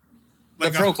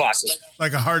pro classes?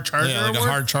 Like a hard charger award? A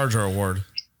hard charger award.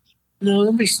 No,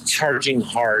 nobody's charging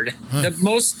hard. The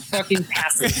most fucking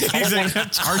passes. He's like,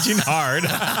 charging hard.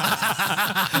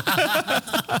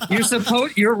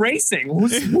 You're racing.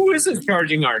 Who isn't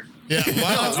charging hard? Yeah.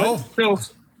 Wow. So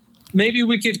maybe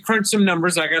we could crunch some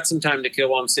numbers. I got some time to kill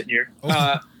while I'm sitting here.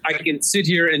 I can sit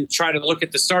here and try to look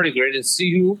at the starting grid and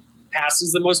see who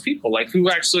passes the most people. Like who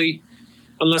actually,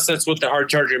 unless that's what the hard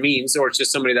charger means, or it's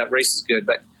just somebody that races good.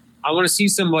 But I want to see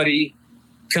somebody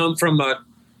come from a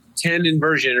 10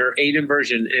 inversion or 8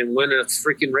 inversion and win a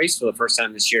freaking race for the first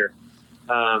time this year.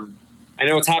 I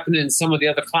know it's happening in some of the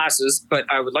other classes, but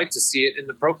I would like to see it in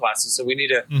the pro classes. So we need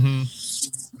to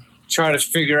try to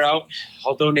figure out.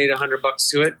 I'll donate $100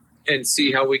 to it and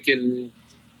see how we can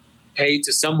pay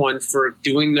to someone for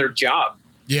doing their job.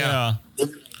 Yeah.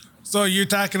 So you're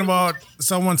talking about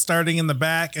someone starting in the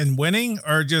back and winning,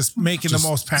 or just making the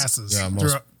most passes?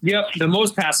 Yep, the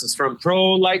most passes from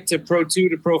Pro Light to Pro 2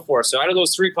 to Pro 4. So out of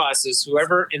those 3 classes,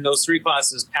 whoever in those 3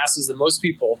 classes passes the most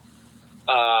people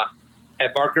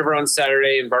at Bark River on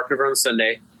Saturday and Bark River on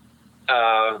Sunday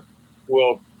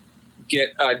will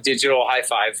get a digital high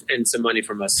five and some money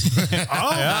from us.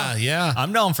 Yeah.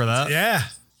 I'm down for that. Yeah.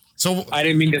 So I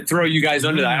didn't mean to throw you guys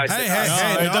under that.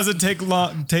 It doesn't take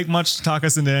much to talk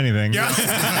us into anything. Yeah.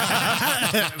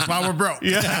 That's why we're broke.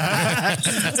 Yeah.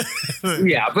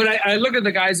 Yeah, but I look at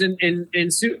the guys in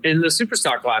the super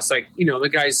stock class, like, the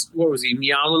guys, what was he,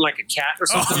 meowing like a cat or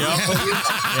something?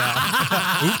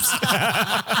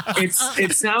 Oops.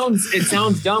 It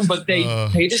sounds dumb, but they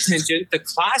paid attention. The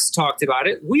class talked about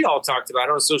it. We all talked about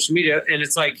it on social media, and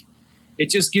it's like, it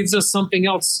just gives us something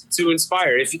else to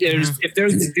inspire. If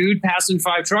there's a dude passing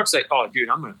 5 trucks, like, oh, dude,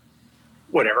 I'm gonna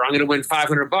win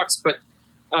 $500, but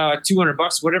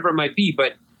 $200, whatever it might be.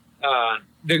 But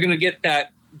they're gonna get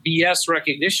that BS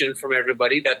recognition from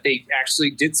everybody that they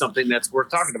actually did something that's worth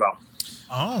talking about.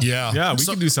 Oh, yeah. We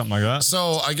can do something like that.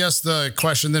 So I guess the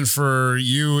question then for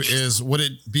you is, would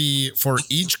it be for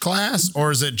each class, or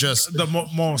is it just the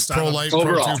most Pro Light,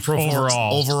 overall. Pro 2, Pro 4,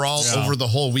 overall over the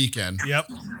whole weekend?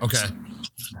 Yep. Okay.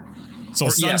 So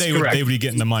Sunday they would be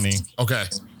getting the money. Okay.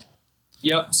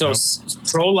 Yep. So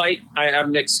Pro Light,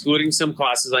 I'm excluding some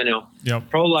classes I know. Yep.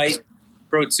 Pro Light,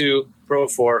 Pro 2, Pro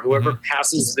 4, whoever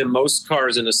passes the most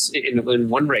cars in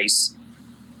one race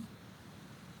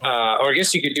Or I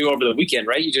guess you could do over the weekend,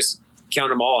 right? You just count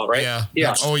them all, right? Yeah. Yeah.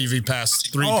 Like, oh, if you pass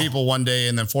 3 people one day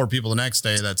and then 4 people the next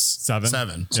day, that's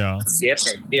 7. Yeah.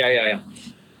 Yeah.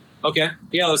 Okay.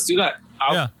 Yeah, let's do that.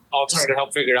 I'll try to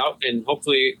help figure it out, and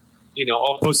hopefully,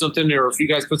 I'll post something, or if you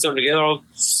guys put something together, I'll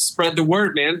spread the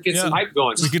word, man. Get some hype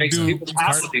going. We could Make some do people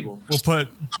pass with people. We'll put.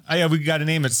 We got to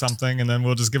name it something, and then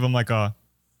we'll just give them like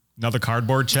another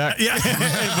cardboard check. Yeah.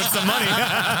 With some money.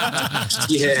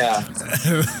 Yeah.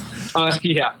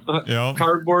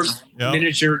 Cardboard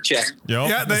miniature check.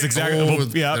 Yeah, that's exactly.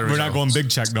 We're not going big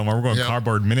check no more. We're going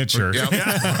cardboard miniature. Yep.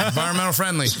 Environmental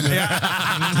friendly.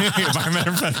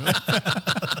 Environmental friendly.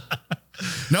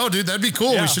 No, dude, that'd be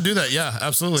cool. We should do that. Yeah,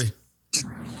 absolutely.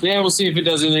 Yeah, we'll see if it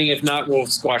does anything. If not, we'll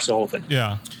squash the whole thing.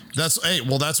 Yeah. That's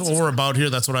what we're about here.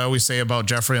 That's what I always say about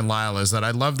Jeffrey and Lyle, is that I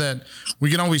love that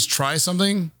we can always try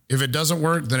something. If it doesn't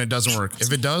work, then it doesn't work.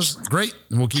 If it does, great.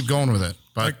 And we'll keep going with it.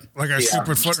 But like our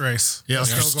stupid foot race. Yeah,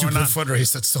 like our stupid foot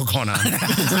race that's still going on.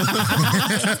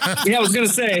 Yeah, I was gonna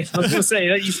say,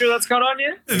 you sure that's caught on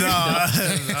yet? No,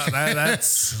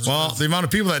 that's well, the amount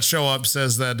of people that show up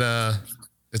says that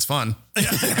it's fun. I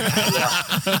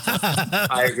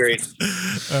agree.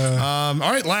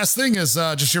 All right, last thing is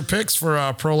just your picks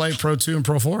for Pro Light, Pro 2, and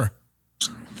Pro 4.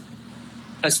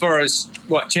 As far as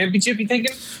what championship you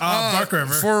thinking? Buck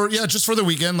River. Just for the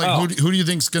weekend. Like who do you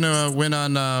think's gonna win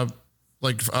on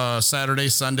Saturday,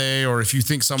 Sunday, or if you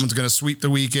think someone's gonna sweep the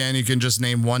weekend, you can just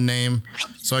name one name.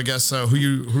 So I guess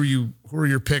who are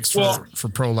your picks for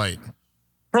Pro Light?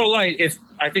 Pro Light. If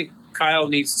I think Kyle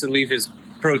needs to leave his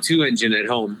Pro 2 engine at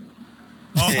home.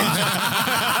 Thank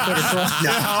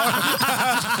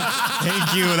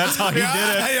you. That's how he did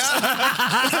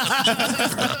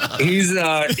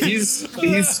it.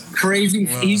 He's crazy.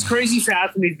 He's crazy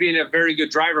fast, and he's being a very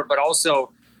good driver. But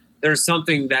also, there's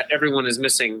something that everyone is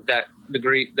missing that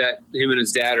him and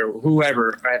his dad or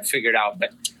whoever had figured out.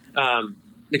 But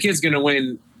the kid's going to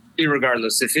win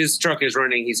irregardless. If his truck is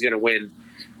running, he's going to win.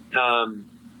 And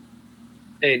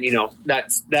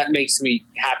that makes me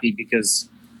happy because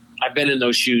I've been in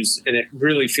those shoes, and it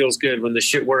really feels good when the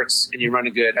shit works and you're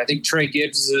running good. I think Trey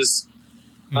Gibbs is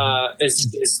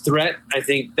threat. I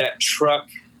think that truck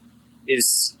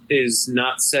is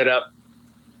not set up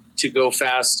to go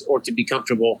fast or to be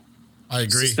comfortable. I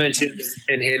agree. Suspension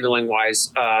and handling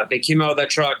wise, they came out with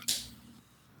that truck.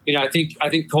 I think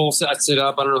Cole sets it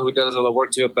up. I don't know who does all the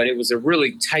work to it, but it was a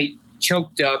really tight,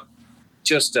 choked up,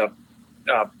 just a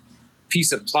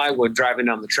piece of plywood driving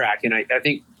down the track. And I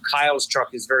think Kyle's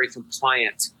truck is very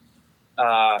compliant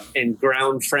and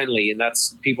ground friendly, and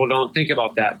that's, people don't think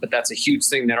about that, but that's a huge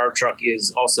thing that our truck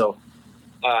is also.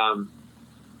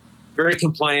 Very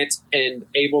compliant and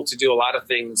able to do a lot of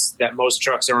things that most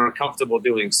trucks are uncomfortable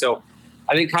doing. So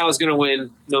I think Kyle's going to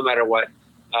win no matter what.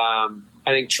 I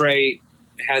think Trey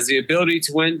has the ability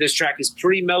to win. This track is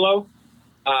pretty mellow,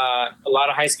 a lot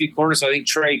of high speed corners. So I think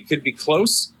Trey could be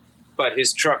close, but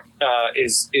his truck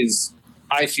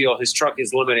I feel his truck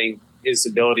is limiting his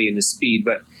ability and his speed.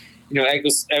 But,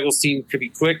 Eggleston could be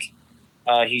quick.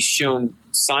 He's shown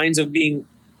signs of being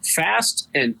fast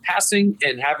and passing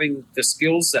and having the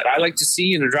skills that I like to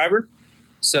see in a driver.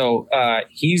 So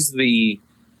he's the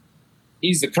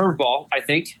curveball, I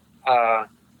think.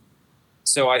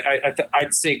 So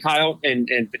I'd say Kyle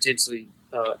and potentially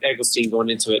Eggleston going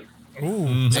into it.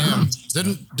 Ooh, damn!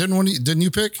 Didn't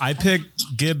you pick? I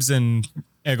picked Gibbs and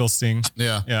Eggleston.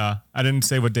 Yeah. I didn't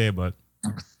say what day, but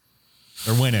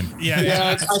they're winning.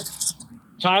 Yeah.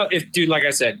 Kyle, like I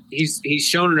said, he's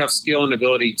shown enough skill and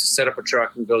ability to set up a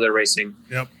truck and go there racing.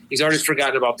 Yep. He's already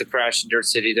forgotten about the crash in Dirt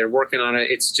City. They're working on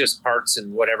it. It's just parts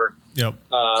and whatever. Yep.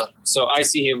 So I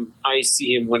see him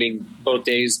winning both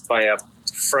days by a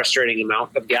frustrating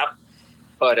amount of gap.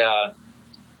 But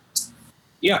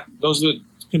those are the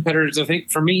competitors, I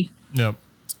think, for me. Yep.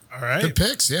 All right. Good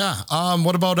picks, yeah.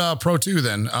 What about Pro 2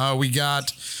 then? We've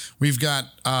got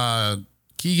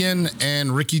Keegan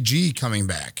and Ricky G coming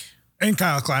back. And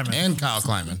Kyle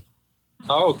Kleiman.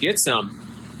 Oh, get some.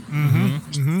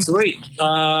 Mm-hmm. Sweet.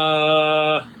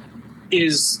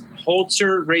 Is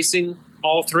Holzer racing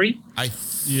all three? I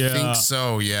think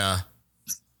so, yeah.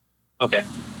 Okay.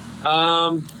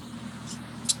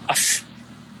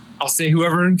 I'll say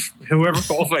whoever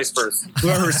qualifies first.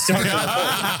 Whoever starts on the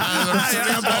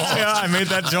pole. I made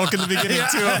that joke in the beginning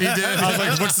too. He did. I was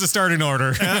like, "What's the starting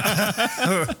order?"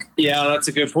 Yeah, that's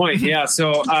a good point. Yeah,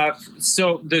 so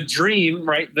the dream,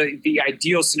 right? The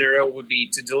ideal scenario would be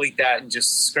to delete that and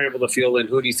just scramble the field. And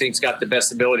who do you think's got the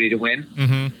best ability to win?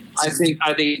 Mm-hmm. I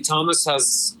think Thomas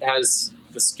has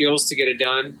the skills to get it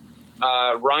done.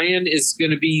 Ryan is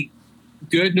going to be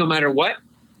good no matter what.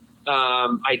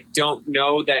 I don't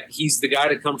know that he's the guy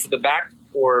to come for the back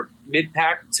or mid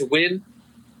pack to win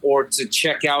or to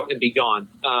check out and be gone.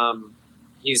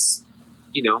 He's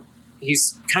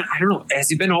kind of, I don't know. Has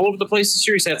he been all over the place this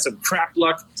year? He's had some crap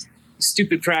luck,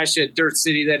 stupid crash at Dirt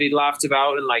City that he laughed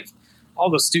about, and like all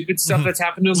the stupid stuff that's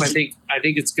happened to him. I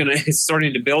think it's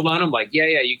starting to build on him. Like,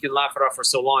 yeah, you can laugh it off for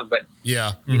so long, but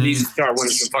Yeah. you need to start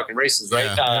winning some fucking races, right?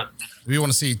 Yeah. We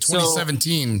want to see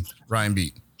 2017 Ryan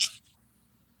beat.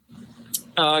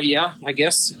 Yeah, I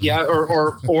guess. Yeah,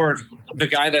 or the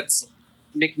guy that's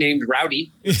nicknamed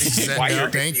Rowdy.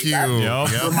 Thank you. Yep.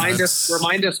 Yep.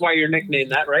 Remind us why you're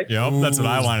nicknamed that, right? Yep, that's what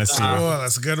I want to see. Oh,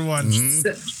 that's a good one.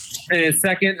 And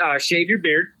second, shave your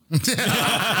beard.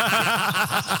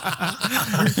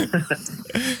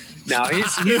 No,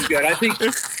 he's good. I think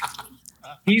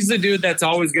he's the dude that's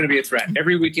always going to be a threat.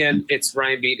 Every weekend, it's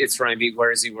Ryan beat.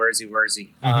 Where is he?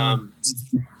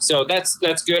 So that's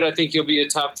good. I think he'll be a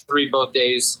top 3 both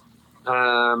days.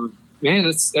 Man,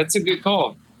 that's a good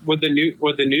call with the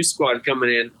new squad coming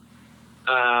in.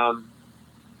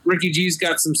 Ricky G's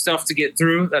got some stuff to get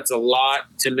through. That's a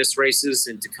lot to miss races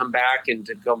and to come back from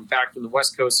the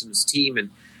West Coast and his team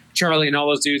and Charlie and all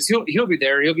those dudes. He'll be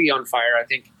there. He'll be on fire, I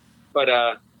think. But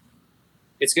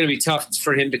it's going to be tough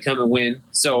for him to come and win.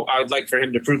 So I would like for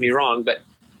him to prove me wrong. But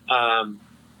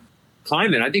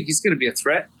Kleiman, I think he's going to be a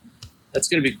threat. That's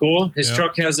going to be cool. His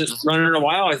truck hasn't run in a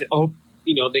while. I hope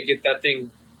they get that thing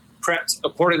prepped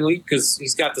accordingly because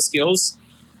he's got the skills.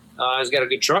 He's got a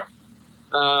good truck.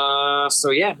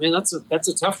 So yeah, man, that's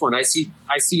a tough one. I see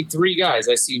 3 guys.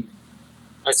 I see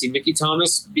Mickey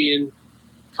Thomas being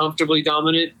comfortably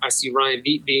dominant. I see Ryan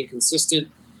Beat being consistent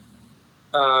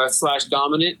 /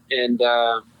 dominant, and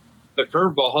the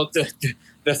curveball.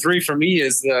 The 3 for me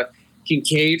is the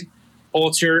Kincaid,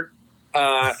 Ulcher,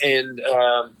 and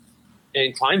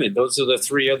Kleiman. Those are the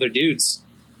 3 other dudes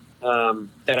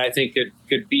that I think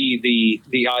could be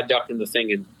the odd duck in the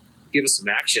thing and give us some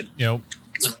action. Yep.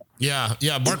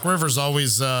 Yeah. Bark River's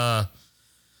always, I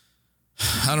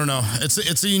don't know.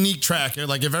 It's a unique track.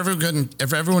 Like if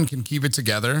everyone can keep it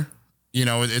together,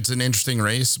 it's an interesting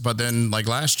race. But then like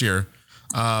last year,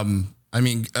 top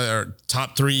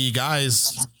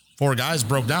 4 guys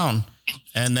broke down,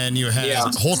 and then you had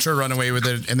Holcher run away with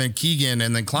it, and then Keegan,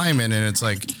 and then Kleiman, and it's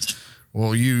like,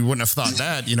 well, you wouldn't have thought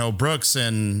that, Brooks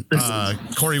and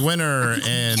Corey Winter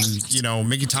and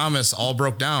Mickey Thomas all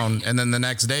broke down, and then the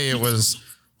next day it was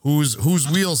whose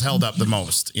wheels held up the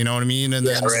most, you know what I mean? And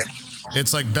then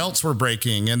it's like belts were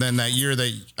breaking, and then that year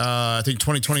that I think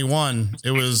 2021,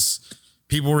 it was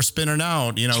people were spinning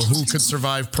out, who could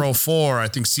survive Pro 4. I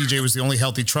think CJ was the only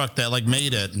healthy truck that like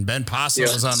made it, and Ben Pasa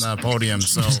was on the podium.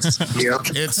 So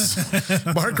it's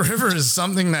Bark River is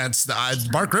something that's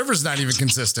Bark River's not even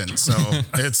consistent. So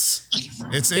it's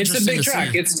interesting. It's a big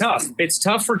track. It's tough. It's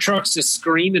tough for trucks to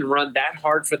scream and run that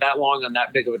hard for that long on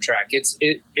that big of a track. It's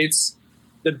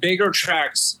the bigger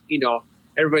tracks,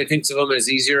 everybody thinks of them as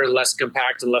easier, less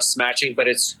compact and less smatching, but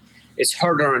it's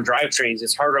harder on drivetrains.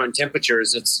 It's harder on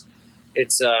temperatures. It's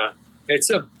a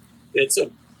bitch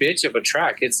of a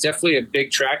track. It's definitely a big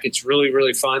track. It's really,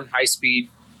 really fun, high speed.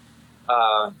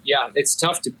 It's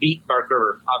tough to beat Bark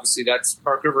River. Obviously,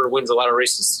 Bark River wins a lot of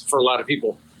races for a lot of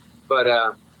people. But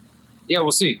we'll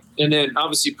see. And then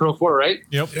obviously Pro 4, right?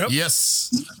 Yep.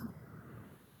 Yes.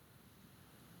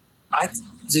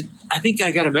 I think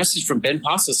I got a message from Ben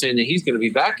Pasa saying that he's going to be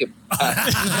back. He's like,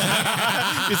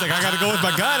 I got to go with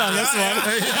my gut on this one.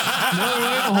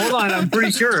 No, hold on. I'm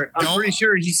pretty sure. Pretty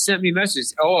sure he sent me a message.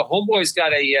 Oh, homeboy's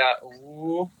got a.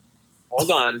 Hold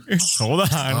on. Hold on.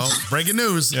 Oh, breaking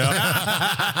news.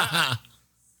 Yeah.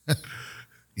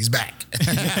 He's back.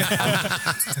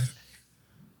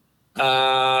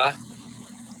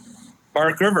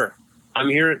 Bark River. I'm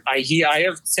here. I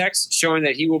have text showing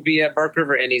that he will be at Bark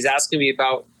River, and he's asking me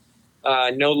about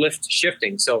no lift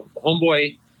shifting. So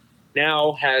homeboy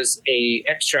now has a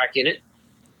X-Track in it.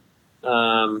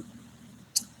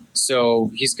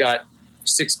 So he's got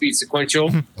 6-speed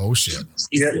sequential. Oh shit!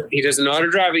 He doesn't know how to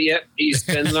drive it yet. He's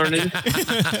been learning.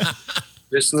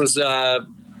 This was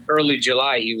early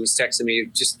July. He was texting me.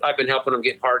 I've been helping him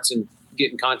get parts and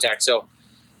get in contact. So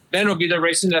Ben will be there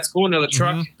racing. That's cool. Another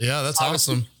truck. Yeah, that's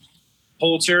awesome.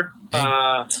 Holter.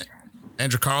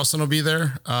 Andrew Carlson will be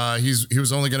there. He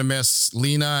was only going to miss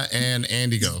Lena and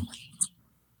Andigo.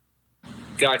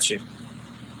 Gotcha.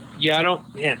 Yeah, I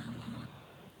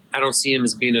don't see him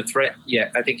as being a threat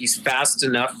yet. I think he's fast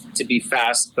enough to be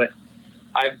fast, but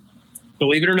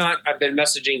believe it or not, I've been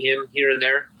messaging him here and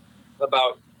there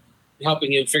about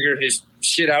helping him figure his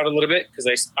shit out a little bit because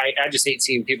I just hate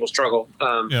seeing people struggle.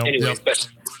 But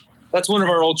that's one of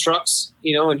our old trucks,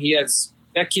 and he has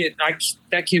that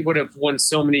kid would have won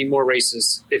so many more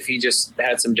races if he just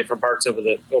had some different parts over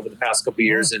the past couple of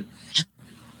years. And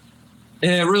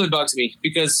it really bugs me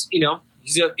because,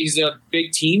 he's a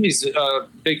big team. He's a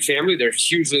big family. They're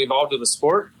hugely involved in the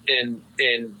sport. And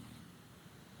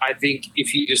I think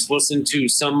if you just listen to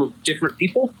some different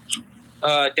people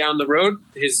down the road,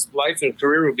 his life and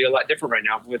career would be a lot different right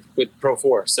now with Pro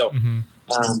 4. So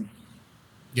I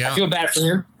feel bad for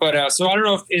him. But so I don't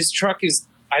know if his truck is,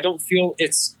 I don't feel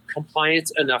it's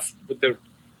compliant enough with the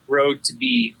road to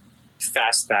be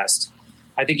fast.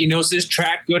 I think he knows his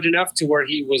track good enough to where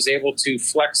he was able to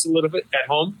flex a little bit at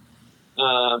home.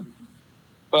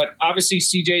 But obviously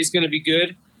CJ is going to be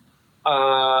good.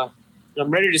 I'm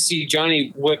ready to see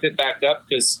Johnny whip it back up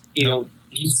because,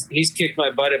 he's kicked my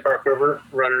butt at Bark River,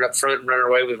 running up front and running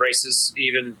away with races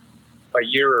even a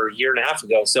year and a half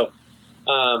ago. So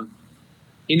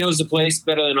he knows the place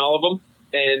better than all of them.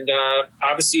 And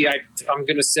obviously, I'm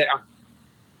going to say I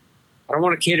don't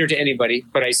want to cater to anybody,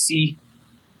 but I see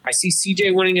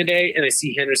CJ winning a day, and I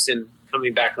see Henderson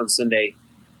coming back on Sunday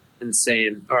and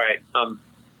saying, "All right, I'm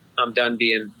done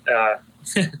being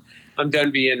I'm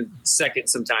done being second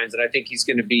sometimes." And I think he's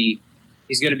going to be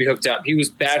hooked up. He was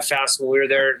bad fast when we were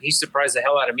there. He surprised the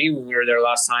hell out of me when we were there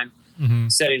last time,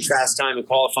 setting fast time and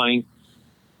qualifying.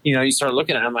 You start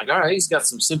looking at him like, all right, he's got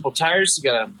some simple tires. He's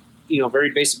got a very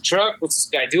basic truck. What's this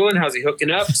guy doing? How's he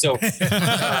hooking up? So What's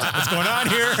going on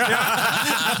here?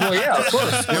 Well, yeah, of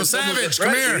course. Yo, Savage,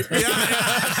 come here.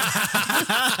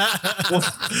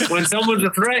 When someone's a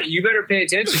threat, you better pay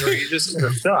attention or you're just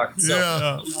going to suck.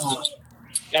 So,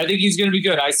 I think he's going to be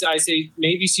good. I say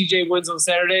maybe CJ wins on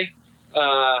Saturday,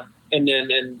 and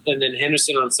then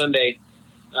Henderson on Sunday.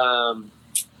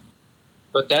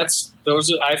 But those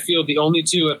are, I feel, the only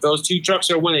two. If those two trucks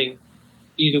are winning,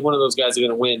 either one of those guys are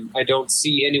going to win. I don't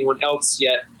see anyone else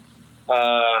yet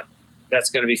that's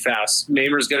going to be fast.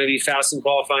 Mamer's going to be fast in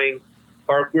qualifying.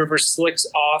 Bark River slicks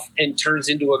off and turns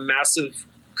into a massive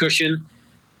cushion.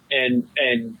 And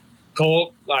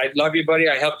Cole, I love you, buddy.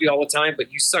 I help you all the time,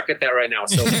 but you suck at that right now.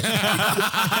 So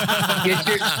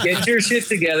get your shit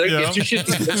together. Yep. Get your shit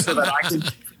together so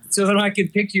that I can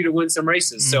pick you to win some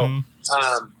races. So,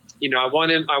 I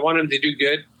want him to do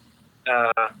good.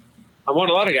 I want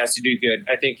a lot of guys to do good.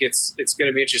 I think it's going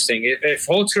to be interesting. If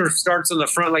Holzer starts on the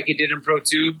front like he did in Pro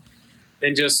 2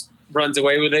 and just runs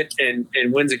away with it and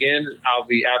wins again, I'll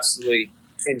be absolutely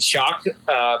in shock,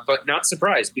 but not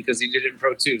surprised because he did it in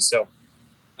Pro 2. So,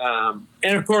 and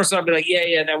of course, I'll be like,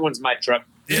 yeah, that one's my truck.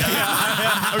 Yeah.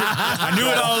 I knew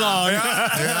it all along.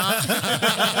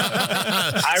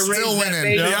 I Still raised that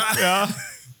winning. baby. Yeah.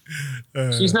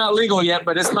 She's not legal yet,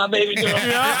 but it's my baby girl.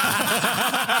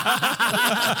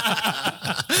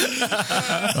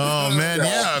 Oh man,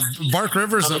 yeah. Bark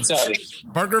River's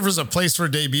a place for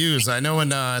debuts. I know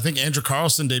when I think Andrew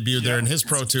Carlson debuted there in his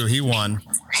Pro 2, he won.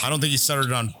 I don't think he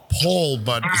started on pole,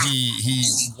 but he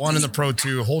won in the Pro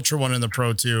 2. Holcher won in the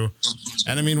Pro 2,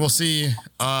 and I mean we'll see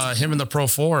him in the Pro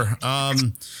 4.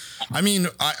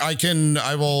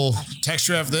 I will text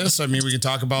you after this. I mean, we can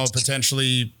talk about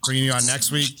potentially bringing you on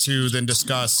next week to then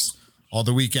discuss all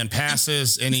the weekend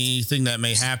passes, anything that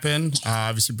may happen.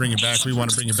 Obviously, bring it back. We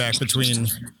want to bring it back between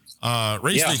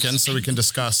race weekends so we can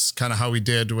discuss kind of how we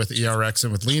did with ERX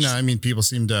and with Lena. I mean, people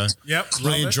seem to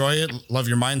really enjoy it. Love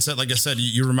your mindset. Like I said,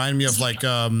 you remind me of like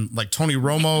Tony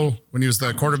Romo when he was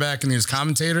the quarterback and he was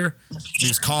commentator. He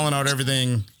was calling out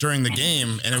everything during the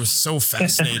game, and it was so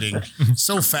fascinating,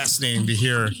 to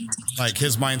hear like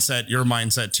his mindset, your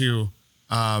mindset too,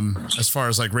 as far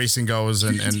as like racing goes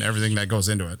and everything that goes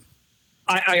into it.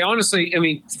 I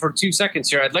honestly, for 2 seconds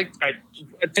here,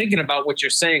 I'm thinking about what you're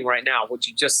saying right now, what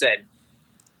you just said.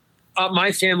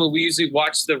 My family, we usually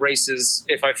watch the races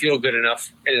if I feel good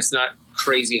enough and it's not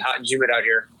crazy hot and humid out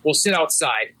here. We'll sit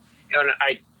outside, and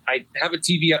I have a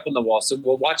TV up on the wall, so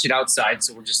we'll watch it outside.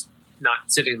 So we're just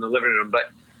not sitting in the living room.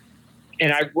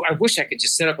 And I wish I could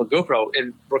just set up a GoPro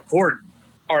and record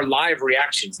our live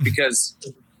reactions because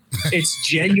it's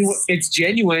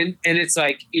genuine, and it's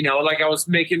like, like I was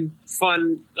making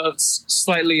fun of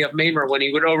slightly of Mamer when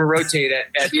he would over rotate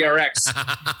at ERX,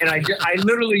 and I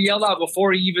literally yelled out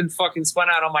before he even fucking spun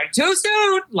out. I'm like, too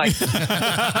soon, like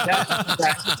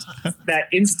that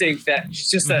instinct that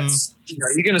just that's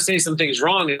you're gonna say some things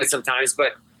wrong sometimes,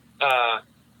 but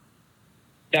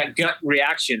that gut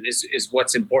reaction is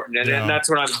what's important, and that's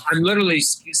what I'm literally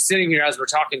sitting here as we're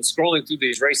talking, scrolling through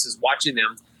these races, watching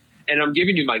them. And I'm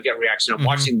giving you my gut reaction. I'm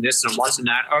watching this and I'm watching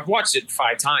that. I've watched it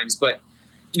 5 times, but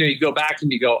you go back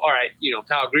and you go, all right,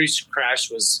 Kyle Grease's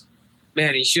crash was,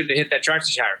 man, he shouldn't have hit that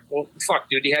tractor tire. Well, fuck,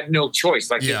 dude, he had no choice.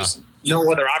 Like there was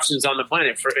no other options on the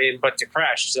planet for him but to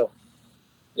crash. So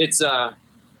it's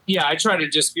yeah, I try to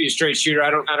just be a straight shooter. I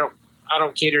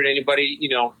don't cater to anybody. You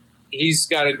know, he's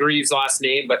got a Greaves last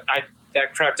name, but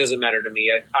that crap doesn't matter to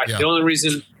me. The only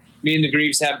reason me and the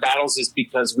Greaves have battles is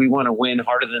because we want to win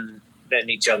harder than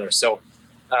each other. So,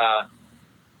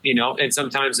 you know, and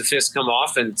sometimes the fists come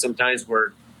off, and sometimes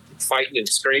we're fighting and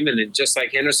screaming, and just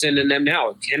like Henderson and them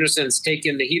now. Henderson's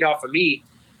taken the heat off of me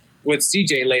with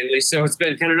CJ lately, so it's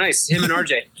been kind of nice. Him and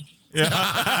RJ. Yeah.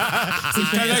 It's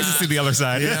kind of nice to see the other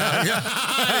side.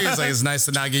 Yeah. He's like, it's nice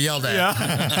to not get yelled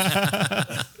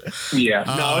at. Yeah.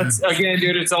 No, it's again,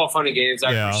 dude, it's all fun and games.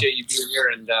 I appreciate you being here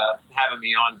and having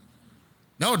me on.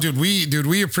 No, dude,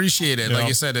 we appreciate it. Like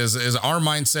you said, is our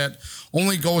mindset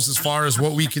only goes as far as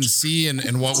what we can see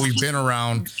and what we've been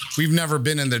around. We've never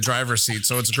been in the driver's seat.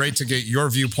 So it's great to get your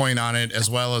viewpoint on it, as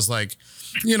well as like,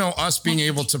 you know, us being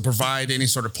able to provide any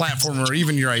sort of platform or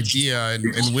even your idea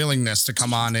and willingness to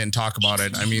come on and talk about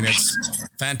it. I mean, it's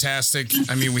fantastic.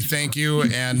 I mean, we thank you.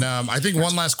 And I think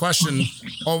one last question,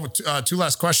 two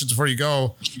last questions before you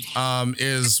go,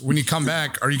 is when you come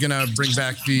back, are you going to bring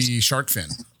back the shark fin?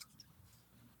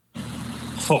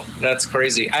 Oh, that's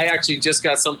crazy. I actually just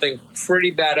got something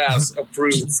pretty badass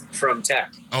approved from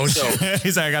Tech. Oh, shit.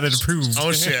 He's like, I got it approved.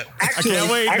 Oh, shit. Actually, I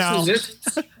can't wait now.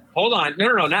 Hold on.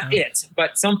 No, not it,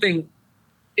 but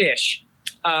something-ish.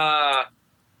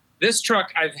 This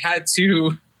truck, I've had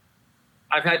to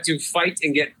fight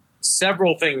and get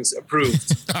several things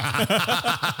approved.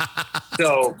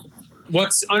 So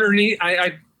what's underneath,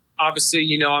 I obviously,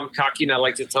 you know, I'm cocky and I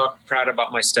like to talk proud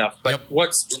about my stuff, but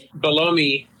what's below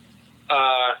me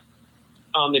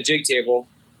on the jig table,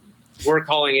 we're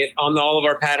calling it on all of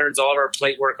our patterns, all of our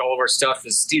plate work, all of our stuff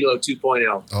is Stilo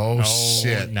 2.0. Oh,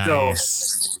 shit.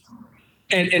 Nice. So,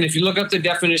 and if you look up the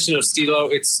definition of Stilo,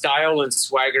 it's style and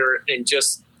swagger and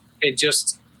just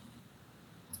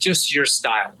your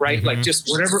style, right? Mm-hmm. Like just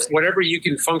whatever you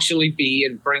can functionally be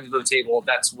and bring to the table.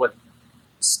 That's what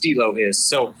Stilo is.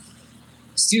 So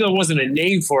Stilo wasn't a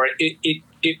name for it.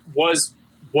 It was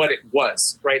what it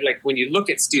was, right? Like when you look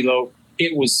at Stilo,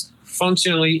 it was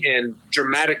functionally and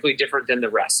dramatically different than the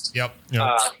rest. Yep.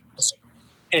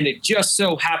 And it just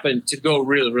so happened to go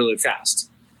really, really fast.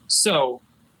 So,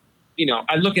 you know,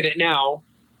 I look at it now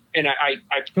and I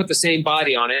put the same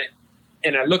body on it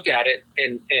and I look at it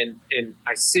and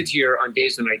I sit here on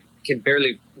days when I can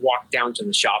barely walk down to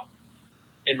the shop.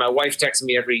 And my wife texts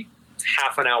me every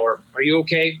half an hour. Are you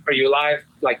okay? Are you alive?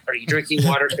 Like, are you drinking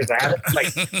water? Because I haven't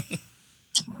like...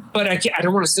 But I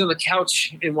don't want to sit on the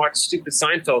couch and watch stupid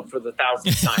Seinfeld for the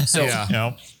 1,000th time.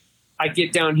 So I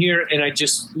get down here and I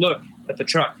just look at the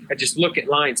truck. I just look at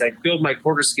lines. I build my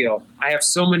quarter scale. I have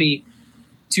so many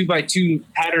 2x2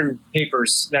 pattern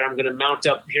papers that I'm going to mount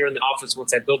up here in the office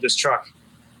once I build this truck.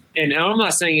 And I'm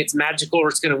not saying it's magical or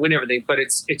it's going to win everything, but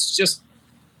it's just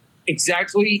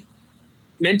exactly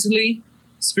mentally,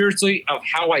 spiritually of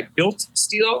how I built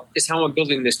Stilo is how I'm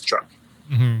building this truck.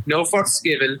 Mm-hmm. No fucks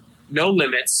given. No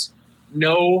limits,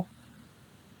 no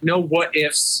what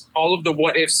ifs. All of the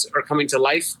what ifs are coming to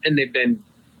life and they've been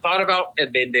thought about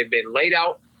and then they've been laid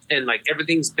out and like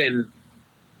everything's been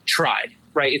tried,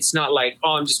 right? It's not like,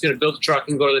 oh, I'm just going to build a truck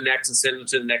and go to the next and send it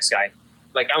to the next guy.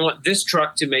 Like I want this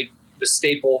truck to make the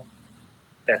staple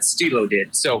that Stilo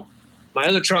did. So my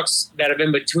other trucks that have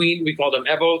been between, we call them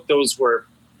Evo. Those were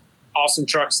awesome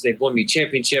trucks. They've won me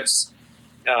championships.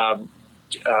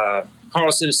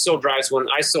 Carlson still drives one.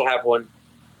 I still have one.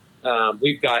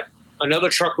 We've got another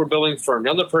truck we're building for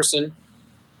another person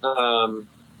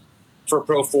for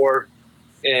Pro 4,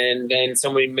 and then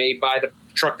somebody may buy the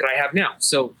truck that I have now.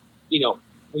 So, you know,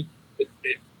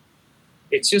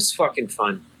 it's just fucking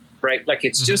fun, right? Like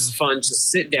it's just fun to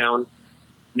sit down,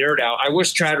 nerd out. I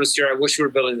wish Trad was here. I wish we were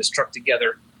building this truck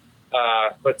together.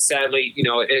 But sadly, you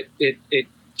know, it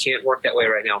can't work that way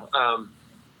right now.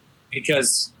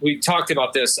 Because we talked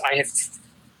about this. I have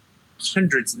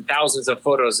hundreds and thousands of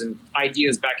photos and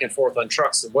ideas back and forth on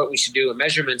trucks and what we should do and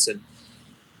measurements. And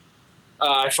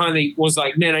I finally was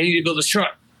like, man, I need to build this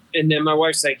truck. And then my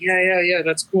wife's like, yeah,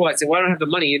 that's cool. I said, well, I don't have the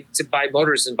money to buy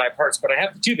motors and buy parts, but I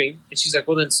have the tubing. And she's like,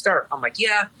 well, then start. I'm like,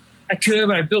 yeah, I could,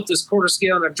 but I built this quarter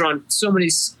scale and I've drawn so many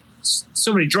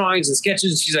drawings and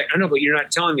sketches. And she's like, I know, but you're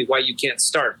not telling me why you can't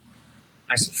start.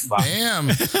 I said, fuck. Damn.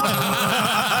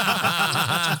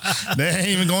 They ain't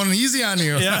even going easy on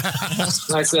you. Yeah.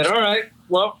 I said, all right.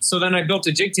 Well, so then I built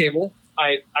a jig table.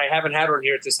 I haven't had one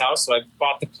here at this house. So I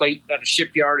bought the plate at a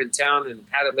shipyard in town and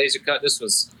had it laser cut. This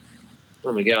was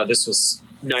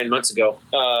 9 months ago.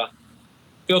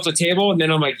 Built a table and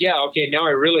then I'm like, yeah, okay, now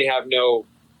I really have no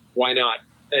why not.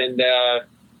 And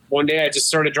one day I just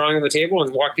started drawing on the table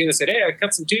and walked in and said, hey, I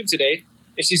cut some tubes today.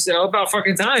 And she said, "Oh, about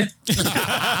fucking time."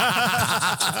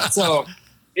 So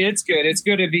it's good. It's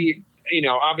good to be,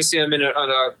 obviously I'm on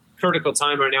a critical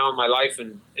time right now in my life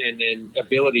and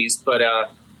abilities, but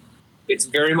it's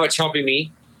very much helping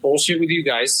me bullshit with you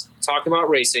guys, talk about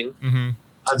racing. Mm-hmm.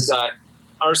 I've got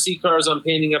RC cars I'm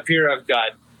painting up here. I've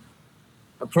got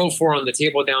a Pro 4 on the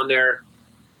table down there,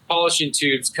 polishing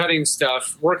tubes, cutting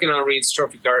stuff, working on Reed's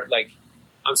trophy cart. Like,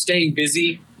 I'm staying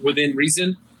busy within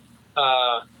reason.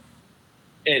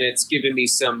 And it's given me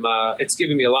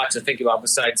a lot to think about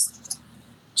besides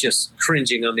just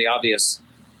cringing on the obvious.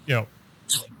 Yep.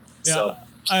 Yeah. So,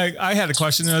 I had a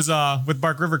question. As with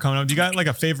Bark River coming up, do you got like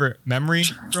a favorite memory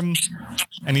from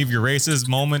any of your races,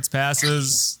 moments,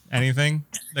 passes, anything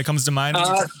that comes to mind?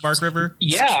 Bark River?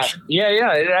 Yeah.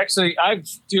 It actually, I've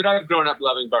grown up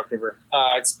loving Bark River.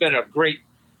 It's been a great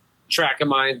track of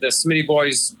mine. The Smitty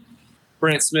boys,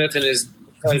 Brent Smith and his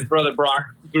brother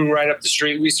Brock, grew right up the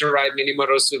street. We used to ride mini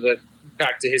motos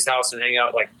back to his house and hang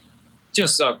out. Like,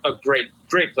 just a great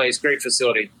place, great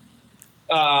facility.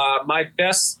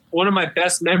 One of my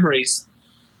best memories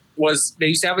was they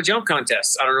used to have a jump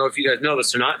contest. I don't know if you guys know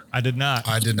this or not. I did not.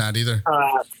 I did not either.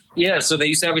 Yeah, so they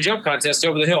used to have a jump contest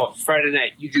over the hill Friday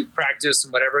night. You do practice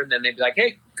and whatever, and then they'd be like,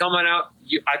 "Hey, come on out.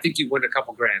 I think you win a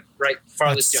couple grand, right?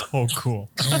 Farthest That's jump." so cool.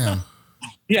 Damn.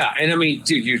 Yeah, and I mean,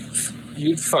 dude,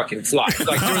 you'd fucking fly.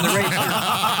 Like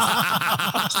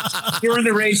during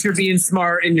the race, you're being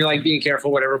smart and you're like being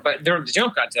careful, whatever. But during the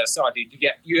jump contest, dude,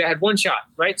 you had one shot,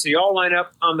 right? So you all line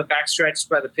up on the backstretch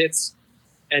by the pits,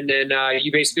 and then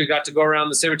you basically got to go around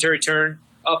the cemetery turn,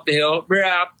 up the hill,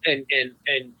 and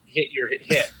hit your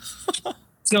hit.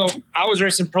 So I was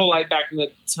racing Pro Light back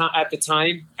at the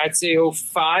time. I'd say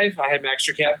 05. I had my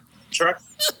extra cab truck,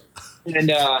 and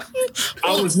I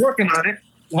was working on it.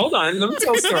 Hold on, let me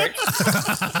tell a story.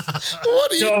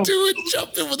 What are you doing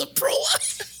jumping with a Pro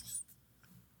Light?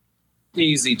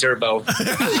 Easy turbo.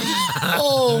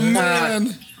 Oh,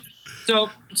 man. So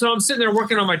I'm sitting there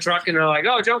working on my truck, and they're like,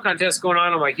 "Oh, jump contest going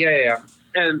on." I'm like, yeah.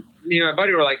 And my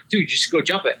buddy were like, "Dude, you should go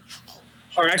jump it."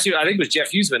 Or actually, I think it was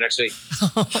Jeff Huseman, actually.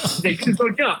 They could go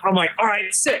jump. I'm like, all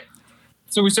right, sick.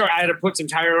 So I had to put some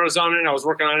tire rows on it, and I was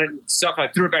working on it and stuff. I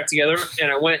threw it back together,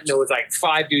 and I went, and there was like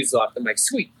 5 dudes left. I'm like,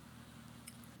 sweet.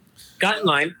 Got in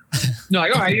line. No,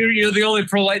 like, all right, you're the only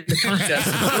pro light in the contest.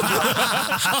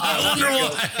 I wonder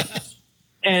why.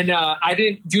 And I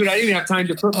didn't even have time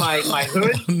to put my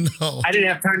hood. No. I didn't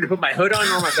have time to put my hood on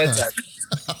or my bedside.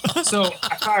 So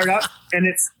I fired up, and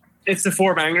it's the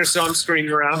 4-banger, so I'm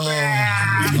screaming around.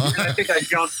 I think I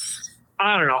jumped,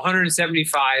 I don't know,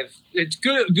 175. It's a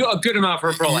good amount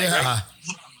for a pro light, right?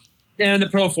 And the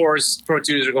Pro 4s, Pro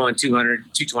 2s are going 200,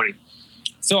 220.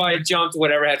 So I jumped,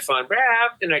 whatever, had fun,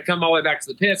 and I come all the way back to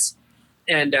the pits,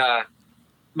 and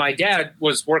my dad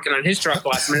was working on his truck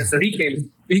last minute, so he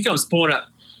comes pulling up,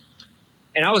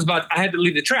 and I had to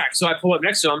leave the track, so I pull up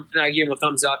next to him, and I give him a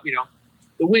thumbs up,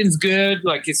 the wind's good,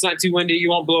 like it's not too windy, you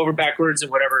won't blow over backwards and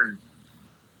whatever. And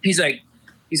he's like,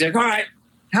 all right,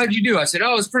 how'd you do? I said,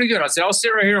 oh, it's pretty good. I said, I'll sit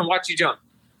right here and watch you jump.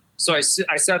 So I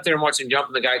sat there and watched him jump,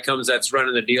 and the guy comes that's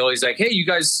running the deal. He's like, hey, you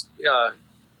guys,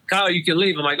 Kyle, you can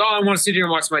leave. I'm like, oh, I want to sit here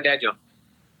and watch my dad jump.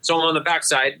 So I'm on the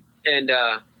backside, and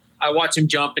I watch him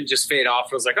jump and just fade off.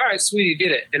 I was like, all right, sweet, he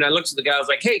did it. And I looked at the guy. I was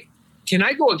like, hey, can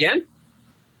I go again?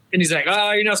 And he's like,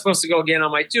 oh, you're not supposed to go again.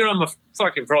 I'm like, dude, I'm a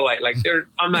fucking pro light. Like,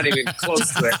 I'm not even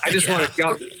close to it. I just want to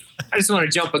jump. I just want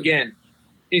to jump again.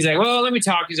 He's like, well, let me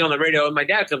talk. He's on the radio. And my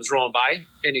dad comes rolling by,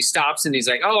 and he stops, and he's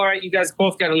like, oh, all right, you guys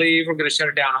both got to leave. We're going to shut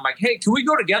it down. I'm like, hey, can we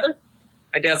go together?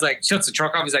 My dad's like, shuts the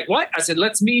truck off. He's like, what? I said,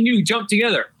 let's me and you jump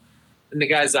together. And the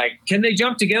guy's like, can they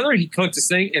jump together? He clicked his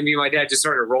thing, and me and my dad just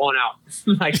started rolling out.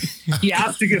 Like, he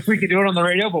asked if we could do it on the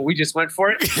radio, but we just went for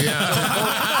it.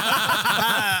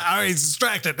 Oh, he's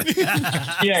distracted.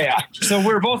 Yeah. So we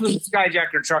were both in the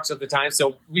Skyjacker trucks at the time.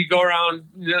 So we go around,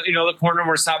 the corner, and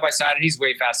we're side by side, and he's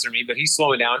way faster than me, but he's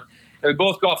slowing down. And we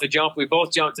both go off the jump. We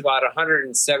both jumped about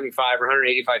 175 or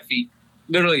 185 feet,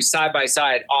 literally side by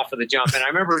side off of the jump. And I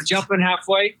remember getting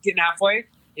halfway.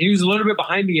 And he was a little bit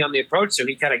behind me on the approach, so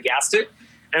he kind of gassed it.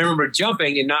 And I remember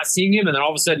jumping and not seeing him, and then all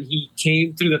of a sudden he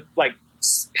came through the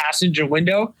passenger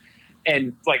window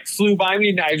and flew by me.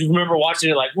 And I just remember watching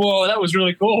it like, whoa, that was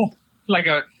really cool, like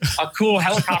a cool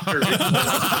helicopter.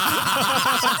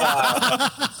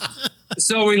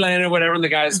 So we landed, whatever, and the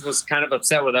guys was kind of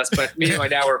upset with us, but me and my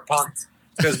dad were pumped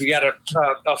because we got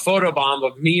a photo bomb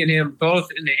of me and him both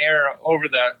in the air over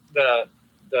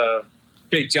the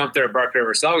big jump there at Bark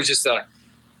River. So that was just a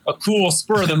cool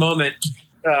spur of the moment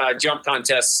jump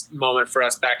contest moment for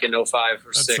us back in 05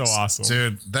 or 6. That's so awesome.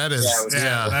 Dude, that is,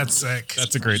 Yeah, that's sick.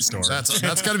 That's a great story.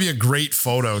 that's got to be a great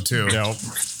photo too. Yep.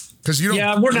 Because you don't.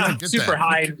 Yeah, we're you don't not get super that.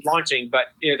 high in launching, but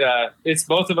it's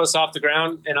both of us off the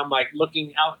ground, and I'm like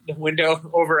looking out the window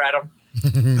over at them.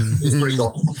 It's pretty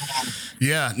cool.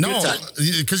 Yeah, no,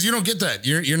 because you don't get that.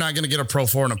 You're not going to get a Pro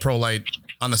 4 and a Pro Light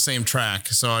on the same track.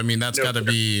 So I mean, that's got to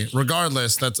be,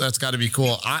 regardless. That's got to be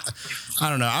cool. I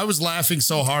don't know. I was laughing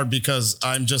so hard because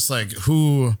I'm just like,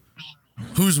 who's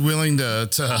willing to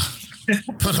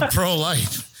put a Pro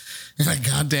Light in a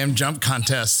goddamn jump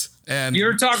contest? And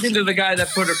You're talking to the guy that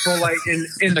put a Pro Light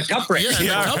in the cup race.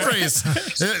 yeah, the cup race.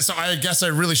 So I guess I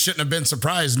really shouldn't have been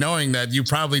surprised knowing that you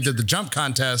probably did the jump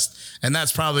contest, and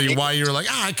that's probably why you were like,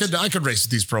 I could race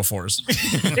with these Pro 4s.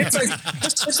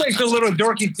 It's like the little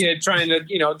dorky kid trying to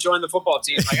join the football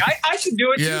team. Like I should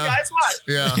do it. Yeah. You guys what?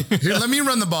 Yeah. Here, let me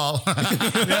run the ball.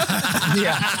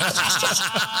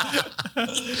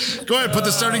 Go ahead, put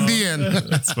the starting D in.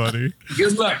 That's funny.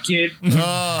 Good luck, kid.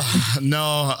 No.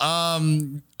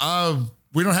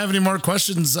 We don't have any more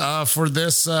questions for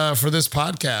this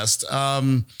podcast.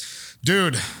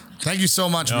 Dude, thank you so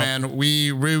much, man.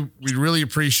 We really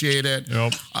appreciate it.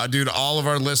 Yep. Dude, all of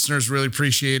our listeners really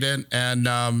appreciate it. And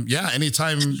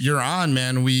anytime you're on,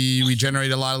 man, we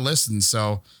generate a lot of listens.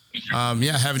 So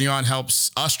having you on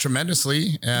helps us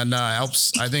tremendously and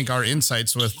helps, I think, our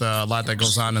insights with a lot that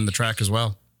goes on in the track as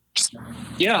well.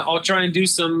 Yeah, I'll try and do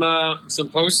some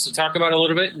posts to talk about it a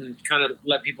little bit and kind of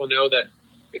let people know that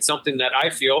it's something that I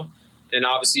feel, and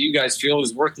obviously you guys feel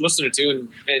is worth listening to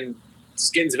and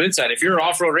just getting some insight. If you're an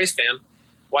off-road race fan,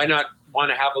 why not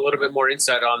want to have a little bit more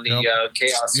insight on the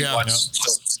chaos you watch?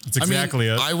 So, That's exactly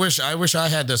it. I wish I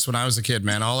had this when I was a kid,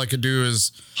 man. All I could do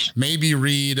is maybe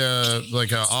read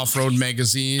like a off-road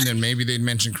magazine, and maybe they'd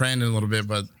mention Crandon a little bit,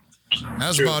 but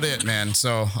that's about it, man.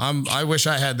 So I wish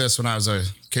I had this when I was a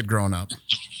kid growing up.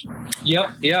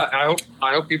 Yep. Yeah.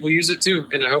 I hope people use it too,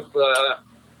 and I hope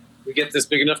we get this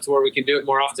big enough to where we can do it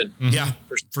more often. Mm-hmm. Yeah,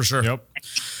 for sure. Yep.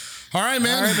 All right,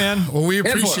 man. Well, we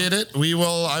appreciate it.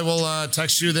 I will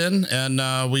text you then,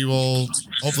 and we will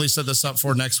hopefully set this up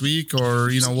for next week, or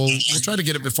we'll try to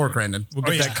get it before Crandon. We'll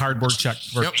get that cardboard check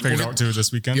figured out too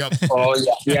this weekend. Yep. Oh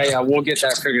yeah. We'll get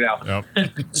that figured out. Yep.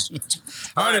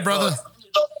 All right, brother.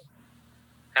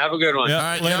 Have a good one. Yeah. All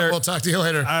right, Later. we'll talk to you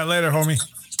later. All right, later, homie.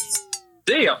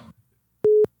 See ya.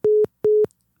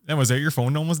 And was that your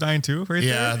phone almost dying too? Right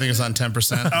there? Yeah, I think it's on 10%.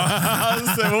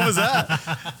 What was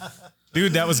that?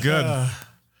 Dude, that was good.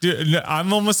 Dude,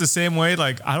 I'm almost the same way.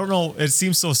 Like, I don't know. It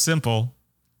seems so simple,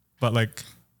 but like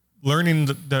learning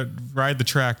to ride the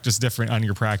track just different on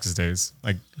your practice days.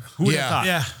 Like, who would have thought?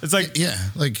 Yeah. It's like, Yeah,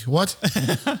 like what?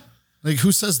 Like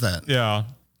who says that? yeah,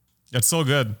 that's so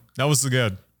good. That was so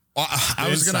good. Well, I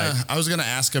was gonna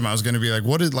ask him. I was gonna be like,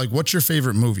 what's your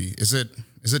favorite movie? Is it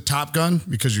Top Gun?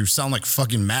 Because you sound like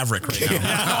fucking Maverick right now.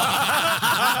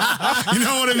 You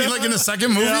know what I mean? Like in the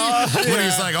second movie, when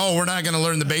he's like, "Oh, we're not gonna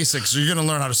learn the basics. You're gonna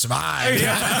learn how to survive."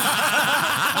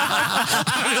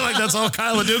 I feel like that's all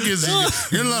Kyle Leduc is.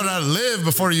 You're gonna learn how to live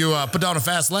before you put down a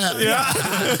fast lap. Yeah.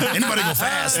 Anybody go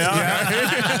fast?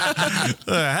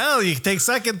 Hell, you can take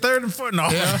second, third, and fourth. No.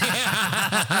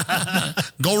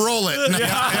 Go roll it.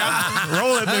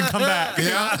 Roll it, then come back.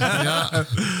 Yeah.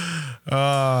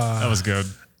 That was good.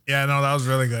 Yeah, no, that was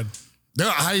really good. No,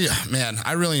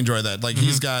 I really enjoy that. Like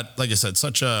he's got, like I said,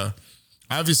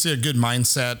 obviously a good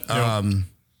mindset,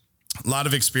 a lot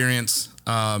of experience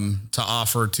to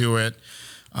offer to it,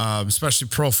 especially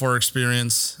Pro 4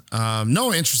 experience.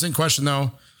 No, interesting question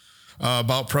though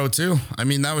about Pro 2. I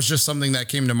mean, that was just something that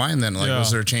came to mind then. Like,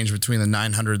 was there a change between the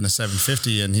 900 and the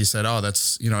 750? And he said, "Oh,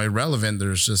 that's irrelevant.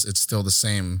 It's still the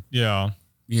same." Yeah.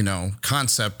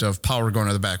 Concept of power going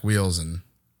to the back wheels, and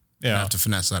you Yeah. have to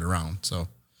finesse that around. So.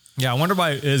 Yeah. I wonder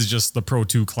why it is just the Pro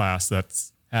 2 class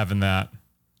that's having that.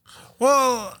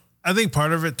 Well, I think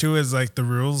part of it too is like the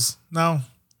rules now.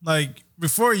 Like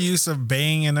before, use of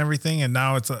baying and everything, and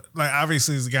now it's like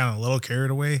obviously it's gotten a little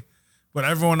carried away, but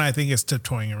everyone I think is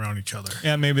tiptoeing around each other.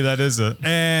 Yeah, maybe that is it.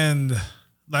 And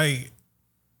like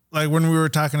when we were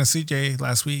talking to CJ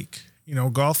last week,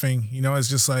 golfing, it's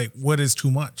just like what is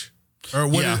too much, or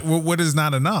what is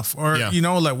not enough, or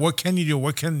like what can you do,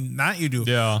 what can not you do.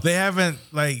 Yeah, they haven't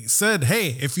said,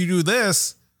 hey, if you do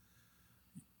this,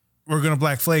 we're gonna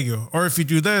black flag you, or if you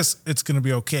do this, it's gonna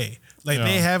be okay.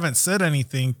 They haven't said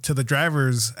anything to the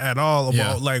drivers at all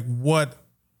about what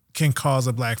can cause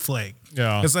a black flag.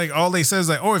 Yeah. It's like all they say is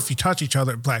like, oh, if you touch each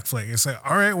other, black flag. It's like,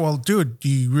 all right, well, dude, do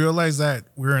you realize that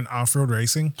we're in off-road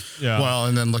racing? Yeah. Well,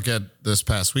 and then look at this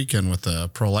past weekend with the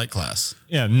Pro Light class.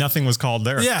 Yeah, nothing was called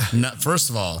there. Yeah.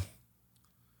 First of all,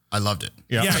 I loved it.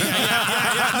 Yeah. Yeah. No.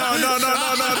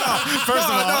 First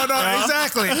of all,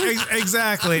 no.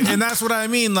 Exactly. And that's what I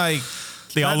mean. Like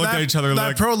They all looked at each other that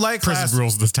like pro light prison class.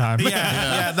 rules this time.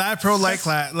 Yeah, that pro light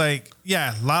class, like,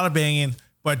 a lot of banging.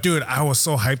 But dude, I was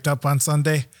so hyped up on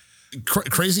Sunday.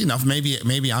 Crazy enough,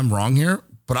 maybe I'm wrong here,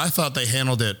 but I thought they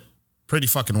handled it pretty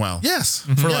fucking well. Yes.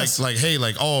 For Yes. like, hey,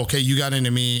 like, oh, okay, you got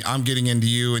into me, I'm getting into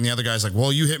you, and the other guy's like,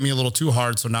 well, you hit me a little too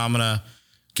hard, so now I'm gonna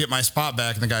get my spot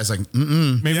back, and the guy's like,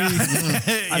 Maybe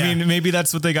I mean, maybe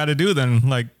that's what they got to do then.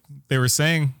 Like they were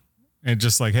saying, and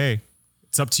just like, hey,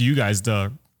 it's up to you guys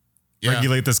to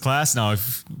regulate this class now.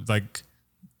 If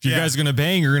you guys are gonna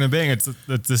bang, you're gonna bang.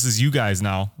 This is you guys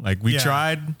now. Like we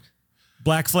tried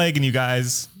black flagging you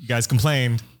guys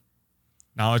complained.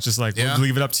 Now it's just like, we'll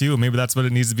leave it up to you. Maybe that's what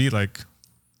it needs to be like.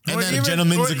 And Or then even-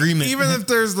 gentleman's or agreement. Even if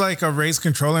there's like a race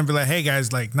control and be like, hey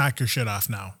guys, like knock your shit off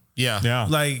now. Yeah.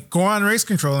 Like go on race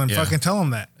control and fucking tell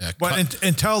them that. Yeah, but cut-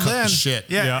 until cut the then, shit.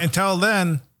 until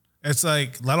then, it's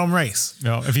like let them race.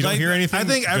 No, if you don't Like, hear anything, I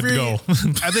think good to go.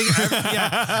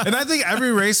 and I think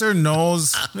every racer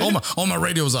knows. oh, my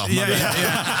radio's off. Yeah, but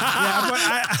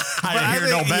I didn't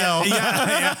hear no bell.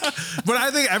 But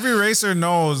I think every racer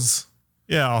knows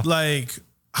Yeah. like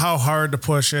how hard to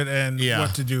push it and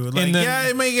what to do. Like, And then-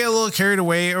 it may get a little carried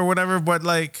away or whatever, but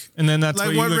like, And then that's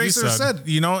like what you racers said.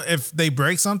 You know, if they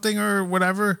break something or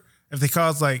whatever, if they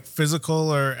cause like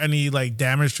physical or any like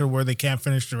damage to where they can't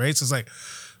finish the race, it's like,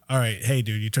 all right, hey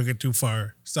dude, you took it too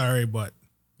far. Sorry, but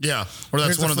Yeah. Or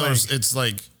that's Here's one the of those, flag. it's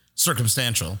like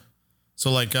circumstantial.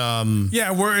 So like,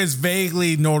 where it's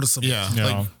vaguely noticeable.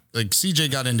 Yeah. like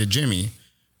CJ got into Jimmy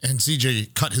and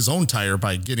CJ cut his own tire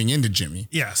by getting into Jimmy.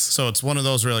 Yes. So it's one of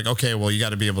those where you're like, okay, well, you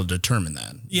got to be able to determine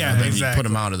that. Yeah, Then you exactly. put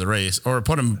him out of the race or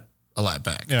put him a lap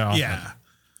back. Yeah. Yeah.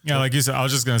 Yeah, like you said, I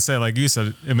was just gonna say, like you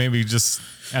said, it maybe just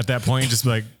at that point, just be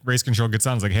like race control gets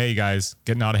on. It's like, hey, you guys,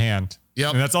 getting out of hand.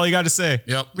 Yep. And that's all you got to say.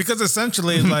 Yep. Because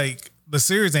essentially, like the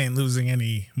series ain't losing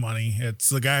any money. It's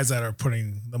the guys that are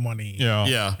putting the money. Yeah.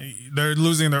 Yeah. They're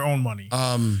losing their own money.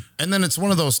 And then it's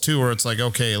one of those too, where it's like,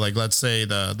 okay, like let's say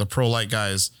the pro light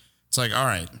guys, it's like, all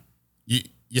right,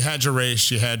 you had your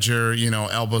race, you had your,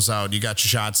 elbows out, you got your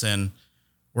shots in.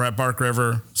 We're at Bark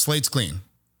River, slate's clean.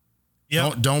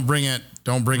 Yep. Don't bring it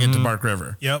to Bark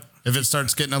River. Yep. If it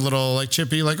starts getting a little like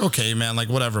chippy, like, okay, man, like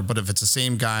whatever. But if it's the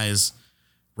same guys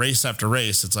race after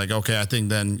race, it's like, okay, I think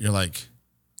then you're like,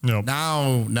 Nope.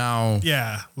 now.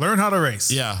 Yeah. Learn how to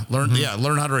race. Learn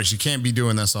how to race. You can't be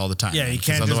doing this all the time. Yeah. man, You 'cause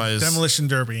can't otherwise, just demolition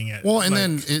derbying it. well, and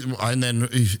Like, then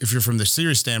if you're from the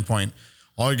serious standpoint,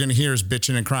 all you're gonna hear is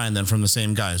bitching and crying then from the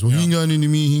same guys. Well, he got into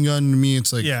me.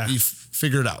 It's like, Yeah. you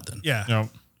figure it out then. yeah. Yep.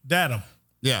 Dad 'em.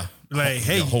 Yeah. Like,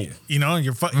 hey, Yeah, hope.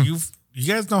 you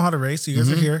guys know how to race. You guys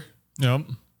are here. Yep.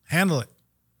 Handle it.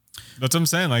 That's what I'm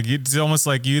saying. Like it's almost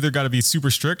like you either got to be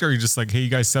super strict or you're just like, hey, you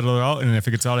guys settle it out. And if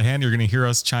it gets out of hand, you're gonna hear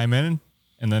us chime in,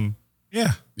 and then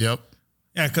Yeah. Yep.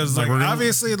 Yeah. Because Like, like we're gonna-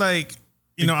 obviously, like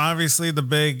obviously the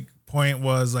big point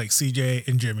was like CJ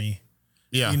and Jimmy.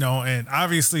 Yeah. And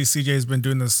obviously CJ's been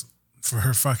doing this for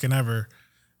her fucking ever.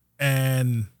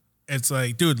 And it's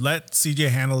like, dude, let CJ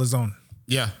handle his own,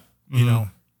 Yeah. you know,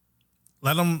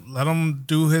 let him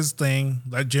do his thing.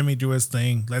 Let Jimmy do his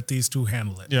thing. Let these two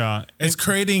handle it. yeah, It's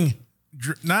creating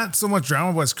not so much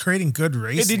drama, but it's creating good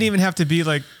racing. it didn't even have to be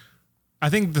like. I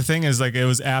think the thing is like it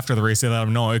was after the race they let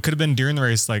him know. It could have been during the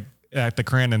race, like at the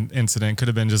Crandon incident. Could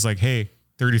have been just like, hey,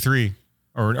 33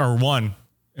 or 1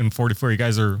 and 44. You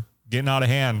guys are getting out of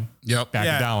hand. Yep. Back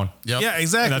Yeah. down. Yep. Yeah,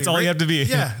 exactly. And that's all you have to be.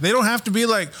 Yeah, they don't have to be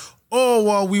like, oh,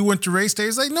 well, we went to race day.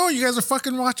 It's like, no, you guys are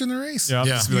fucking watching the race. Yeah.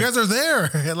 Yeah. Just be You like, guys are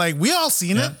there. Like, we all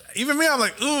seen it. Even me, I'm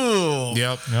like, ooh.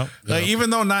 Yep. Yep. Like, even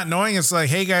though not knowing, it's like,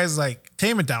 hey, guys, like,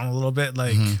 tame it down a little bit.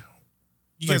 Like,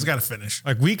 you guys got to finish.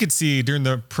 Like we could see during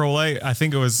the pro light, I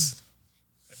think it was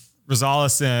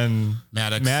Rosales and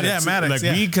Maddox. Yeah, Maddox, Like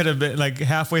yeah. we could have been like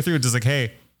halfway through, just like,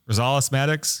 hey, Rosales,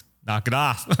 Maddox, knock it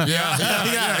off.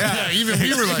 Yeah. Even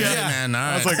we were like, hey, man, all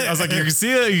right. I was like, you can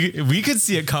see it. We could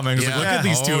see it coming. It's like, look at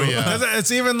these two. Oh, yeah. 'Cause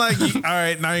it's even like, all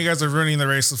right, now you guys are ruining the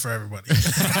races for everybody.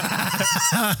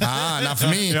 Not for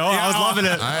me. You know, I was loving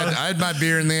it. I had my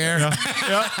beer in the air.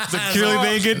 It's like clearly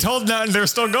they didn't get told nothing. They're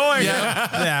still going.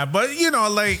 Yeah, but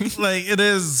like it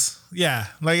is. Yeah,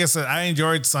 like I said, I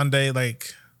enjoyed Sunday.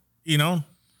 Like, Yeah,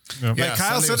 like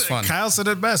Sunday was fun. Kyle said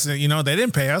it best. They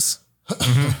didn't pay us.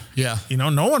 Yeah.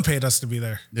 No one paid us to be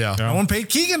there. Yeah. No one paid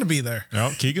Keegan to be there.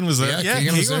 No, Keegan was there. Yeah, Yeah,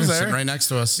 Keegan was Keegan was there, there. sitting right next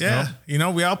to us. Yeah,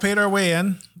 we all paid our way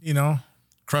in.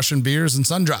 Crushing beers and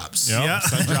sun drops. Yep. Yeah.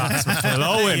 Sun drops were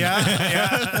flowing.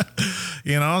 Yeah.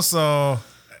 So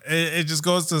it just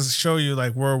goes to show you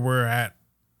like where we're at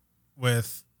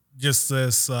with just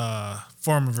this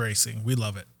form of racing. We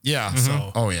love it. Yeah.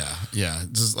 So Oh yeah. Yeah.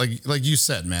 Just like you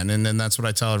said, man. And then that's what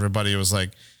I tell everybody. It was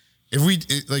like, if we,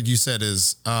 like you said,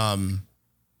 is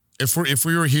if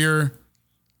we were here,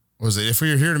 what was it? If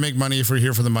we were here to make money, if we were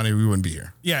here for the money, we wouldn't be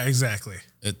here. Yeah, exactly.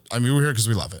 We're here because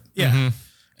we love it. Yeah.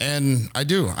 And I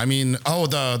do. I mean,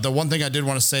 the one thing I did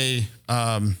want to say,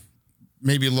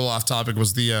 maybe a little off topic,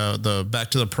 was the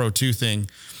back to the Pro 2 thing,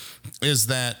 is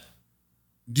that,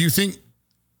 do you think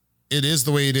it is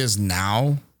the way it is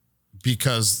now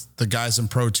because the guys in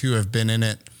Pro 2 have been in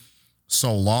it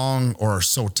so long or are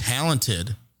so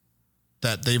talented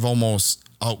that they've almost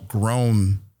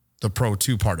outgrown the Pro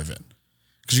 2 part of it?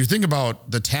 Because you think about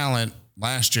the talent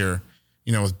last year,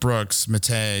 you know, with Brooks,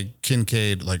 Matag,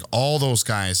 Kincaid, like all those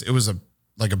guys, it was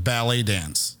like a ballet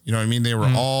dance. You know what I mean? They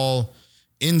were all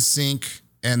in sync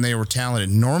and they were talented.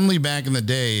 Normally back in the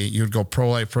day, you'd go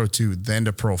Pro Light, Pro 2, then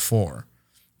to Pro 4.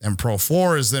 And Pro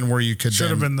 4 is then where you could Should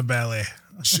have been the ballet.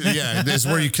 yeah, this is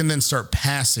where you can then start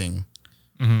passing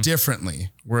differently.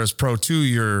 Whereas Pro 2,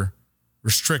 you're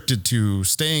restricted to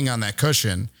staying on that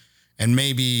cushion. And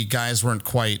maybe guys weren't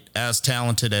quite as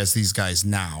talented as these guys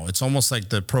now. It's almost like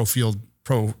the Pro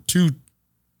 2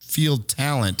 field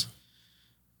talent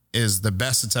is the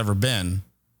best it's ever been.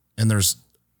 And there's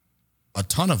a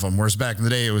ton of them. Whereas back in the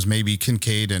day, it was maybe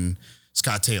Kincaid and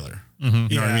Scott Taylor. You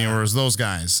know what I mean? Whereas those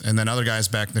guys, and then other guys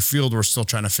back in the field were still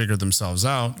trying to figure themselves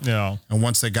out. Yeah. And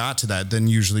once they got to that, then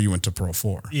usually you went to Pro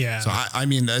 4. Yeah. So I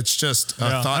mean, it's just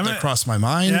a thought that crossed my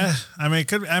mind. Yeah. I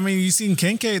mean, you seen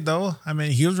Kincaid though. I mean,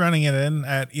 he was running it in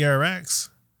at ERX.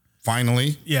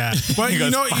 Finally. Yeah. But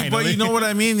goes, but you know what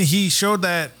I mean? He showed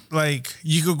that like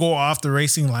you could go off the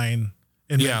racing line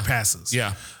and make passes.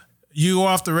 Yeah. You go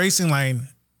off the racing line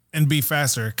and be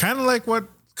faster. Kind of like what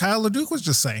Kyle Leduc was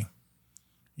just saying.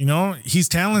 You know, he's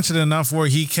talented enough where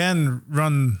he can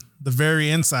run the very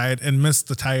inside and miss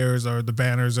the tires or the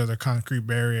banners or the concrete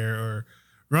barrier or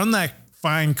run that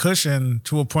fine cushion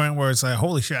to a point where it's like,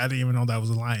 holy shit, I didn't even know that was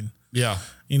a line. Yeah.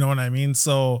 You know what I mean?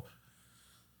 So,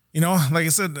 you know, like I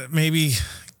said, maybe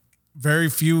very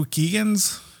few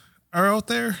Keegans are out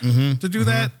there to do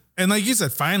that. And like you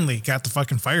said, finally got the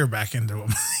fucking fire back into him.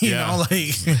 you know,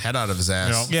 like Head out of his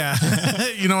ass. yeah,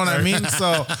 you know what I mean?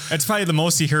 So It's probably the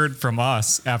most he heard from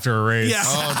us after a race. yeah,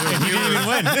 Oh, dude, He didn't even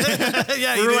win.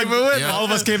 yeah, We you were didn't like, even win. Yeah. all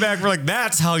of us came back. We're like,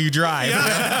 that's how you drive.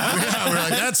 Yeah, we're like,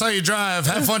 that's how you drive.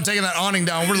 Have fun taking that awning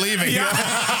down. We're leaving.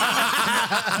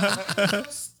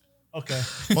 Okay.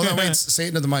 Well, no, wait, say it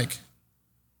into the mic.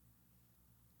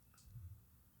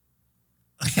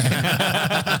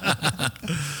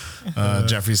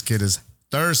 Jeffrey's kid is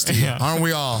thirsty. Aren't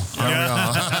we all?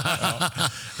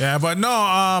 Yeah, but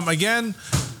no, again,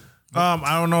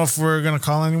 I don't know if we're gonna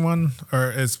call anyone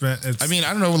or it's I mean,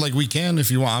 I don't know, like we can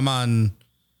if you want. I'm on.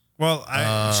 well,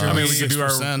 I we could do our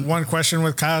 6%. one question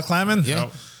with Kyle Kleiman. Yeah.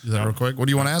 Do that real quick. What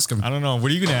do you want to ask him? I don't know. What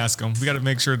are you going to ask him? We got to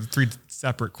make sure the 3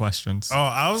 separate questions. Oh,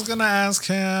 I was gonna ask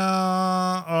him,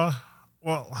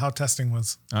 well, how testing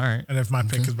was All right. and if my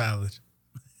pick is valid.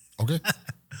 Okay.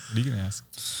 What are you going to ask?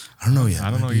 I don't know yet. I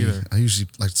don't know either. I usually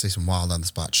like to say some wild on the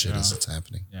spot shit as it's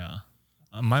happening. Yeah.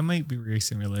 Mine might be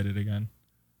racing related again.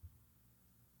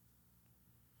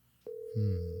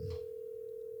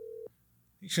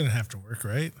 He shouldn't have to work,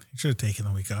 right? He should have taken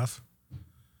the week off.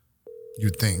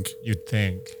 You'd think. You'd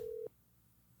think.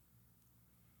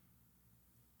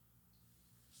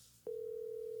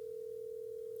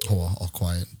 Oh, all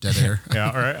quiet, dead air. Yeah.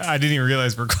 All right. I didn't even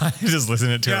realize we're quiet. Just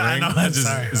listening to Yeah, it I ring. know. I just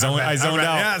Sorry. I zoned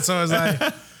out. Yeah, so was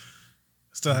I.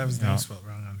 Still have his name spelled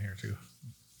wrong on here too.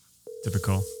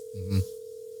 Typical.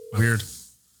 Weird.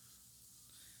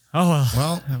 Oh, well.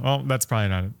 Well, Well, that's probably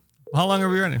not it. How long are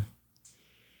we running?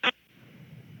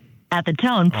 At the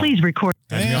tone, please record.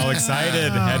 Had me all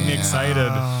excited. Had me excited.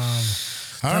 all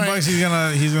 $10 right.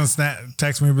 he's gonna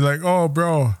text me and be like, "Oh,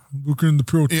 bro, I'm looking in the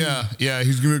Pro 2." Yeah.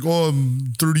 He's gonna be like, oh,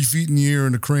 I'm 30 feet in the air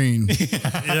in a crane.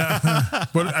 Yeah.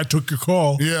 But I took your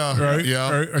call. Yeah, Right. yeah,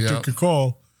 Right? I yeah. took your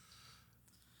call.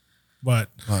 But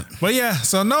yeah.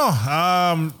 So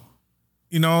no.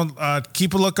 You know,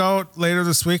 keep a lookout later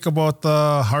this week about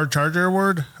the Hard Charger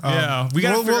Award. Yeah, we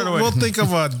gotta figure out a way. We'll think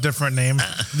of a different name.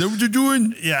 Is that what you're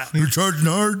doing? Yeah. You're charging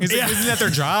hard? Isn't that their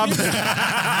job?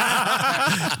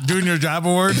 Doing your job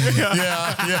award.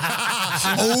 Yeah.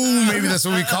 Oh, maybe that's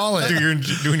what we call it. doing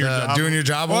your job. Doing your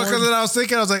job Well, award? because then I was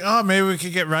thinking, I was like, oh, maybe we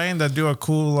could get Ryan to do a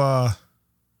cool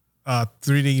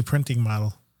 3D printing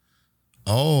model.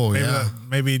 Oh, Maybe, yeah.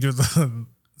 maybe do the,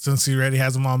 since he already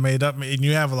has them all made up, and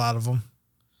you have a lot of them.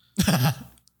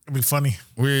 It'd be funny.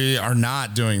 We are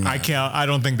not doing that. I can't. I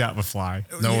don't think that would fly.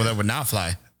 No, that would not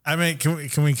fly. I mean,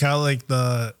 can we call it like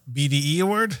the BDE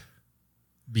award?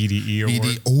 BDE award.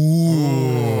 BD.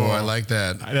 Ooh, I like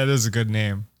that. That is a good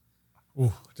name.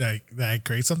 Ooh, did I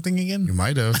create something again? You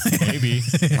might have. Maybe.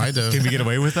 Might have. Can we get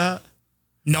away with that?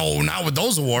 No, not with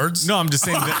those awards. No, I'm just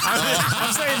saying.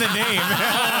 I'm saying the name.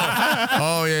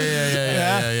 Oh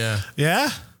yeah.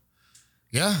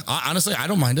 Yeah. Honestly, I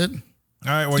don't mind it. All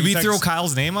right. Well, Did we you throw text-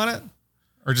 Kyle's name on it,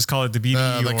 or just call it the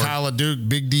BDE? The award? Kyle Leduc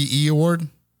Big DE Award,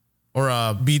 or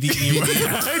BDE?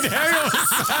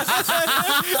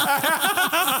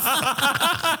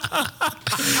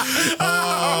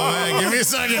 Oh man, give me a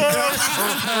second.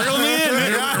 Reel me in.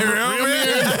 Reel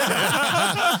me in.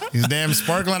 These damn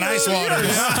sparkling ice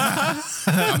waters.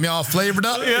 Got me all flavored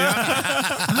up. Oh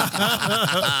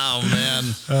man.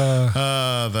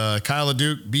 The Kyle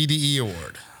Leduc BDE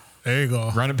Award. There you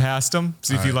go. Run it past him.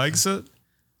 See if he likes it.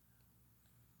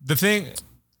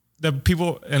 The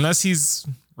people, unless he's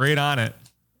right on it,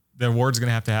 the award's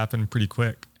gonna have to happen pretty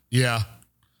quick Yeah.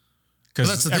 Well, that's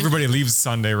because the thing. everybody leaves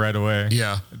Sunday right away.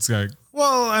 Yeah. It's like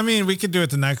Well, I mean, we could do it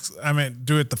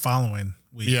do it the following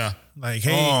week. Yeah. Like,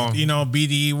 hey,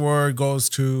 BDE award goes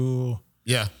to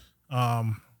Yeah.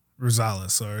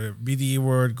 Rosales, or BDE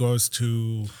award goes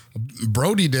to.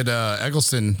 Brody did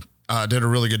Eggleston did a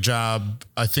really good job.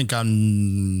 I think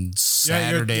on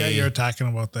Saturday. You're talking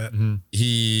about that.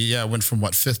 He went from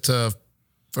what, 5th to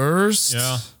 1st?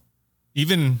 yeah.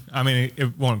 Even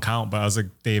it won't count, but I was like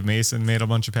Dave Mason made a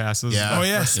bunch of passes. Yeah. Oh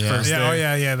yes. Yeah. First Yeah. day. Oh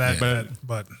yeah.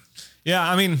 But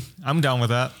Yeah, I'm down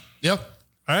with that. Yep.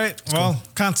 all right. Well,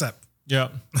 concept. Yeah.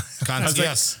 Concept.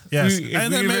 Yes. Yes. If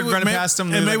we run it past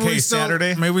him, and like, maybe hey, we still,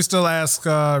 Saturday. Maybe we still ask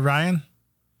Ryan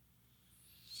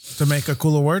to make a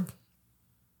cool award.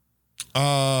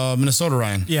 Minnesota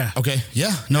Ryan. Yeah. Okay.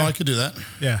 Yeah. No, I could do that.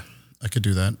 Yeah. I could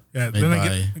do that. Yeah. Made Then by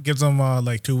it gives them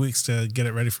like 2 weeks to get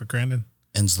it ready for Crandon.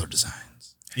 Ensler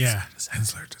Designs. Yeah.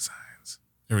 Ensler Designs.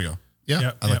 Here we go. Yeah.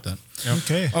 Yep, I like yep. that.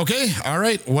 Okay. Okay. All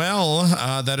right. Well,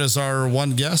 that is our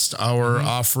one guest, our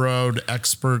off-road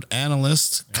expert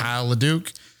analyst, Kyle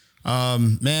Leduc.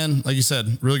 Man, like you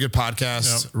said, really good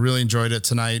podcast. Yep. Really enjoyed it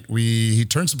tonight. He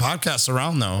turned some podcasts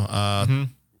around though.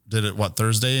 Did it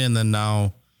Thursday, and then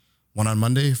now one on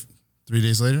Monday, 3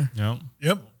 days later. Yeah.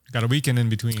 Yep. Got a weekend in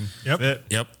between. Yep. That's it.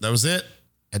 Yep. That was it.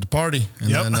 Had to party and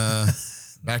Yep. then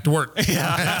back to work.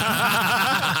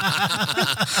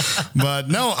 But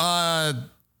no,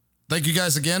 thank you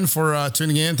guys again for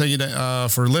tuning in. Thank you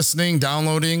for listening,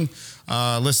 downloading,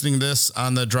 listening to this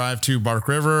on the drive to Bark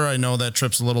River. I know that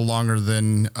trip's a little longer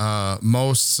than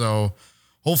most, so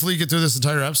hopefully you get through this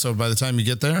entire episode by the time you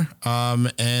get there.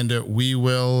 And we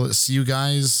will see you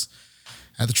guys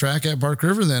at the track at Bark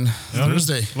River then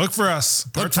Thursday. Look for us.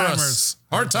 Look for us.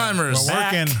 Part-timers. We're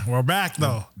working. We're back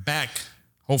though. Back.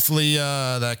 Hopefully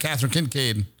that Catherine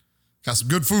Kincaid got some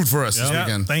good food for us this Yeah.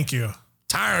 weekend. Thank you.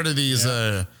 Tired of these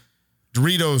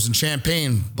Doritos and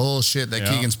champagne bullshit that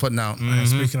Keegan's putting out.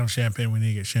 Speaking of champagne, we need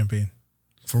to get champagne.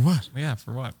 For what? Yeah.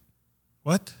 For what?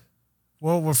 What?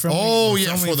 Well, we're filming. Oh, we're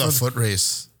yeah, filming for the foot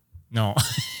race. No.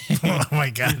 Oh my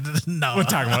God. No. We're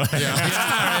talking about it. All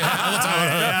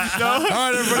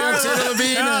right, everybody. I'm Taylor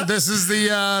Levine. This is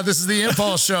the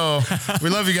Impulse Show. We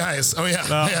love you guys. Oh yeah.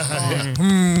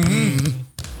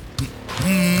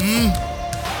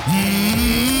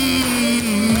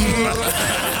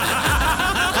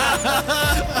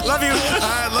 Love you.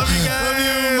 Love you guys. Love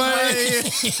you. Bye.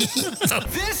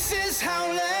 This is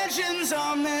how legends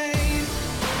are made.